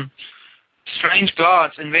strange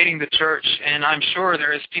gods invading the church, and I'm sure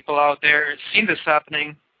there is people out there seen this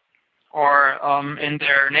happening, or in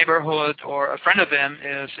their neighborhood, or a friend of them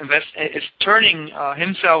is turning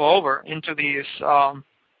himself over into these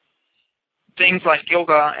things like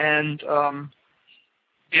yoga, and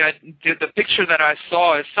the picture that I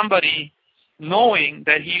saw is somebody knowing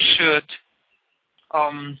that he should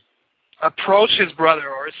approach his brother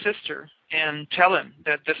or his sister and tell him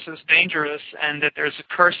that this is dangerous and that there's a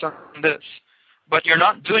curse on this. But you're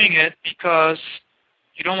not doing it because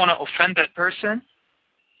you don't want to offend that person.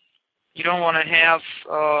 You don't want to have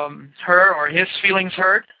her or his feelings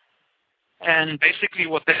hurt. And basically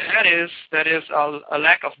what that is a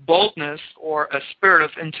lack of boldness, or a spirit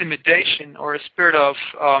of intimidation, or a spirit of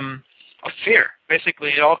fear.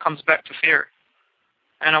 Basically, it all comes back to fear.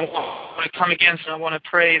 And I want to come against, and I want to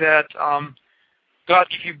pray that God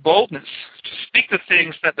give you boldness to speak the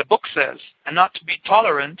things that the book says, and not to be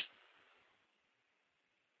tolerant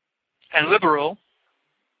and liberal,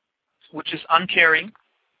 which is uncaring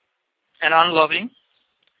and unloving,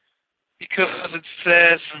 because it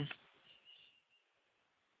says,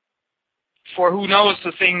 for who knows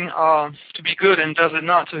the thing to be good and does it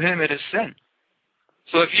not, to him it is sin.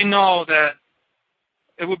 So if you know that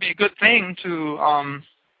it would be a good thing to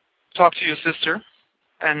talk to your sister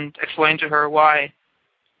and explain to her why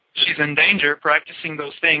she's in danger practicing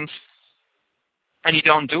those things, and you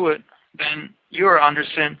don't do it, then you are under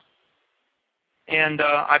sin. And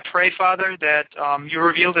I pray, Father, that you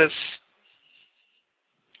reveal this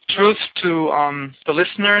truth to the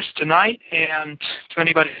listeners tonight, and to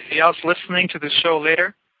anybody else listening to the show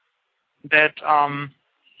later, that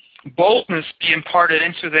boldness be imparted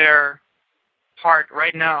into their heart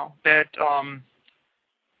right now, that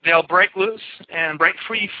they'll break loose and break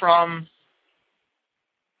free from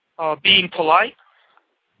being polite,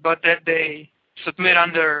 but that they submit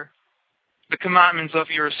under the commandments of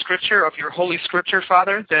your Scripture, of your Holy Scripture,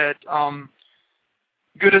 Father, that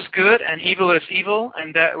good is good and evil is evil,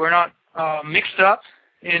 and that we're not mixed up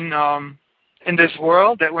in this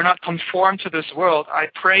world, that we're not conformed to this world. I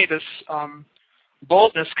pray this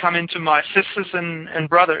boldness come into my sisters and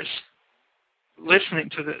brothers listening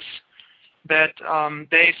to this, that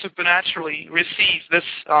they supernaturally receive this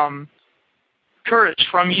courage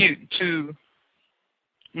from you to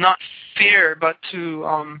not fear, but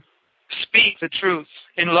to speak the truth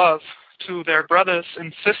in love to their brothers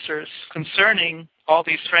and sisters concerning all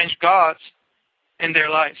these strange gods, in their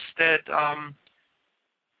lives, that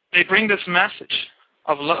they bring this message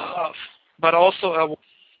of love, but also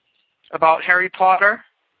about Harry Potter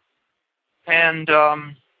and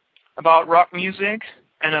about rock music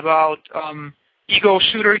and about ego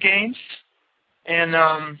shooter games. And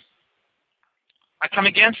I come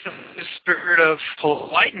against the spirit of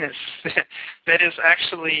politeness that is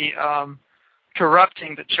actually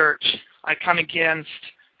corrupting the church. I come against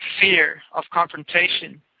fear of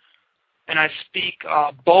confrontation, and I speak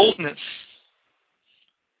boldness,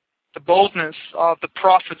 the boldness of the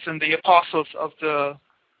prophets and the apostles of the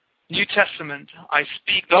New Testament. I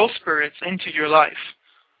speak those spirits into your life,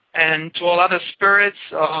 and to all other spirits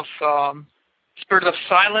of spirit of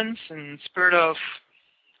silence and spirit of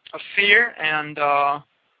fear and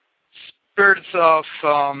spirits of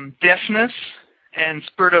deafness and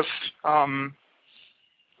spirit of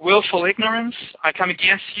willful ignorance. I come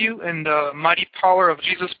against you in the mighty power of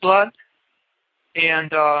Jesus' blood,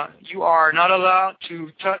 and you are not allowed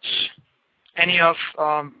to touch any of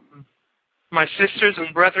my sisters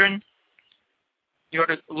and brethren. You are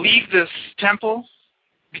to leave this temple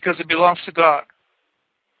because it belongs to God.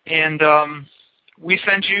 And we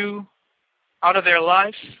send you out of their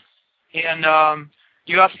lives, and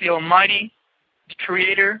you ask the Almighty, the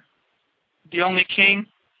Creator, the only King,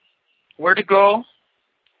 where to go.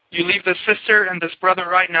 You leave this sister and this brother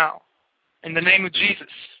right now, in the name of Jesus.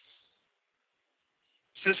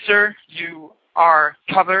 Sister, you are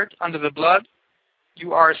covered under the blood.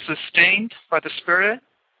 You are sustained by the Spirit.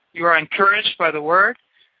 You are encouraged by the Word.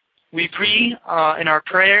 We agree in our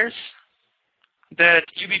prayers that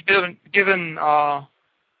you be given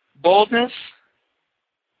boldness,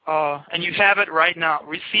 and you have it right now.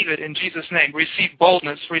 Receive it in Jesus' name. Receive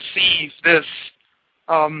boldness. Receive this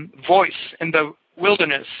voice in the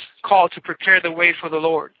wilderness, called to prepare the way for the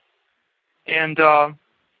Lord. And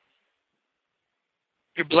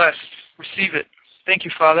you're blessed. Receive it. Thank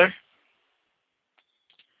you, Father.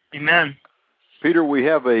 Amen. Peter, we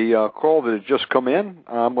have a call that has just come in.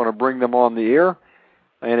 I'm going to bring them on the air.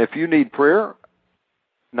 And if you need prayer,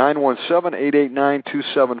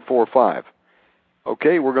 917-889-2745.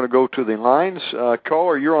 Okay, we're going to go to the lines.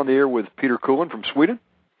 Caller, you're on the air with Peter Kuehlen from Sweden.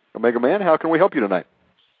 Omegaman, how can we help you tonight?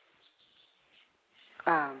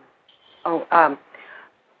 Well, I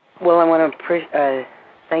want to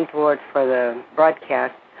thank the Lord for the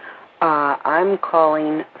broadcast. I'm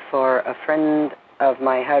calling for a friend of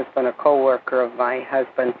my husband, a co-worker of my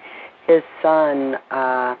husband. His son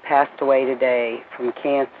passed away today from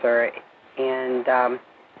cancer, and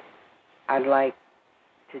I'd like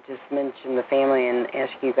to just mention the family and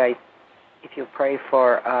ask you guys if you'll pray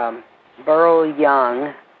for Burl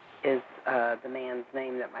Young is the man's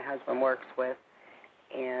name that my husband works with,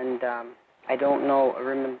 and I don't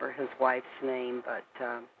remember his wife's name, but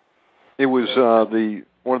it was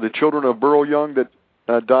one of the children of Burl Young that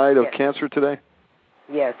died of cancer today?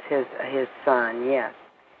 Yes, his son, yes.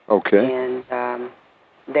 Okay. And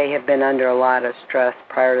they have been under a lot of stress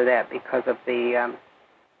prior to that because of the,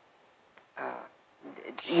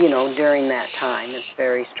 during that time. It's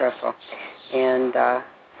very stressful. And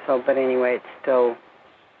but anyway, it's still,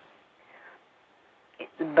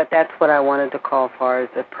 but that's what I wanted to call for, is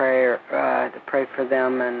a prayer, to pray for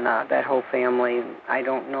them and that whole family. I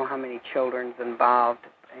don't know how many children's involved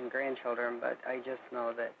and grandchildren, but I just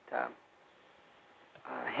know that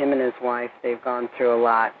him and his wife, they've gone through a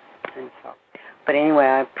lot. And so, but anyway,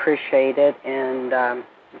 I appreciate it. And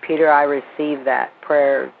Peter, I received that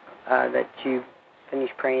prayer that you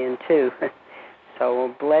finished praying too.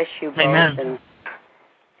 So bless you both. Amen.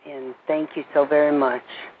 And thank you so very much.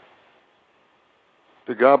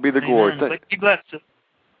 To God be the glory. Be blessed.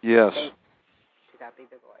 Yes. To God be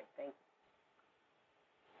the glory. Thank you.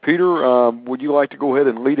 Peter, would you like to go ahead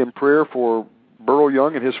and lead in prayer for Burl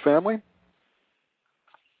Young and his family?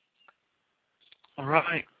 All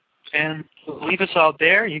right. And leave us out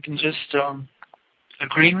there. You can just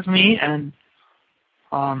agree with me, and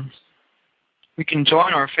we can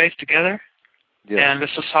join our faith together. Yes. And this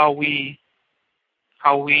is how we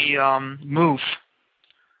move,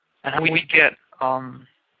 and how we get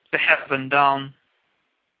the heaven down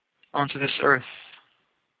onto this earth.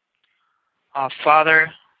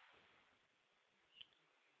 Father,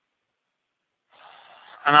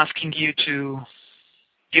 I'm asking you to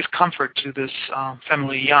give comfort to this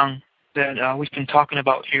family Young that we've been talking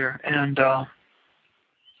about here. And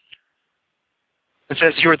it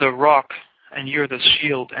says you're the rock and you're the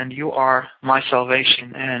shield and you are my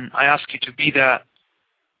salvation. And I ask you to be that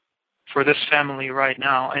for this family right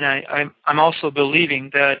now. And I'm also believing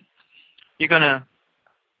that you're going to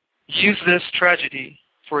use this tragedy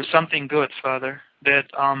for something good, Father, that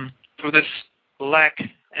through this lack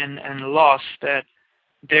and loss that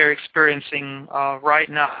they're experiencing right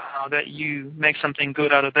now, that you make something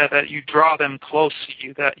good out of that, that you draw them close to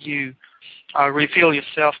you, that you reveal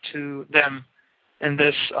yourself to them in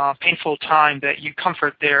this painful time, that you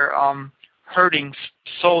comfort their hurting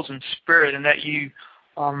souls and spirit, and that you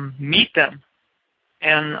meet them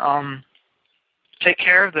and take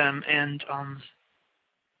care of them, and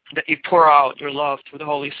that you pour out your love through the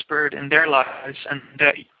Holy Spirit in their lives, and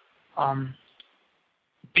that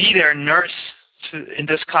be their nurse in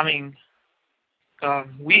this coming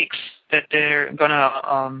weeks, that they're going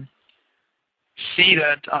to see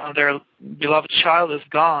that their beloved child is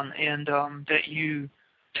gone, and that you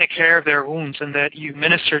take care of their wounds, and that you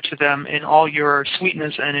minister to them in all your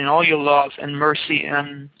sweetness and in all your love and mercy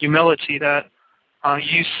and humility, that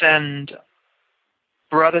you send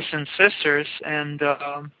brothers and sisters and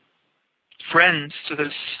friends to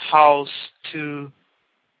this house to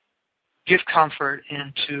give comfort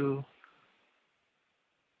and to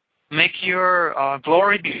make your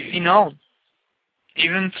glory be known,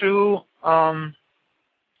 even through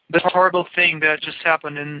this horrible thing that just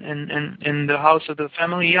happened in the house of the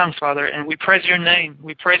family Young, Father. And we praise your name.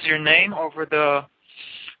 We praise your name over the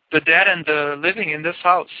dead and the living in this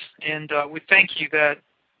house. And we thank you that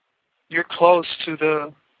you're close to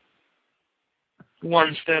the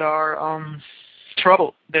ones that are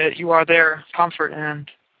troubled, that you are their comfort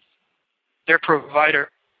and their provider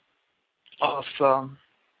of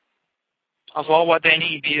all what they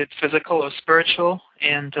need, be it physical or spiritual.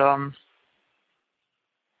 And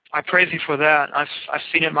I praise you for that. I've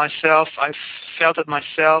seen it myself. I've felt it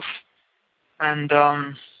myself. And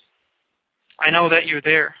I know that you're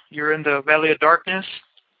there. You're in the valley of darkness,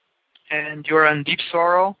 and you're in deep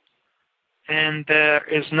sorrow, and there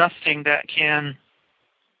is nothing that can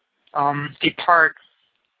depart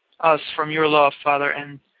us from your love, Father,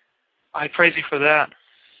 and I praise you for that.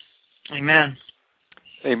 Amen.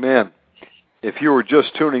 Amen. If you were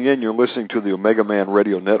just tuning in, you're listening to the Omegaman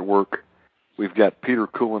Radio Network. We've got Peter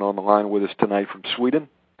Kuehlen on the line with us tonight from Sweden.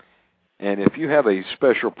 And if you have a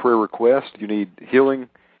special prayer request, you need healing,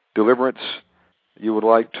 deliverance, you would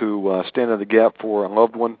like to stand in the gap for a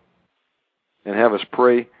loved one and have us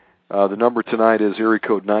pray, the number tonight is area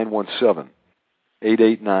code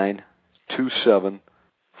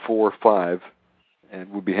 917-889-2745,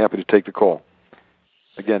 and we'll be happy to take the call.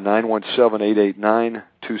 Again,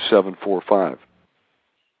 917-889-2745.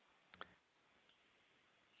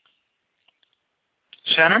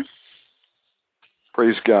 Shannon?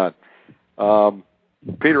 Praise God.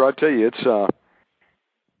 Peter, I tell you,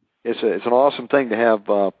 it's an awesome thing to have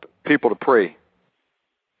people to pray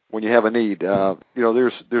when you have a need.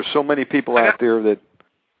 There's so many people out there that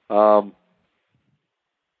are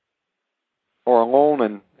alone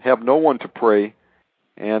and have no one to pray,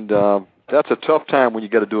 and that's a tough time when you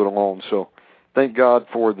got to do it alone. So, thank God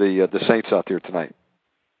for the saints out there tonight.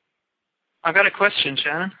 I've got a question,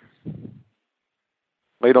 Shannon.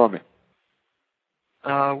 Lay it on me.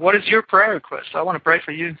 What is your prayer request? I want to pray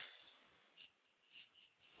for you.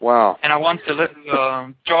 Wow. And I want to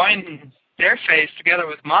join their faith together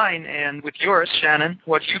with mine and with yours, Shannon,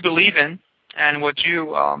 what you believe in and what you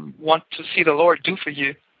want to see the Lord do for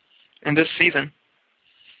you in this season.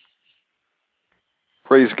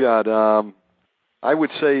 Praise God. I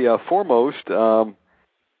would say foremost, I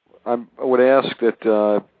would ask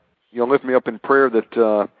that you'll lift me up in prayer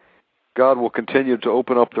that God will continue to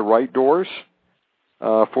open up the right doors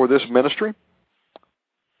for this ministry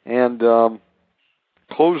and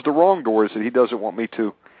close the wrong doors that He doesn't want me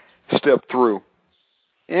to step through.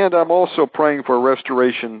 And I'm also praying for a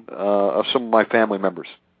restoration of some of my family members.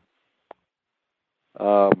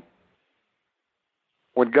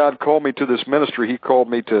 When God called me to this ministry, He called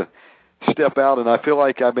me to step out, and I feel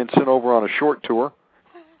like I've been sent over on a short tour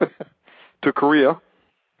to Korea.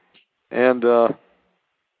 And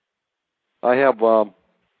I have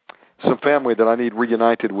some family that I need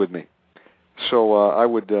reunited with me. So I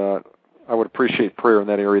would appreciate prayer in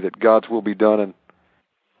that area that God's will be done, and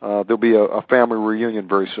there'll be a family reunion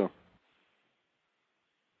very soon.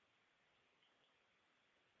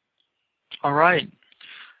 All right.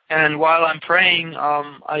 And while I'm praying,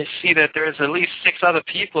 I see that there's at least 6 other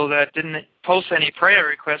people that didn't post any prayer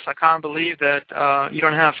requests. I can't believe that you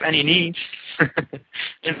don't have any needs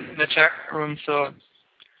in the chat room. So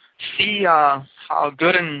see how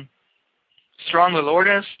good and strong the Lord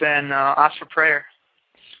is, then ask for prayer.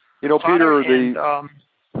 You know, Father, Peter,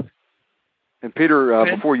 Peter,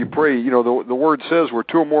 before you pray, the Word says where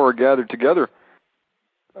 2 or more are gathered together,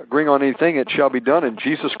 agreeing on anything, it shall be done, and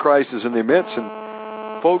Jesus Christ is in the midst, and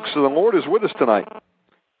folks, the Lord is with us tonight.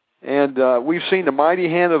 And we've seen the mighty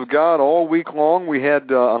hand of God all week long. We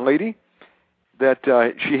had a lady that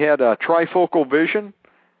she had a trifocal vision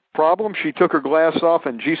problem. She took her glass off,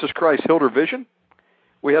 and Jesus Christ healed her vision.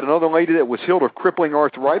 We had another lady that was healed of crippling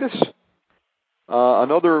arthritis.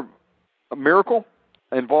 Another miracle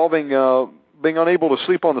involving being unable to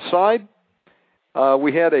sleep on the side.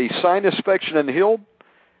 We had a sinus infection and healed.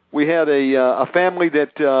 We had a family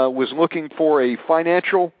that was looking for a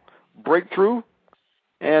financial breakthrough.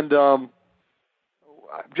 And I've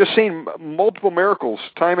just seen multiple miracles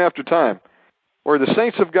time after time where the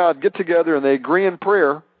saints of God get together and they agree in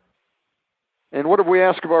prayer. And what have we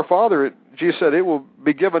asked of our Father? Jesus said, it will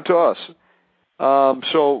be given to us.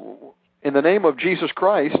 So in the name of Jesus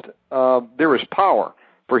Christ, there is power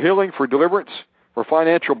for healing, for deliverance, for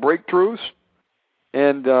financial breakthroughs.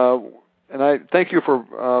 And I thank you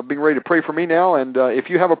for being ready to pray for me now. And if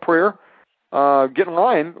you have a prayer, get in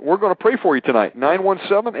line. We're going to pray for you tonight.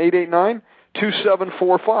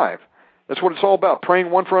 917-889-2745. That's what it's all about, praying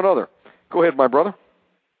one for another. Go ahead, my brother.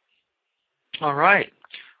 All right.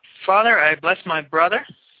 Father, I bless my brother.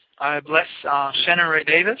 I bless Shannon Ray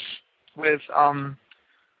Davis with a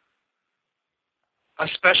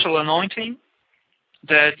special anointing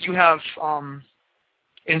that you have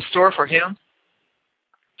in store for him,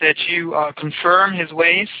 that you confirm his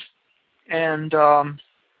ways and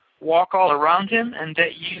walk all around him, and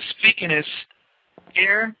that you speak in his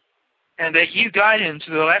ear, and that you guide him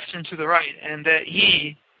to the left and to the right, and that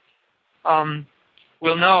he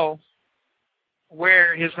will know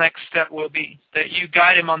where his next step will be, that you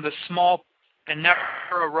guide him on the small and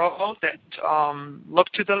narrow road, that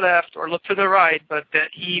look to the left or look to the right, but that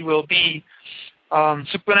he will be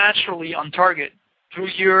supernaturally on target through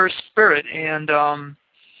your Spirit. And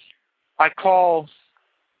I call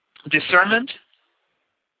discernment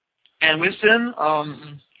and wisdom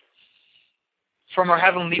from our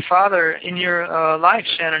Heavenly Father in your life,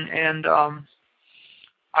 Shannon. And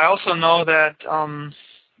I also know that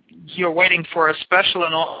you're waiting for a special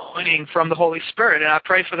anointing from the Holy Spirit, and I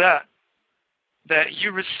pray for that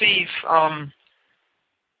you receive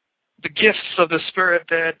the gifts of the Spirit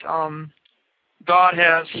that God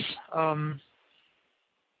has,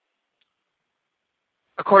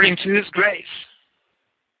 according to His grace,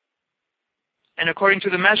 and according to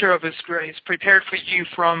the measure of His grace, prepared for you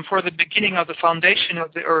for the beginning of the foundation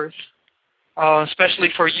of the earth, especially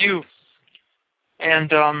for you,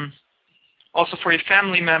 and also for your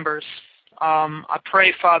family members. I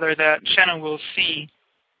pray, Father, that Shannon will see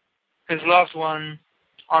his loved one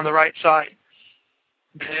on the right side,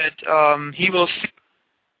 that he will see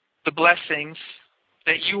the blessings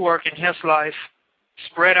that you work in his life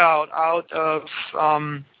spread out of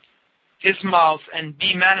his mouth and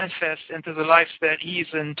be manifest into the lives that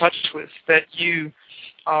he's in touch with, that you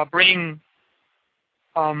bring,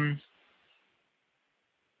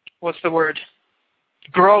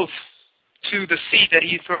 growth to the seed that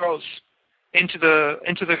he throws into the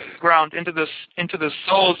ground, into the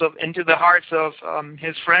hearts of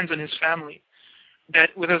his friends and his family. That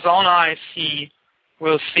with his own eyes he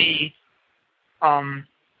will see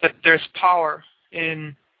that there's power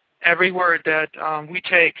in every word that we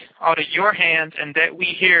take out of your hand, and that we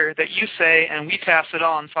hear, that you say, and we pass it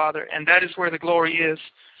on, Father. And that is where the glory is,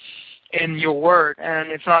 in your word.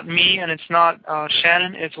 And it's not me, and it's not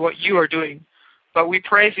Shannon, it's what you are doing. But we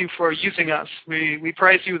praise you for using us. We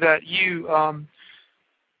praise you that you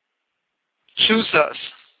choose us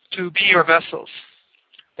to be your vessels,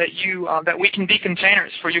 that we can be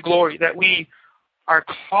containers for your glory, that we are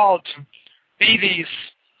called to be these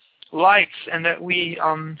lights, and that we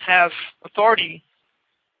have authority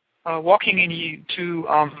walking in you to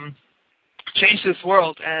change this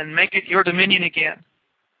world and make it your dominion again,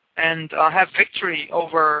 and have victory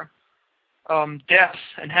over death,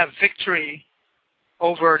 and have victory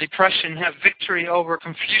over depression, have victory over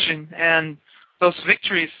confusion. And those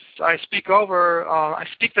victories I speak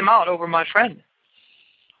them out over my friend.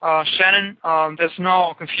 Shannon, there's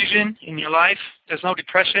no confusion in your life, there's no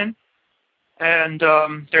depression, and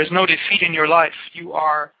there's no defeat in your life. You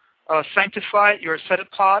are sanctified, you're set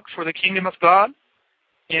apart for the kingdom of God,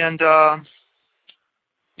 and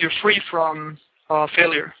you're free from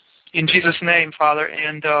failure. In Jesus' name, Father.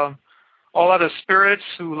 And all other spirits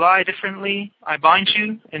who lie differently, I bind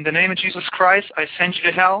you. In the name of Jesus Christ, I send you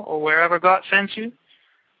to hell, or wherever God sends you.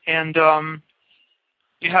 And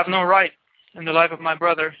you have no right in the life of my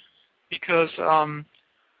brother, because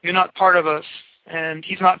you're not part of us, and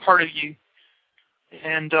he's not part of you.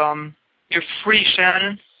 And you're free,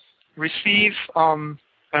 Shannon. Receive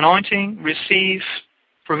anointing, receive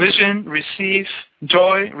provision, receive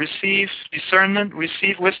joy, receive discernment,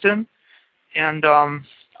 receive wisdom. And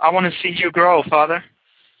I want to see you grow, Father.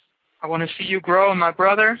 I want to see you grow in my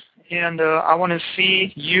brother, and I want to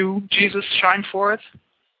see you, Jesus, shine forth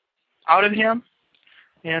out of him.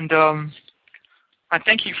 And I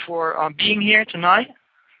thank you for being here tonight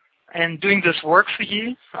and doing this work for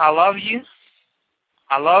you. I love you.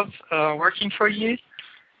 I love working for you.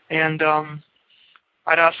 And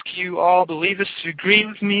I'd ask you all believers to agree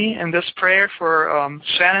with me in this prayer for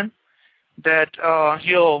Shannon, that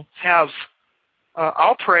he'll have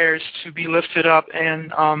our prayers to be lifted up,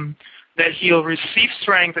 and that he'll receive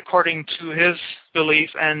strength according to his belief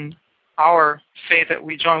and our faith that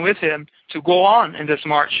we join with him to go on in this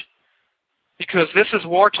march. Because this is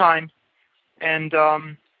wartime, and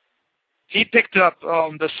he picked up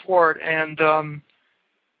the sword, and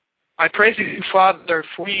I praise you, Father,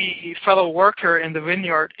 for we fellow worker in the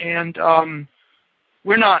vineyard, and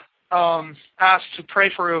we're not asked to pray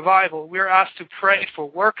for revival. We're asked to pray for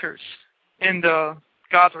workers in the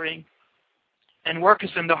gathering and workers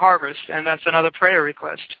in the harvest, and that's another prayer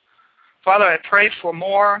request. Father, I pray for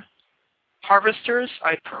more harvesters.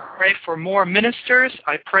 I pray for more ministers.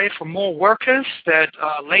 I pray for more workers that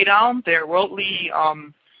lay down their worldly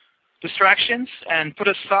distractions and put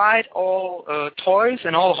aside all toys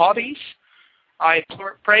and all hobbies. I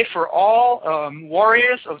pray for all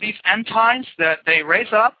warriors of these end times, that they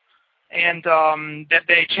raise up and that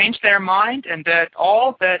they change their mind, and that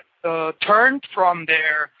all that turned from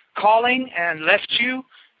their calling and left you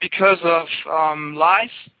because of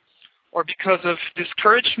lies or because of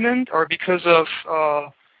discouragement or because of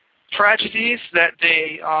tragedies, that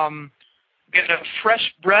they get a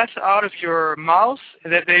fresh breath out of your mouth,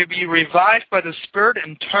 that they be revived by the Spirit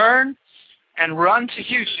and turn and run to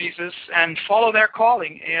you, Jesus, and follow their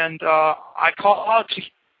calling. And I call out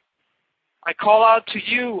to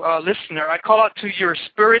you, listener. I call out to your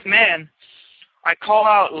spirit man. I call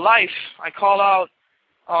out life. I call out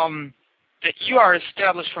that you are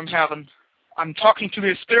established from heaven. I'm talking to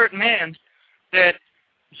your spirit man, that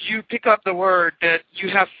you pick up the word that you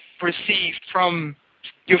have received from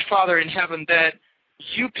your Father in heaven, that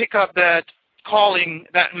you pick up that calling,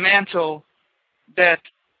 that mantle, that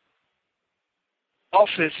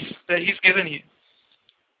office that he's given you.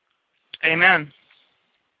 Amen.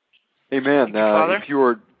 Amen. If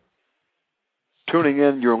you're tuning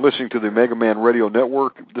in, you're listening to the Omegaman Radio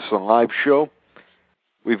Network. This is a live show.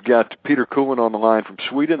 We've got Peter Kuehlen on the line from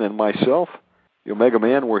Sweden and myself, the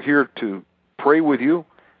Omegaman. We're here to pray with you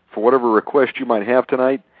for whatever request you might have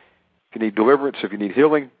tonight. If you need deliverance, if you need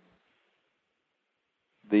healing,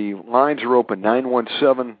 the lines are open,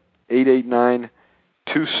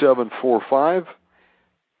 917-889-2745.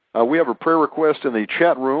 We have a prayer request in the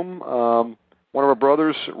chat room. One of our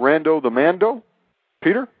brothers, Rando the Mando,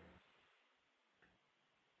 Peter,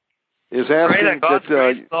 is asking that God's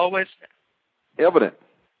grace is always evident.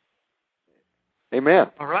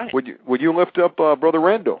 Amen. All right. Would you lift up Brother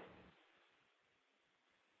Rando?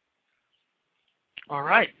 All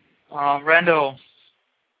right. Rando,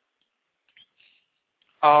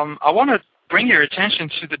 I want to bring your attention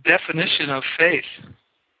to the definition of faith.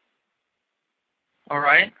 All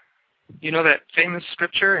right? You know that famous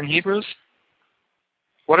scripture in Hebrews?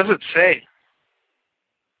 What does it say?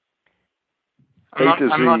 Faith is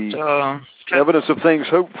the evidence of things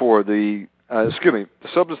hoped for, the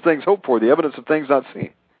substance of things hoped for, the evidence of things not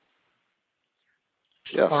seen.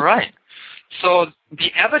 Yes. All right. So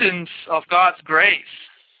the evidence of God's grace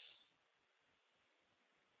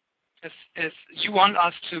is you want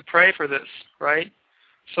us to pray for this, right?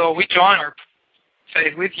 So we join our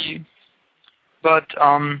faith with you. But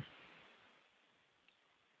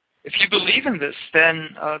if you believe in this,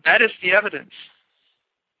 then that is the evidence.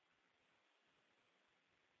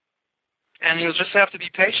 And you'll just have to be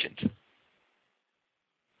patient.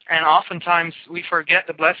 And oftentimes we forget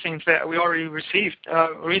the blessings that we already received.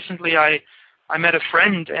 Recently I met a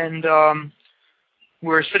friend, and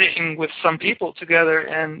we're sitting with some people together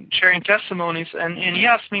and sharing testimonies, and he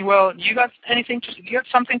asked me, well, you got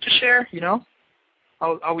something to share, you know?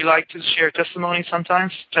 How we like to share testimonies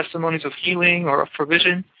sometimes, testimonies of healing or of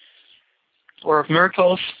provision or of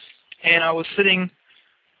miracles. And I was sitting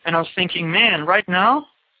and I was thinking, man, right now,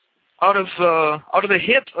 out of the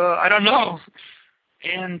hip, I don't know.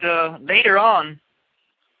 And later on,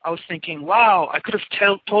 I was thinking, wow, I could have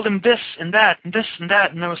told him this and that and this and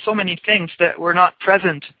that, and there were so many things that were not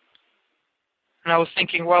present. And I was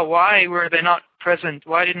thinking, well, why were they not present?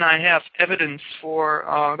 Why didn't I have evidence for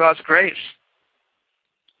God's grace?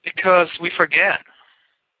 Because we forget.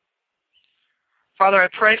 Father, I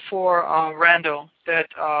pray for Randall that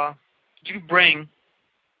you bring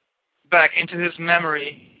back into his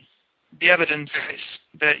memory the evidence,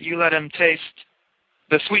 that you let him taste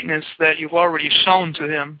the sweetness that you've already shown to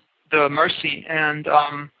him, the mercy and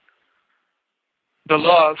the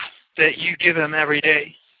love that you give him every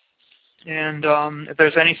day. And if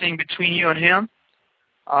there's anything between you and him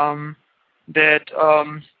that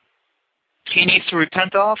he needs to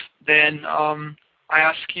repent of, then I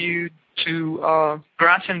ask you to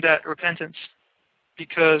grant him that repentance,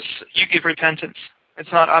 because you give repentance.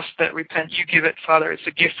 It's not us that repent. You give it, Father. It's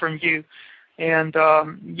a gift from you. And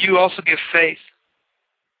you also give faith.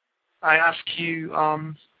 I ask you,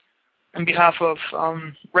 on behalf of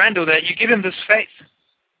Randall, that you give him this faith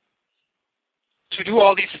to do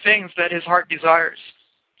all these things that his heart desires.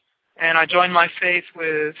 And I join my faith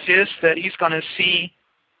with his, that he's going to see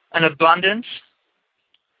an abundance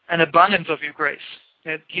of your grace.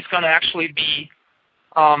 That he's going to actually be,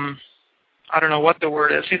 I don't know what the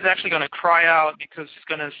word is. He's actually going to cry out because he's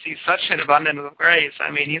going to see such an abundance of grace. I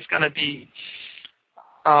mean, he's going to be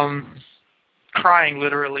crying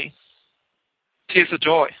literally. Tears of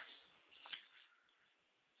joy.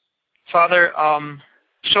 Father,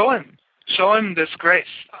 show him this grace.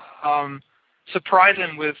 Surprise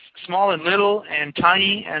him with small and little and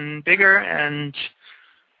tiny and bigger and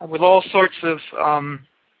with all sorts of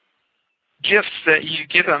gifts that you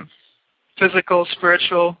give him. Physical,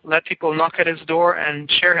 spiritual. Let people knock at his door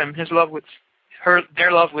and share his love with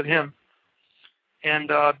their love with him. And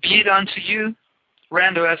be it unto you,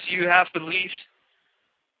 Randall, as you have believed.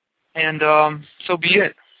 And so be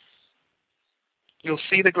it. You'll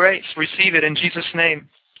see the grace. Receive it in Jesus' name.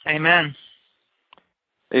 Amen.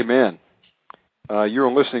 Amen.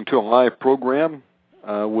 You're listening to a live program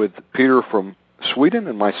with Peter from Sweden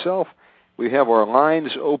and myself. We have our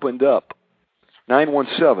lines opened up.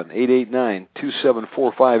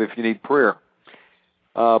 917-889-2745 if you need prayer.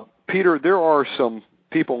 Peter, there are some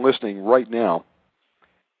people listening right now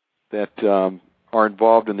that are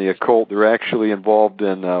involved in the occult. They're actually involved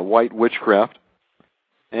in white witchcraft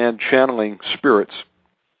and channeling spirits.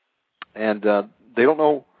 And they don't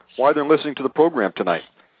know why they're listening to the program tonight.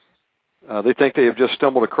 They think they have just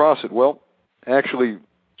stumbled across it. Well, actually,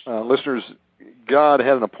 listeners, God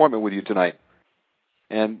had an appointment with you tonight.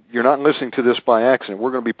 And you're not listening to this by accident.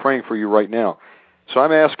 We're going to be praying for you right now. So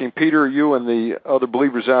I'm asking Peter, you and the other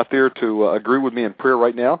believers out there to agree with me in prayer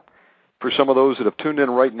right now for some of those that have tuned in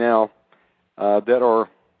right now that are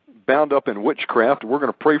bound up in witchcraft. We're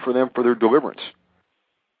going to pray for them for their deliverance,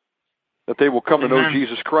 that they will come to know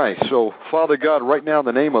Jesus Christ. So, Father God, right now in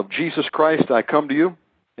the name of Jesus Christ, I come to you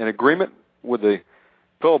in agreement with the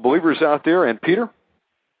fellow believers out there and Peter.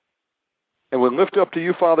 And we lift up to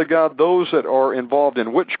you, Father God, those that are involved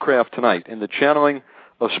in witchcraft tonight, in the channeling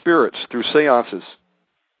of spirits through seances.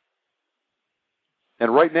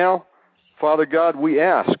 And right now, Father God, we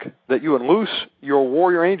ask that you unloose your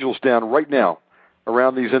warrior angels down right now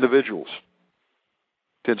around these individuals,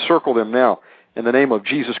 to encircle them now in the name of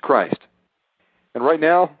Jesus Christ. And right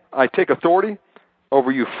now, I take authority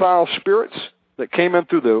over you foul spirits that came in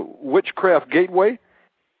through the witchcraft gateway.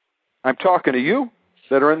 I'm talking to you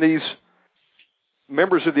that are in these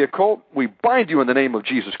members of the occult. We bind you in the name of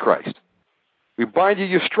Jesus Christ. We bind you,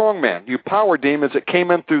 you strong man, you power demons that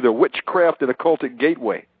came in through the witchcraft and occultic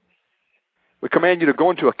gateway. We command you to go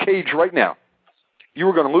into a cage right now. You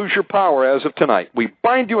are going to lose your power as of tonight. We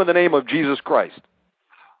bind you in the name of Jesus Christ.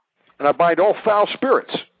 And I bind all foul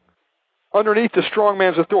spirits underneath the strong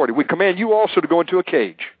man's authority. We command you also to go into a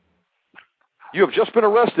cage. You have just been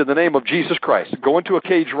arrested in the name of Jesus Christ. Go into a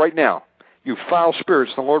cage right now. You foul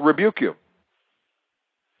spirits, the Lord rebuke you.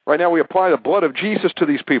 Right now we apply the blood of Jesus to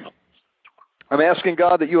these people. I'm asking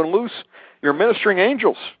God that you unloose your ministering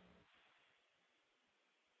angels.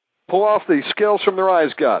 Pull off the scales from their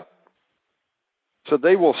eyes, God, so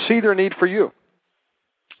they will see their need for you.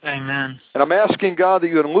 Amen. And I'm asking God that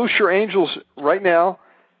you unloose your angels right now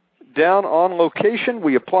down on location.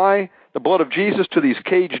 We apply the blood of Jesus to these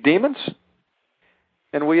cage demons.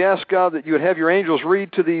 And we ask, God, that you would have your angels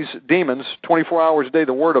read to these demons 24 hours a day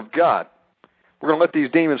the Word of God. We're going to let these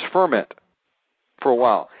demons ferment for a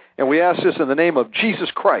while. And we ask this in the name of Jesus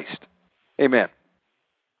Christ. Amen.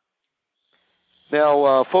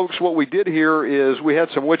 Now, folks, what we did here is we had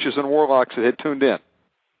some witches and warlocks that had tuned in.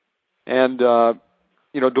 And,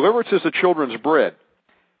 deliverance is the children's bread.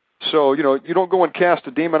 So, you don't go and cast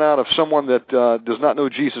a demon out of someone that does not know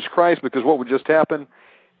Jesus Christ, because what would just happen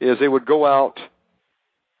is they would go out,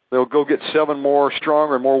 they'll go get 7 more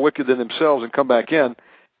stronger and more wicked than themselves and come back in.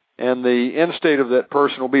 And the end state of that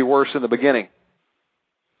person will be worse than the beginning.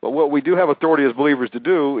 But what we do have authority as believers to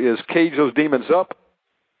do is cage those demons up,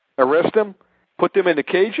 arrest them, put them into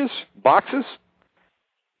cages, boxes.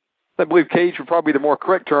 I believe cage would probably be the more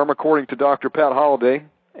correct term according to Dr. Pat Holliday.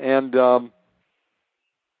 And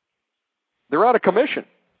they're out of commission.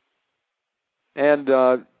 And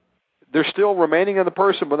they're still remaining in the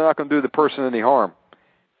person, but they're not going to do the person any harm.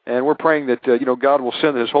 And we're praying that, God will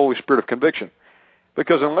send His Holy Spirit of conviction.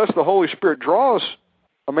 Because unless the Holy Spirit draws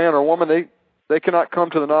a man or a woman, they cannot come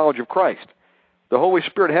to the knowledge of Christ. The Holy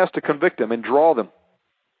Spirit has to convict them and draw them.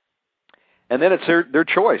 And then it's their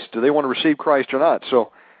choice. Do they want to receive Christ or not?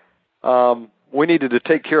 So we needed to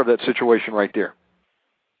take care of that situation right there.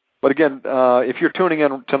 But again, if you're tuning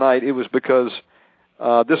in tonight, it was because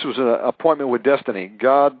this was an appointment with destiny.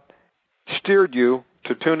 God steered you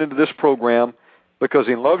to tune into this program because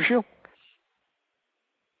He loves you.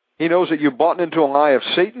 He knows that you've bought into a lie of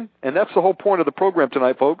Satan, and that's the whole point of the program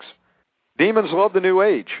tonight, folks. Demons love the new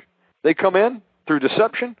age. They come in through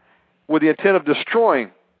deception with the intent of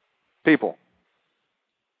destroying people.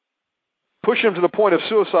 Push them to the point of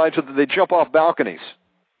suicide so that they jump off balconies,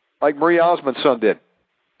 like Marie Osmond's son did,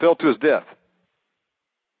 fell to his death.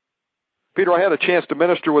 Peter, I had a chance to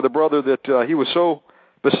minister with a brother that he was so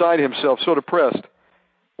beside himself, so depressed,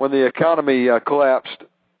 when the economy collapsed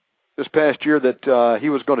this past year that he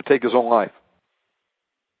was going to take his own life.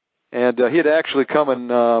 And he had actually come and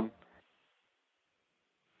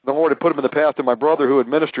the Lord had put him in the path of my brother who had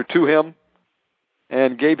ministered to him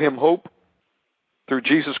and gave him hope through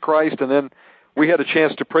Jesus Christ. And then we had a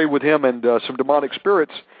chance to pray with him, and some demonic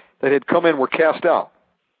spirits that had come in were cast out.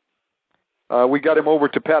 We got him over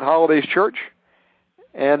to Pat Holliday's church,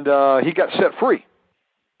 and he got set free.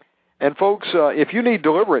 And folks, if you need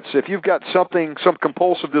deliverance, if you've got some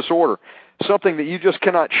compulsive disorder, something that you just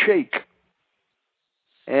cannot shake,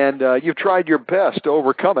 and you've tried your best to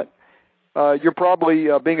overcome it, you're probably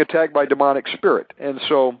being attacked by a demonic spirit. And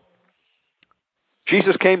so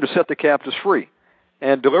Jesus came to set the captives free.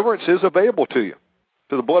 And deliverance is available to you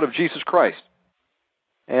through the blood of Jesus Christ.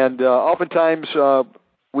 And oftentimes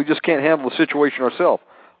we just can't handle the situation ourselves,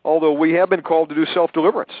 although we have been called to do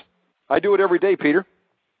self-deliverance. I do it every day, Peter.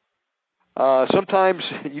 Sometimes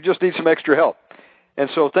you just need some extra help. And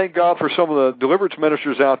so thank God for some of the deliverance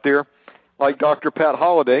ministers out there, like Dr. Pat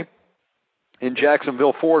Holliday in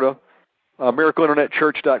Jacksonville, Florida.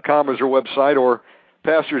 MiracleInternetChurch.com is her website, or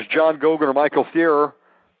Pastors John Gogan or Michael Thierer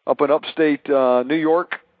up in upstate New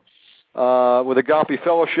York with Agape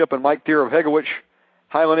Fellowship, and Mike Thierer of Hegewich,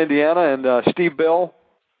 Highland, Indiana, and Steve Bell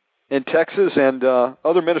in Texas, and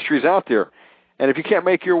other ministries out there. And if you can't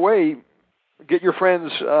make your way, get your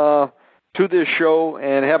friends to this show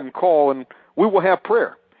and have them call, and we will have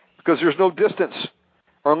prayer, because there's no distance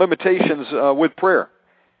or limitations with prayer.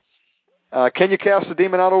 Can you cast a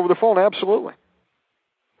demon out over the phone? Absolutely.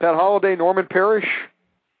 Pat Holliday, Norman Parrish,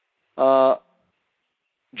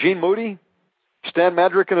 Gene Moody, Stan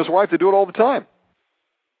Madrick and his wife, they do it all the time.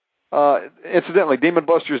 Incidentally,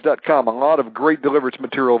 DemonBusters.com, a lot of great deliverance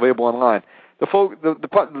material available online. The point of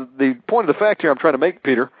the fact here I'm trying to make,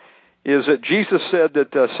 Peter, is that Jesus said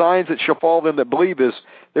that signs that shall follow them that believe is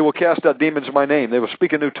they will cast out demons in my name. They will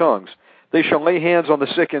speak in new tongues. They shall lay hands on the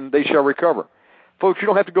sick and they shall recover. Folks, you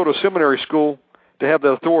don't have to go to a seminary school to have the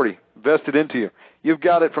authority vested into you. You've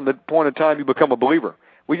got it from the point in time you become a believer.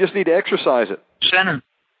 We just need to exercise it. Shannon.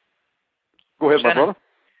 Go ahead, Shannon. my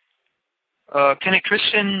brother. Can a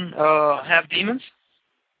Christian have demons?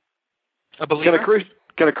 A believer?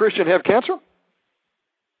 Can a Christian have cancer?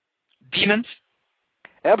 Demons?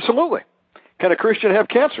 Absolutely. Can a Christian have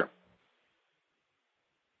cancer?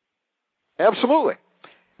 Absolutely.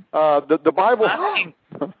 The Bible.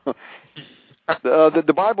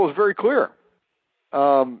 The Bible is very clear.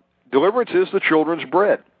 Deliverance is the children's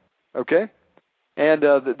bread. Okay, and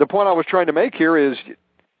the point I was trying to make here is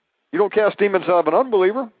you don't cast demons out of an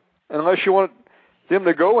unbeliever unless you want them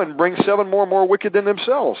to go and bring 7 more wicked than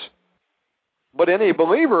themselves. But in a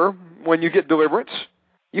believer, when you get deliverance,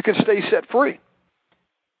 you can stay set free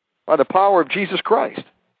by the power of Jesus Christ.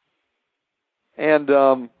 And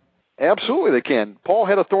absolutely they can. Paul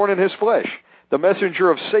had a thorn in his flesh, the messenger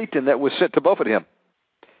of Satan that was sent to buffet him.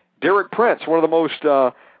 Derek Prince, one of the most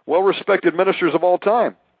well-respected ministers of all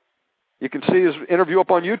time. You can see his interview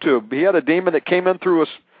up on YouTube. He had a demon that came in through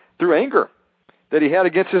anger that he had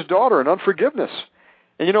against his daughter and unforgiveness.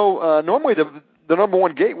 And normally the number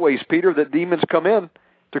one gateways, Peter, that demons come in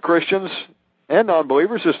to Christians and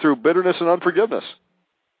non-believers is through bitterness and unforgiveness.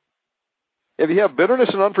 If you have bitterness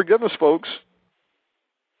and unforgiveness, folks,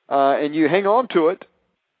 and you hang on to it,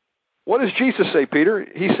 what does Jesus say, Peter?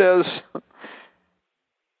 He says,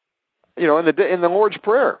 in the Lord's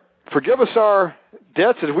Prayer, forgive us our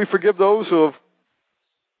debts as we forgive those who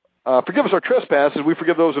have, forgive us our trespasses as we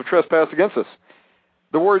forgive those who have trespassed against us.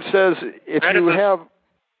 The Word says, if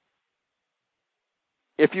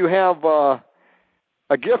you have a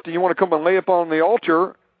gift and you want to come and lay it on the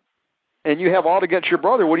altar, and you have aught against your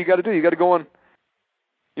brother, what do you got to do? You got to go and,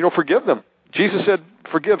 forgive them. Jesus said,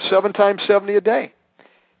 forgive 7 times 70 a day.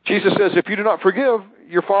 Jesus says, if you do not forgive,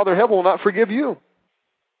 your Father in heaven will not forgive you.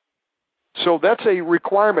 So that's a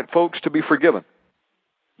requirement, folks, to be forgiven.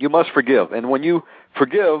 You must forgive. And when you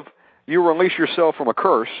forgive, you release yourself from a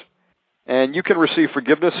curse, and you can receive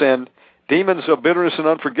forgiveness, and demons of bitterness and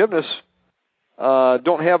unforgiveness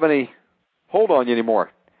don't have any hold on you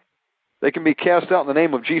anymore. They can be cast out in the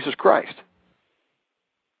name of Jesus Christ.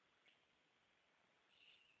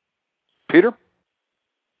 Peter?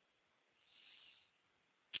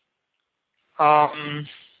 I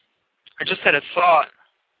just had a thought,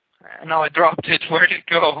 and now I dropped it. Where did it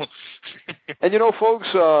go? And folks,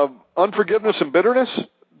 unforgiveness and bitterness,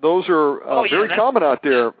 those are very common out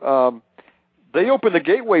there. They open the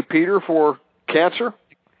gateway, Peter, for cancer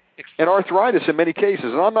and arthritis in many cases.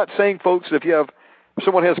 And I'm not saying, folks, that if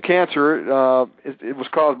someone has cancer, it was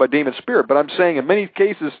caused by demon spirit, but I'm saying in many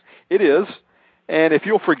cases it is. And if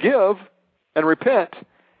you'll forgive and repent,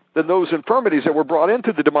 then those infirmities that were brought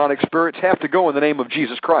into the demonic spirits have to go in the name of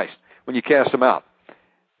Jesus Christ when you cast them out.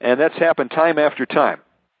 And that's happened time after time.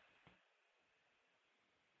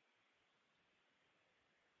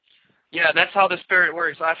 Yeah, that's how the Spirit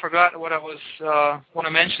works. I forgot what I was want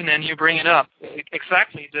to mention, and you bring it up.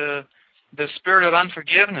 Exactly, the spirit of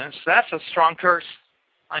unforgiveness. That's a strong curse.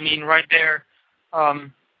 I mean, right there.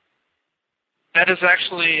 That is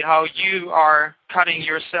actually how you are cutting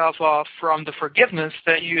yourself off from the forgiveness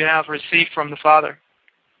that you have received from the Father.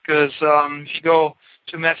 Because if you go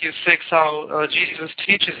to Matthew 6, how Jesus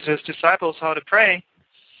teaches his disciples how to pray,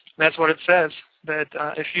 that's what it says, that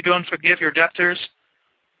if you don't forgive your debtors,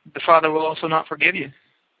 the Father will also not forgive you.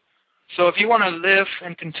 So if you want to live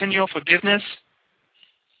in continual forgiveness,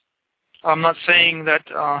 I'm not saying that,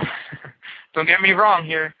 don't get me wrong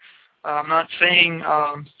here, I'm not saying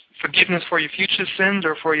forgiveness for your future sins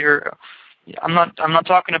or for your, I'm not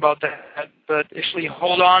talking about that, but actually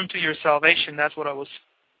hold on to your salvation. That's what I was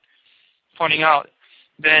pointing out.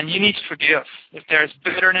 Then you need to forgive. If there's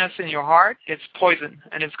bitterness in your heart, it's poison,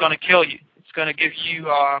 and it's going to kill you. It's going to give you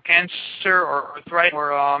cancer or arthritis,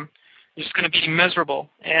 or you're just going to be miserable,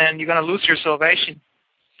 and you're going to lose your salvation.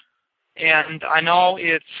 And I know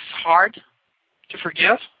it's hard to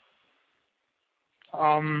forgive.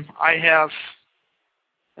 I have,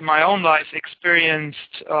 in my own life, experienced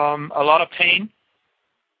a lot of pain.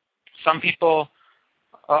 Some people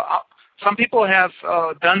have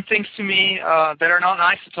done things to me that are not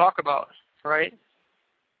nice to talk about, right?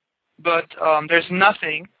 But there's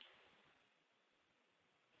nothing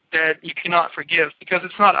that you cannot forgive, because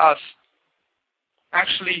it's not us.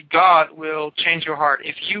 Actually, God will change your heart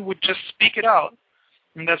if you would just speak it out.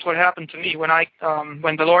 And that's what happened to me when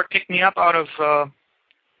the Lord picked me up out of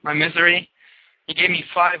my misery. He gave me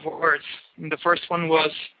 5 words, and the first one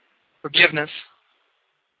was forgiveness.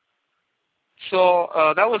 So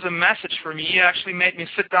that was a message for me. He actually made me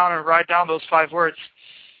sit down and write down those 5 words.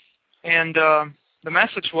 And the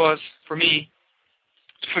message was for me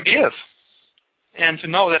to forgive and to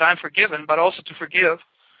know that I'm forgiven, but also to forgive.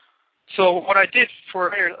 So what I did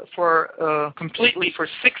for completely for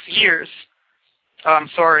 6 years,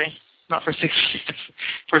 sorry, not for 6 years,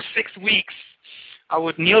 for 6 weeks, I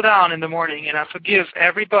would kneel down in the morning and I forgive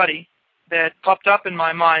everybody that popped up in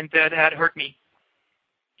my mind that had hurt me.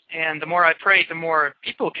 And the more I prayed, the more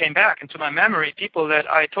people came back into my memory, people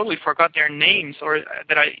that I totally forgot their names or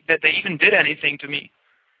that they even did anything to me.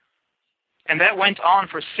 And that went on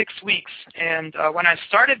for 6 weeks. And when I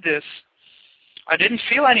started this, I didn't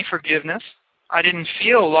feel any forgiveness. I didn't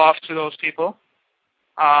feel love to those people.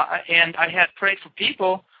 And I had prayed for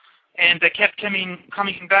people, and they kept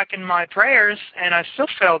coming back in my prayers, and I still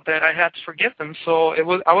felt that I had to forgive them. So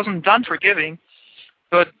I wasn't done forgiving,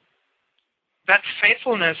 but that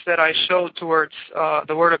faithfulness that I showed towards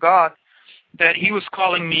the Word of God, that He was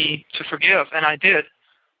calling me to forgive, and I did.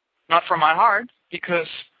 Not from my heart, because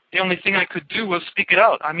the only thing I could do was speak it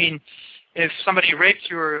out. I mean, if somebody raped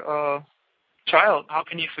your child, how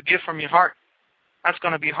can you forgive from your heart? That's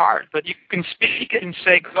going to be hard. But you can speak it and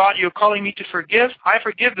say, God, you're calling me to forgive. I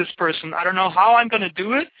forgive this person. I don't know how I'm going to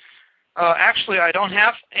do it. Actually, I don't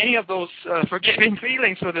have any of those forgiving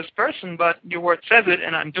feelings for this person, but your word says it,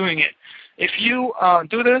 and I'm doing it. If you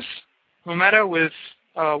do this, no matter with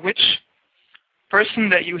which person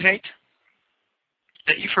that you hate,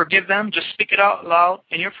 that you forgive them, just speak it out loud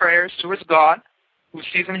in your prayers towards God, who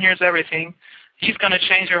sees and hears everything. He's going to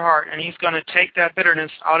change your heart, and He's going to take that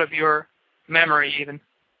bitterness out of your memory even.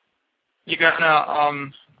 You're going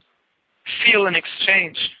to feel an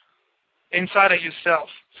exchange inside of yourself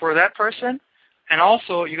for that person And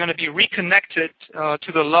also, you're going to be reconnected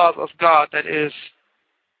to the love of God that is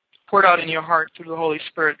poured out in your heart through the Holy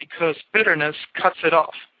Spirit, because bitterness cuts it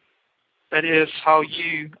off. That is how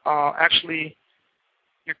you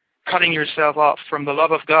you're cutting yourself off from the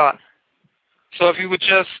love of God. So if you would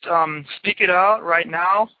just speak it out right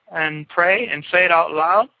now and pray and say it out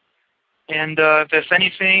loud. And if there's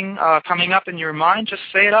anything coming up in your mind, just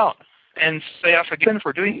say it out and say, I forgive them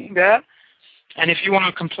for doing that. And if you want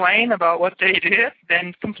to complain about what they did,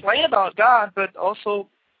 then complain about God, but also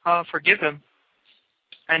forgive them.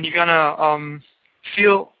 And you're going to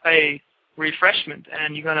feel a refreshment,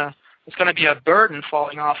 and it's going to be a burden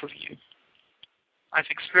falling off of you. I've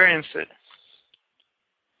experienced it.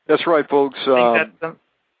 That's right, folks. The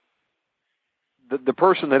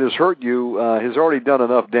person that has hurt you has already done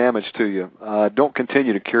enough damage to you. Don't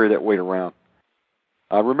continue to carry that weight around.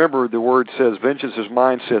 Remember, the word says, vengeance is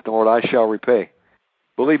mine, saith the Lord, I shall repay.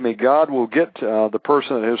 Believe me, God will get the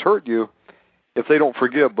person that has hurt you if they don't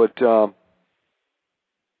forgive. But,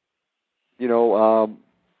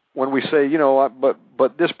 when we say,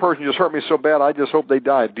 but this person just hurt me so bad, I just hope they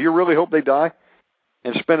die. Do you really hope they die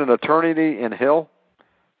and spend an eternity in hell?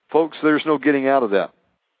 Folks, there's no getting out of that.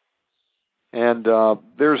 And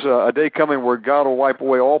there's a day coming where God will wipe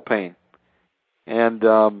away all pain. And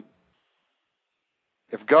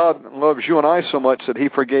if God loves you and I so much that He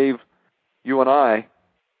forgave you and I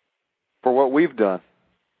for what we've done,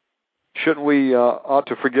 shouldn't we ought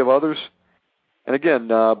to forgive others? And again,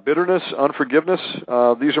 bitterness, unforgiveness,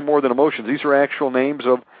 these are more than emotions. These are actual names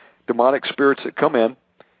of demonic spirits that come in.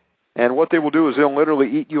 And what they will do is they'll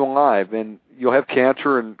literally eat you alive, and you'll have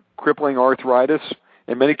cancer and crippling arthritis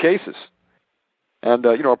in many cases. And,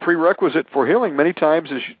 a prerequisite for healing many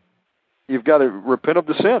times is you've got to repent of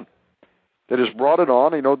the sin that has brought it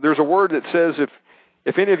on. There's a word that says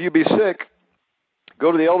if any of you be sick,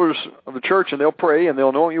 go to the elders of the church, and they'll pray, and they'll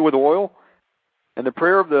anoint you with oil, and the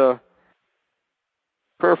prayer of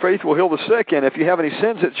faith will heal the sick, and if you have any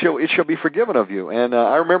sins, it shall be forgiven of you. And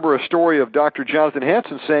I remember a story of Dr. Jonathan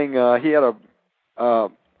Hansen saying he had a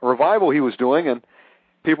revival he was doing, and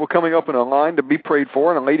people coming up in a line to be prayed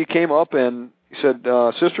for, and a lady came up and he said,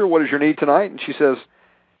 sister, what is your need tonight? And she says,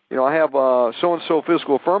 I have so-and-so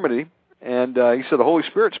physical infirmity. And he said the Holy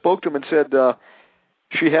Spirit spoke to him and said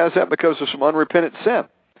she has that because of some unrepentant sin.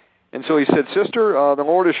 And so he said, sister, the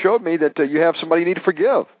Lord has showed me that you have somebody you need to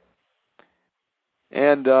forgive.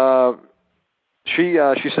 And she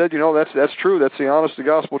said, that's true. That's the honest to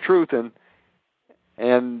gospel truth.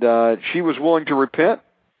 And she was willing to repent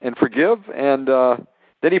and forgive. And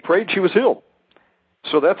then he prayed. She was healed.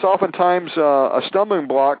 So that's oftentimes a stumbling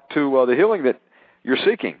block to the healing that you're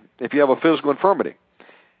seeking if you have a physical infirmity.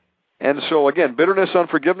 And so, again, bitterness,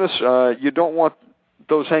 unforgiveness, you don't want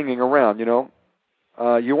those hanging around, You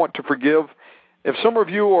want to forgive. If some of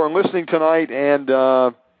you are listening tonight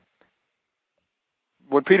and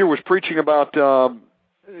when Peter was preaching about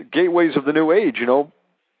gateways of the new age,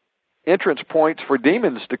 entrance points for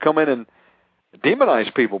demons to come in and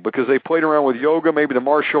demonize people because they played around with yoga, maybe the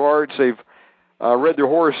martial arts, they've read their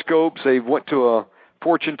horoscopes, they've went to a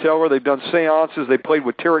fortune teller, they've done seances, they played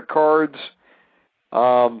with tarot cards,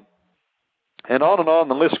 and on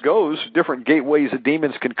the list goes, different gateways that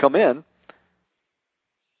demons can come in.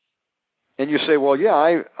 And you say, well,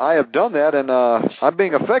 yeah, I have done that, and I'm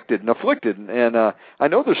being affected and afflicted, and I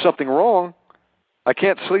know there's something wrong. I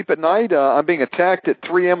can't sleep at night. I'm being attacked at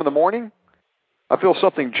 3 a.m. in the morning. I feel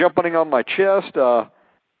something jumping on my chest.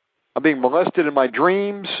 I'm being molested in my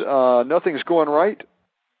dreams. Nothing's going right.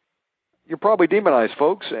 You're probably demonized,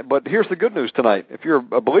 folks. But here's the good news tonight. If you're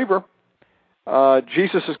a believer,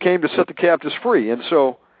 Jesus has came to set the captives free. And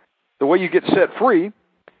so the way you get set free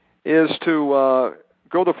is to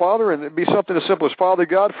go to the Father, and it'd be something as simple as, Father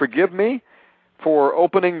God, forgive me for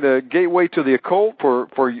opening the gateway to the occult, for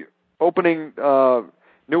opening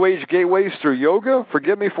New Age gateways through yoga.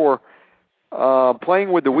 Forgive me for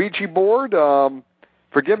playing with the Ouija board.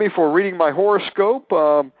 Forgive me for reading my horoscope.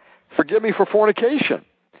 Forgive me for fornication.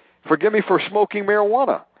 Forgive me for smoking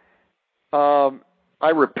marijuana. I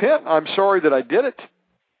repent. I'm sorry that I did it.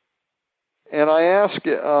 And I ask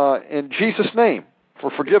in Jesus' name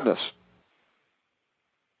for forgiveness.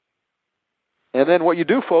 And then what you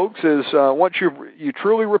do, folks, is once you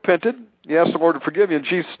truly repented, you ask the Lord to forgive you in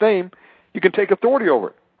Jesus' name, you can take authority over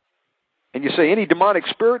it. And you say, any demonic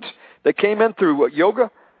spirits that came in through yoga,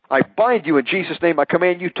 I bind you in Jesus' name. I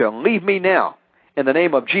command you to leave me now in the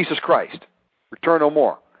name of Jesus Christ. Return no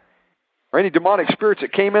more. Or any demonic spirits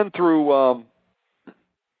that came in through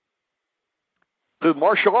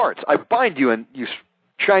martial arts, I bind you, and you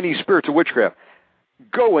Chinese spirits of witchcraft.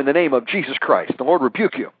 Go in the name of Jesus Christ. The Lord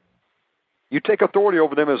rebuke you. You take authority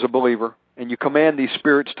over them as a believer, and you command these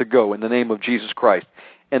spirits to go in the name of Jesus Christ.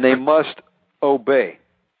 And they must obey,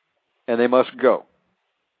 and they must go.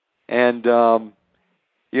 And,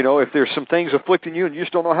 if there's some things afflicting you and you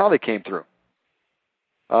just don't know how they came through,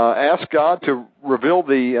 ask God to reveal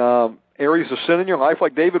the areas of sin in your life,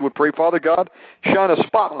 like David would pray, Father God, shine a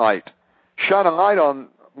spotlight, shine a light on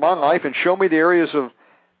my life and show me the areas of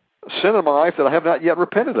sin in my life that I have not yet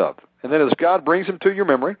repented of. And then as God brings them to your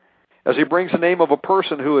memory, as he brings the name of a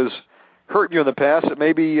person who has hurt you in the past that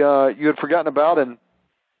maybe you had forgotten about, and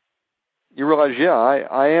you realize,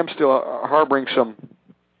 I am still harboring some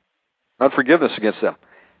unforgiveness against them,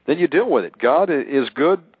 then you deal with it. God is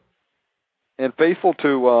good and faithful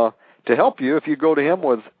to help you if you go to him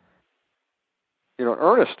with an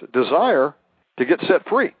earnest desire to get set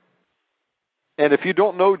free. And if you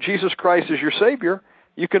don't know Jesus Christ as your Savior,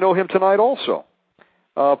 you can know him tonight also.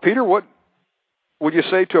 Peter, what would you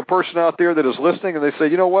say to a person out there that is listening and they say,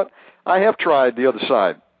 you know what, I have tried the other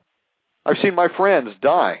side. I've seen my friends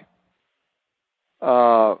die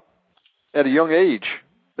at a young age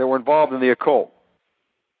that were involved in the occult.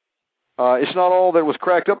 It's not all that it was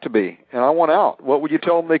cracked up to be, and I want out. What would you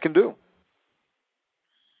tell them they can do?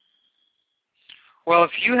 Well,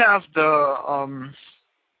 if you have the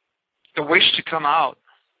wish to come out,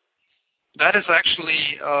 that is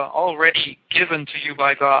actually already given to you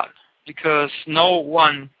by God, because no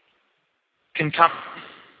one can come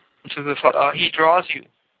to the he draws you,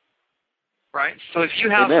 right? So if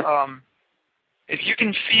you have, if you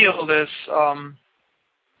can feel this,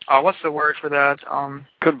 what's the word for that?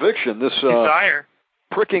 Conviction, this desire,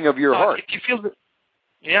 pricking of your heart. If you feel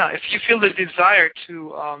if you feel the desire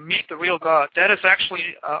to meet the real God, that is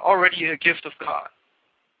actually already a gift of God.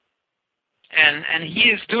 And he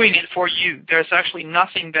is doing it for you. There's actually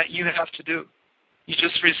nothing that you have to do. You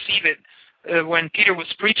just receive it. When Peter was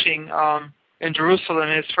preaching in Jerusalem,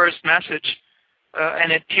 his first message,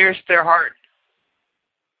 and it pierced their heart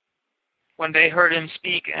when they heard him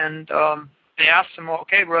speak, and they asked him,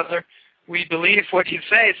 okay, brother, we believe what you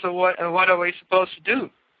say, so what are we supposed to do?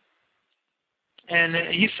 And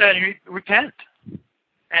he said, repent.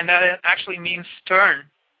 And that actually means turn,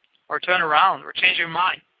 or turn around, or change your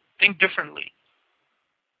mind. Think differently.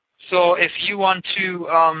 So if you want to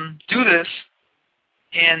do this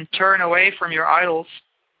and turn away from your idols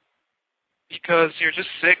because you're just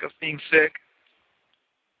sick of being sick,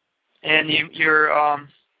 and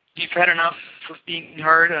you've had enough of being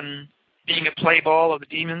hurt and being a play ball of the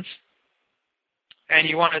demons, and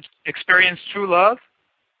you want to experience true love,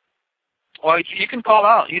 well, you can call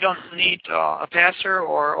out. You don't need a pastor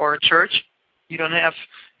or a church. You don't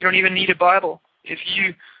even need a Bible. If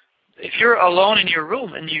you're alone in your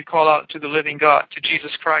room and you call out to the living God, to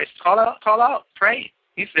Jesus Christ, call out, pray.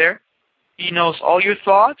 He's there. He knows all your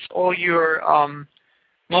thoughts, all your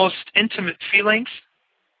most intimate feelings.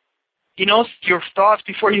 He knows your thoughts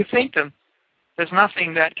before you think them. There's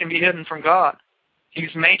nothing that can be hidden from God.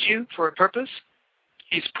 He's made you for a purpose.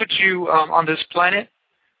 He's put you on this planet,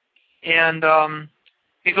 and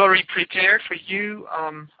he's already prepared for you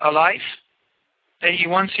a life that he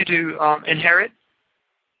wants you to inherit.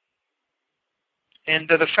 And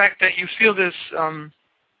the fact that you feel this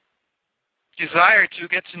desire to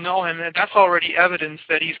get to know him, that's already evidence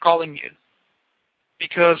that he's calling you.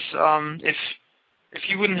 Because if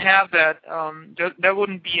you wouldn't have that, there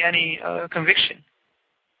wouldn't be any conviction.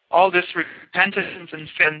 All this repentance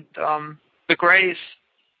and the grace,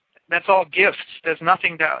 that's all gifts. There's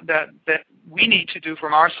nothing that we need to do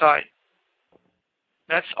from our side.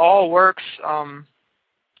 That's all works,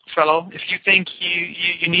 fellow. If you think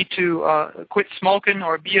you need to quit smoking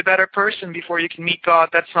or be a better person before you can meet God,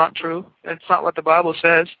 that's not true. That's not what the Bible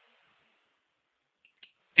says.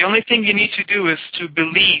 The only thing you need to do is to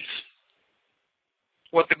believe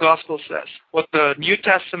what the Gospel says, what the New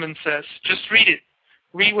Testament says. Just read it.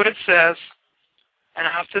 Read what it says. And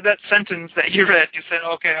after that sentence that you read, you said,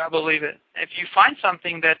 okay, I believe it. If you find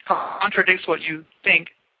something that contradicts what you think,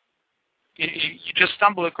 you just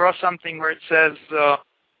stumble across something where it says,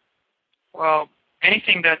 well,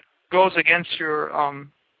 anything that goes against your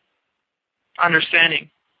understanding,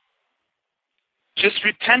 just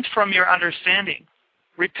repent from your understanding.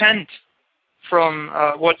 Repent from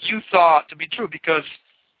what you thought to be true, because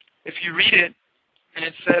if you read it and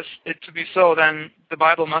it says it to be so, then the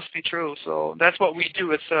Bible must be true. So that's what we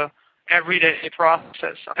do. It's a everyday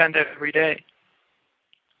process, and every day.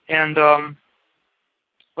 And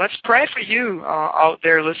let's pray for you out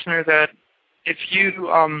there, listener, that if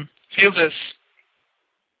you feel this,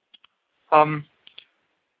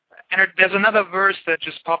 And there's another verse that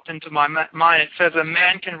just popped into my mind. It says, a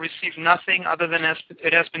man can receive nothing other than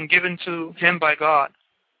it has been given to him by God.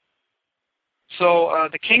 So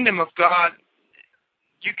the kingdom of God,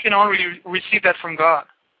 you can only receive that from God.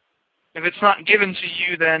 If it's not given to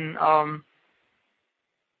you, then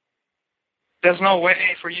there's no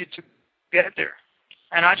way for you to get there.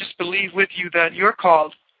 And I just believe with you that you're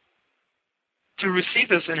called to receive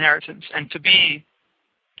this inheritance and to be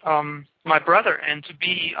my brother and to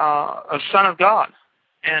be a son of God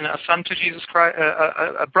and a son to Jesus Christ,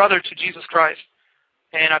 a brother to Jesus Christ.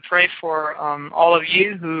 And I pray for all of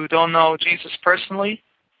you who don't know Jesus personally,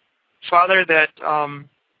 Father, that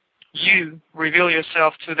you reveal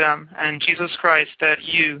yourself to them, and Jesus Christ, that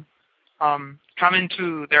you come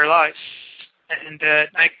into their lives and that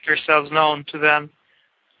make yourselves known to them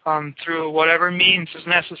through whatever means is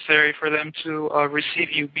necessary for them to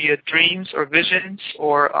receive you, be it dreams or visions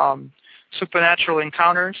or supernatural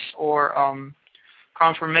encounters or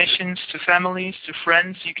confirmations to families, to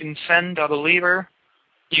friends. You can send a believer.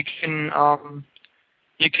 You can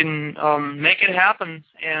make it happen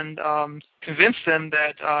and convince them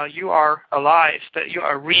that you are alive, that you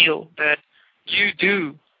are real, that you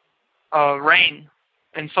do reign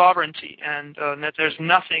in sovereignty, and that there's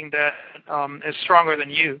nothing that is stronger than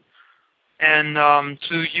you. And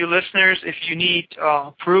to you listeners, if you need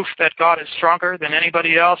proof that God is stronger than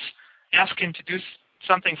anybody else, ask Him to do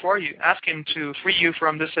something for you. Ask Him to free you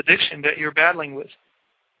from this addiction that you're battling with.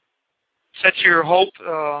 Set your hope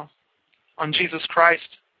on Jesus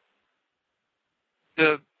Christ.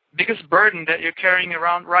 The biggest burden that you're carrying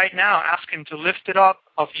around right now, ask Him to lift it up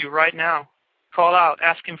of you right now. Call out.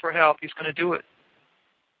 Ask Him for help. He's going to do it.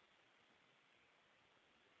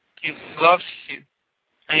 He loves you,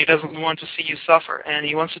 and He doesn't want to see you suffer, and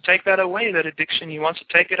He wants to take that away, that addiction. He wants to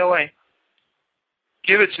take it away.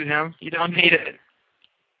 Give it to Him. You don't need it.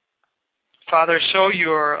 Father, show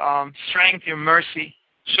your strength, your mercy.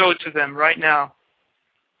 Show it to them right now.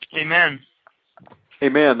 Amen.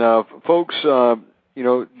 Amen. Folks,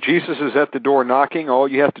 Jesus is at the door knocking. All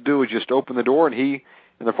you have to do is just open the door, and He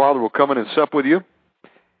and the Father will come in and sup with you.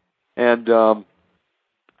 And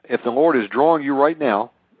if the Lord is drawing you right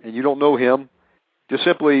now, and you don't know Him, just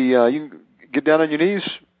simply you can get down on your knees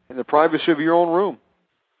in the privacy of your own room.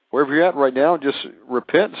 Wherever you're at right now, just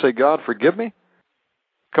repent and say, God, forgive me.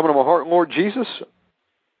 Come into my heart, Lord Jesus.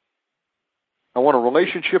 I want a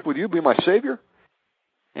relationship with you. Be my Savior.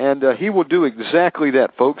 And He will do exactly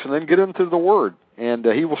that, folks, and then get into the Word. And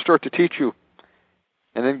He will start to teach you.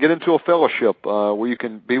 And then get into a fellowship where you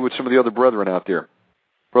can be with some of the other brethren out there,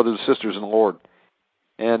 brothers and sisters in the Lord.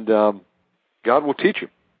 And God will teach you.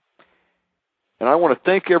 And I want to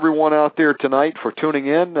thank everyone out there tonight for tuning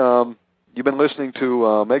in. You've been listening to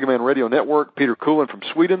Omegaman Radio Network, Peter Kuehlen from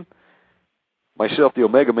Sweden, myself, the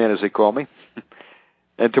Omegaman, as they call me.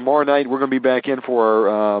 And tomorrow night, we're going to be back in for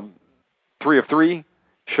our 3 of 3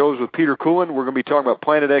 shows with Peter Kuehlen. We're going to be talking about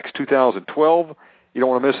Planet X 2012. You don't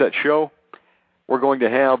want to miss that show. We're going to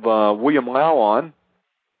have William Lau on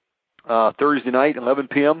Thursday night, 11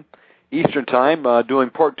 p.m. Eastern Time, doing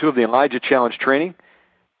part 2 of the Elijah Challenge training.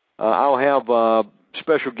 I'll have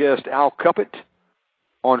special guest Al Cuppett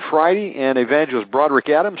on Friday, and evangelist Broderick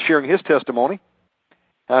Adams sharing his testimony,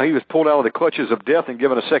 how he was pulled out of the clutches of death and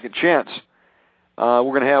given a second chance. We're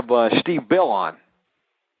going to have Steve Bell on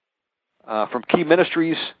from Key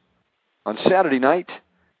Ministries on Saturday night.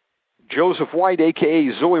 Joseph White,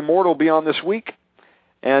 a.k.a. Zoe Mort, will be on this week.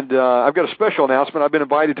 And I've got a special announcement. I've been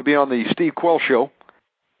invited to be on the Steve Quell Show,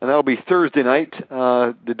 and that'll be Thursday night.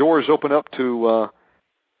 The doors open up to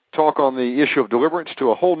talk on the issue of deliverance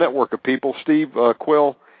to a whole network of people. Steve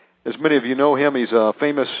Quell, as many of you know him, he's a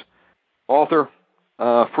famous author,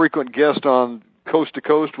 frequent guest on Coast to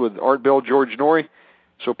Coast with Art Bell, George Norrie.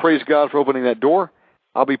 So praise God for opening that door.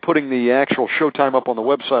 I'll be putting the actual show time up on the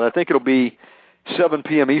website. I think it'll be 7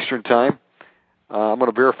 p.m. Eastern Time. I'm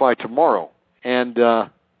going to verify tomorrow. And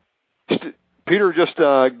Peter, just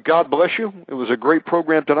God bless you. It was a great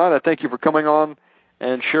program tonight. I thank you for coming on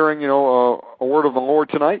and sharing, a word of the Lord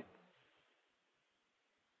tonight.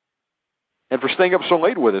 And for staying up so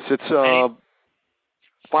late with us. It's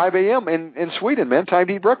 5 a.m. in Sweden, man. Time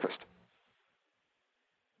to eat breakfast.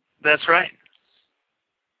 That's right.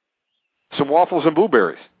 Some waffles and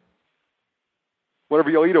blueberries. Whatever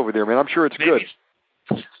you'll eat over there, man. I'm sure it's Maybe.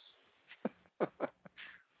 good.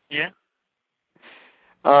 Yeah.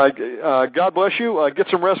 God bless you. Get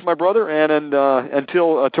some rest, my brother. And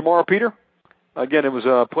until tomorrow, Peter, again, it was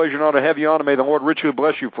a pleasure and honor to have you on, and may the Lord richly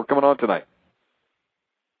bless you for coming on tonight.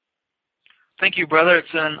 Thank you, brother. It's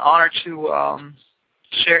an honor to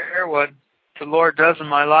share what the Lord does in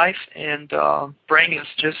my life, and praying is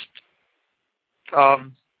just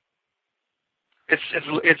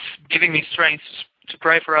it's giving me strength to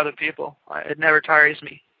pray for other people. It never tires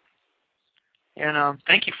me. And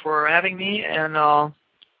thank you for having me, and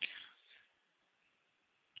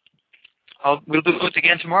we'll do it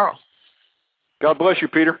again tomorrow. God bless you,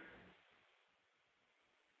 Peter.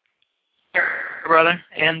 Brother,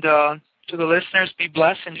 and to the listeners, be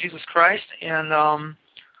blessed in Jesus Christ, and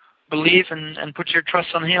believe and put your trust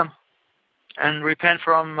on Him, and repent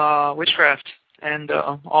from witchcraft and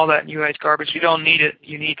all that New Age garbage. You don't need it.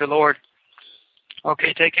 You need the Lord.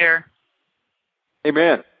 Okay, take care.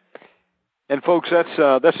 Amen. And folks, that's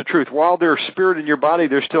the truth. While there's spirit in your body,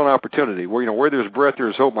 there's still an opportunity. Where there's breath,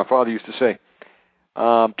 there's hope. My father used to say.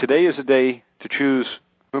 Today is the day to choose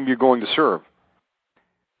whom you're going to serve.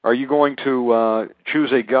 Are you going to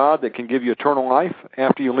choose a God that can give you eternal life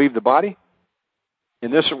after you leave the body in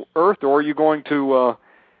this earth, or are you going to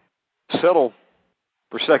settle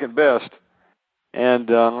for second best and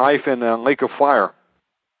life in a lake of fire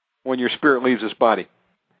when your spirit leaves this body?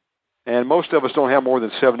 And most of us don't have more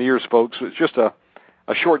than 70 years, folks. So it's just a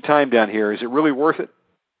short time down here. Is it really worth it?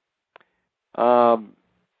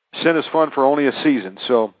 Sin is fun for only a season.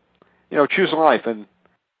 So, choose life. And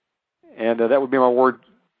that would be my word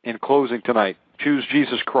in closing tonight. Choose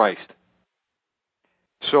Jesus Christ.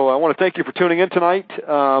 So I want to thank you for tuning in tonight.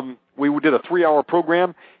 We did a 3-hour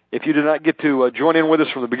program. If you did not get to join in with us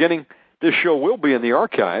from the beginning, this show will be in the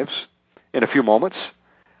archives in a few moments.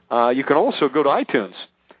 You can also go to iTunes,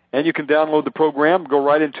 and you can download the program, go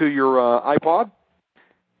right into your iPod,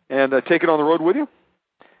 and take it on the road with you.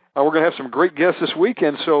 We're going to have some great guests this week,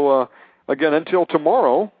 and so, again, until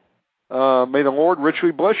tomorrow, may the Lord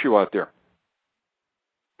richly bless you out there.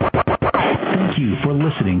 Thank you for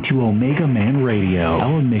listening to Omegaman Radio.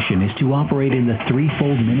 Our mission is to operate in the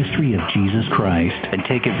threefold ministry of Jesus Christ and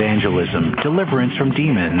take evangelism, deliverance from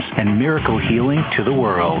demons, and miracle healing to the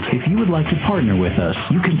world. If you would like to partner with us,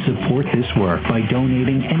 you can support this work by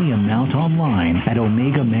donating any amount online at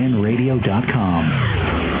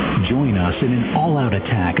OmegamanRadio.com. Join us in an all-out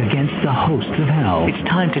attack against the hosts of hell. It's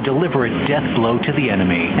time to deliver a death blow to the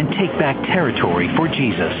enemy and take back territory for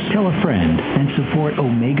Jesus. Tell a friend and support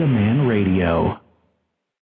Omegaman Radio.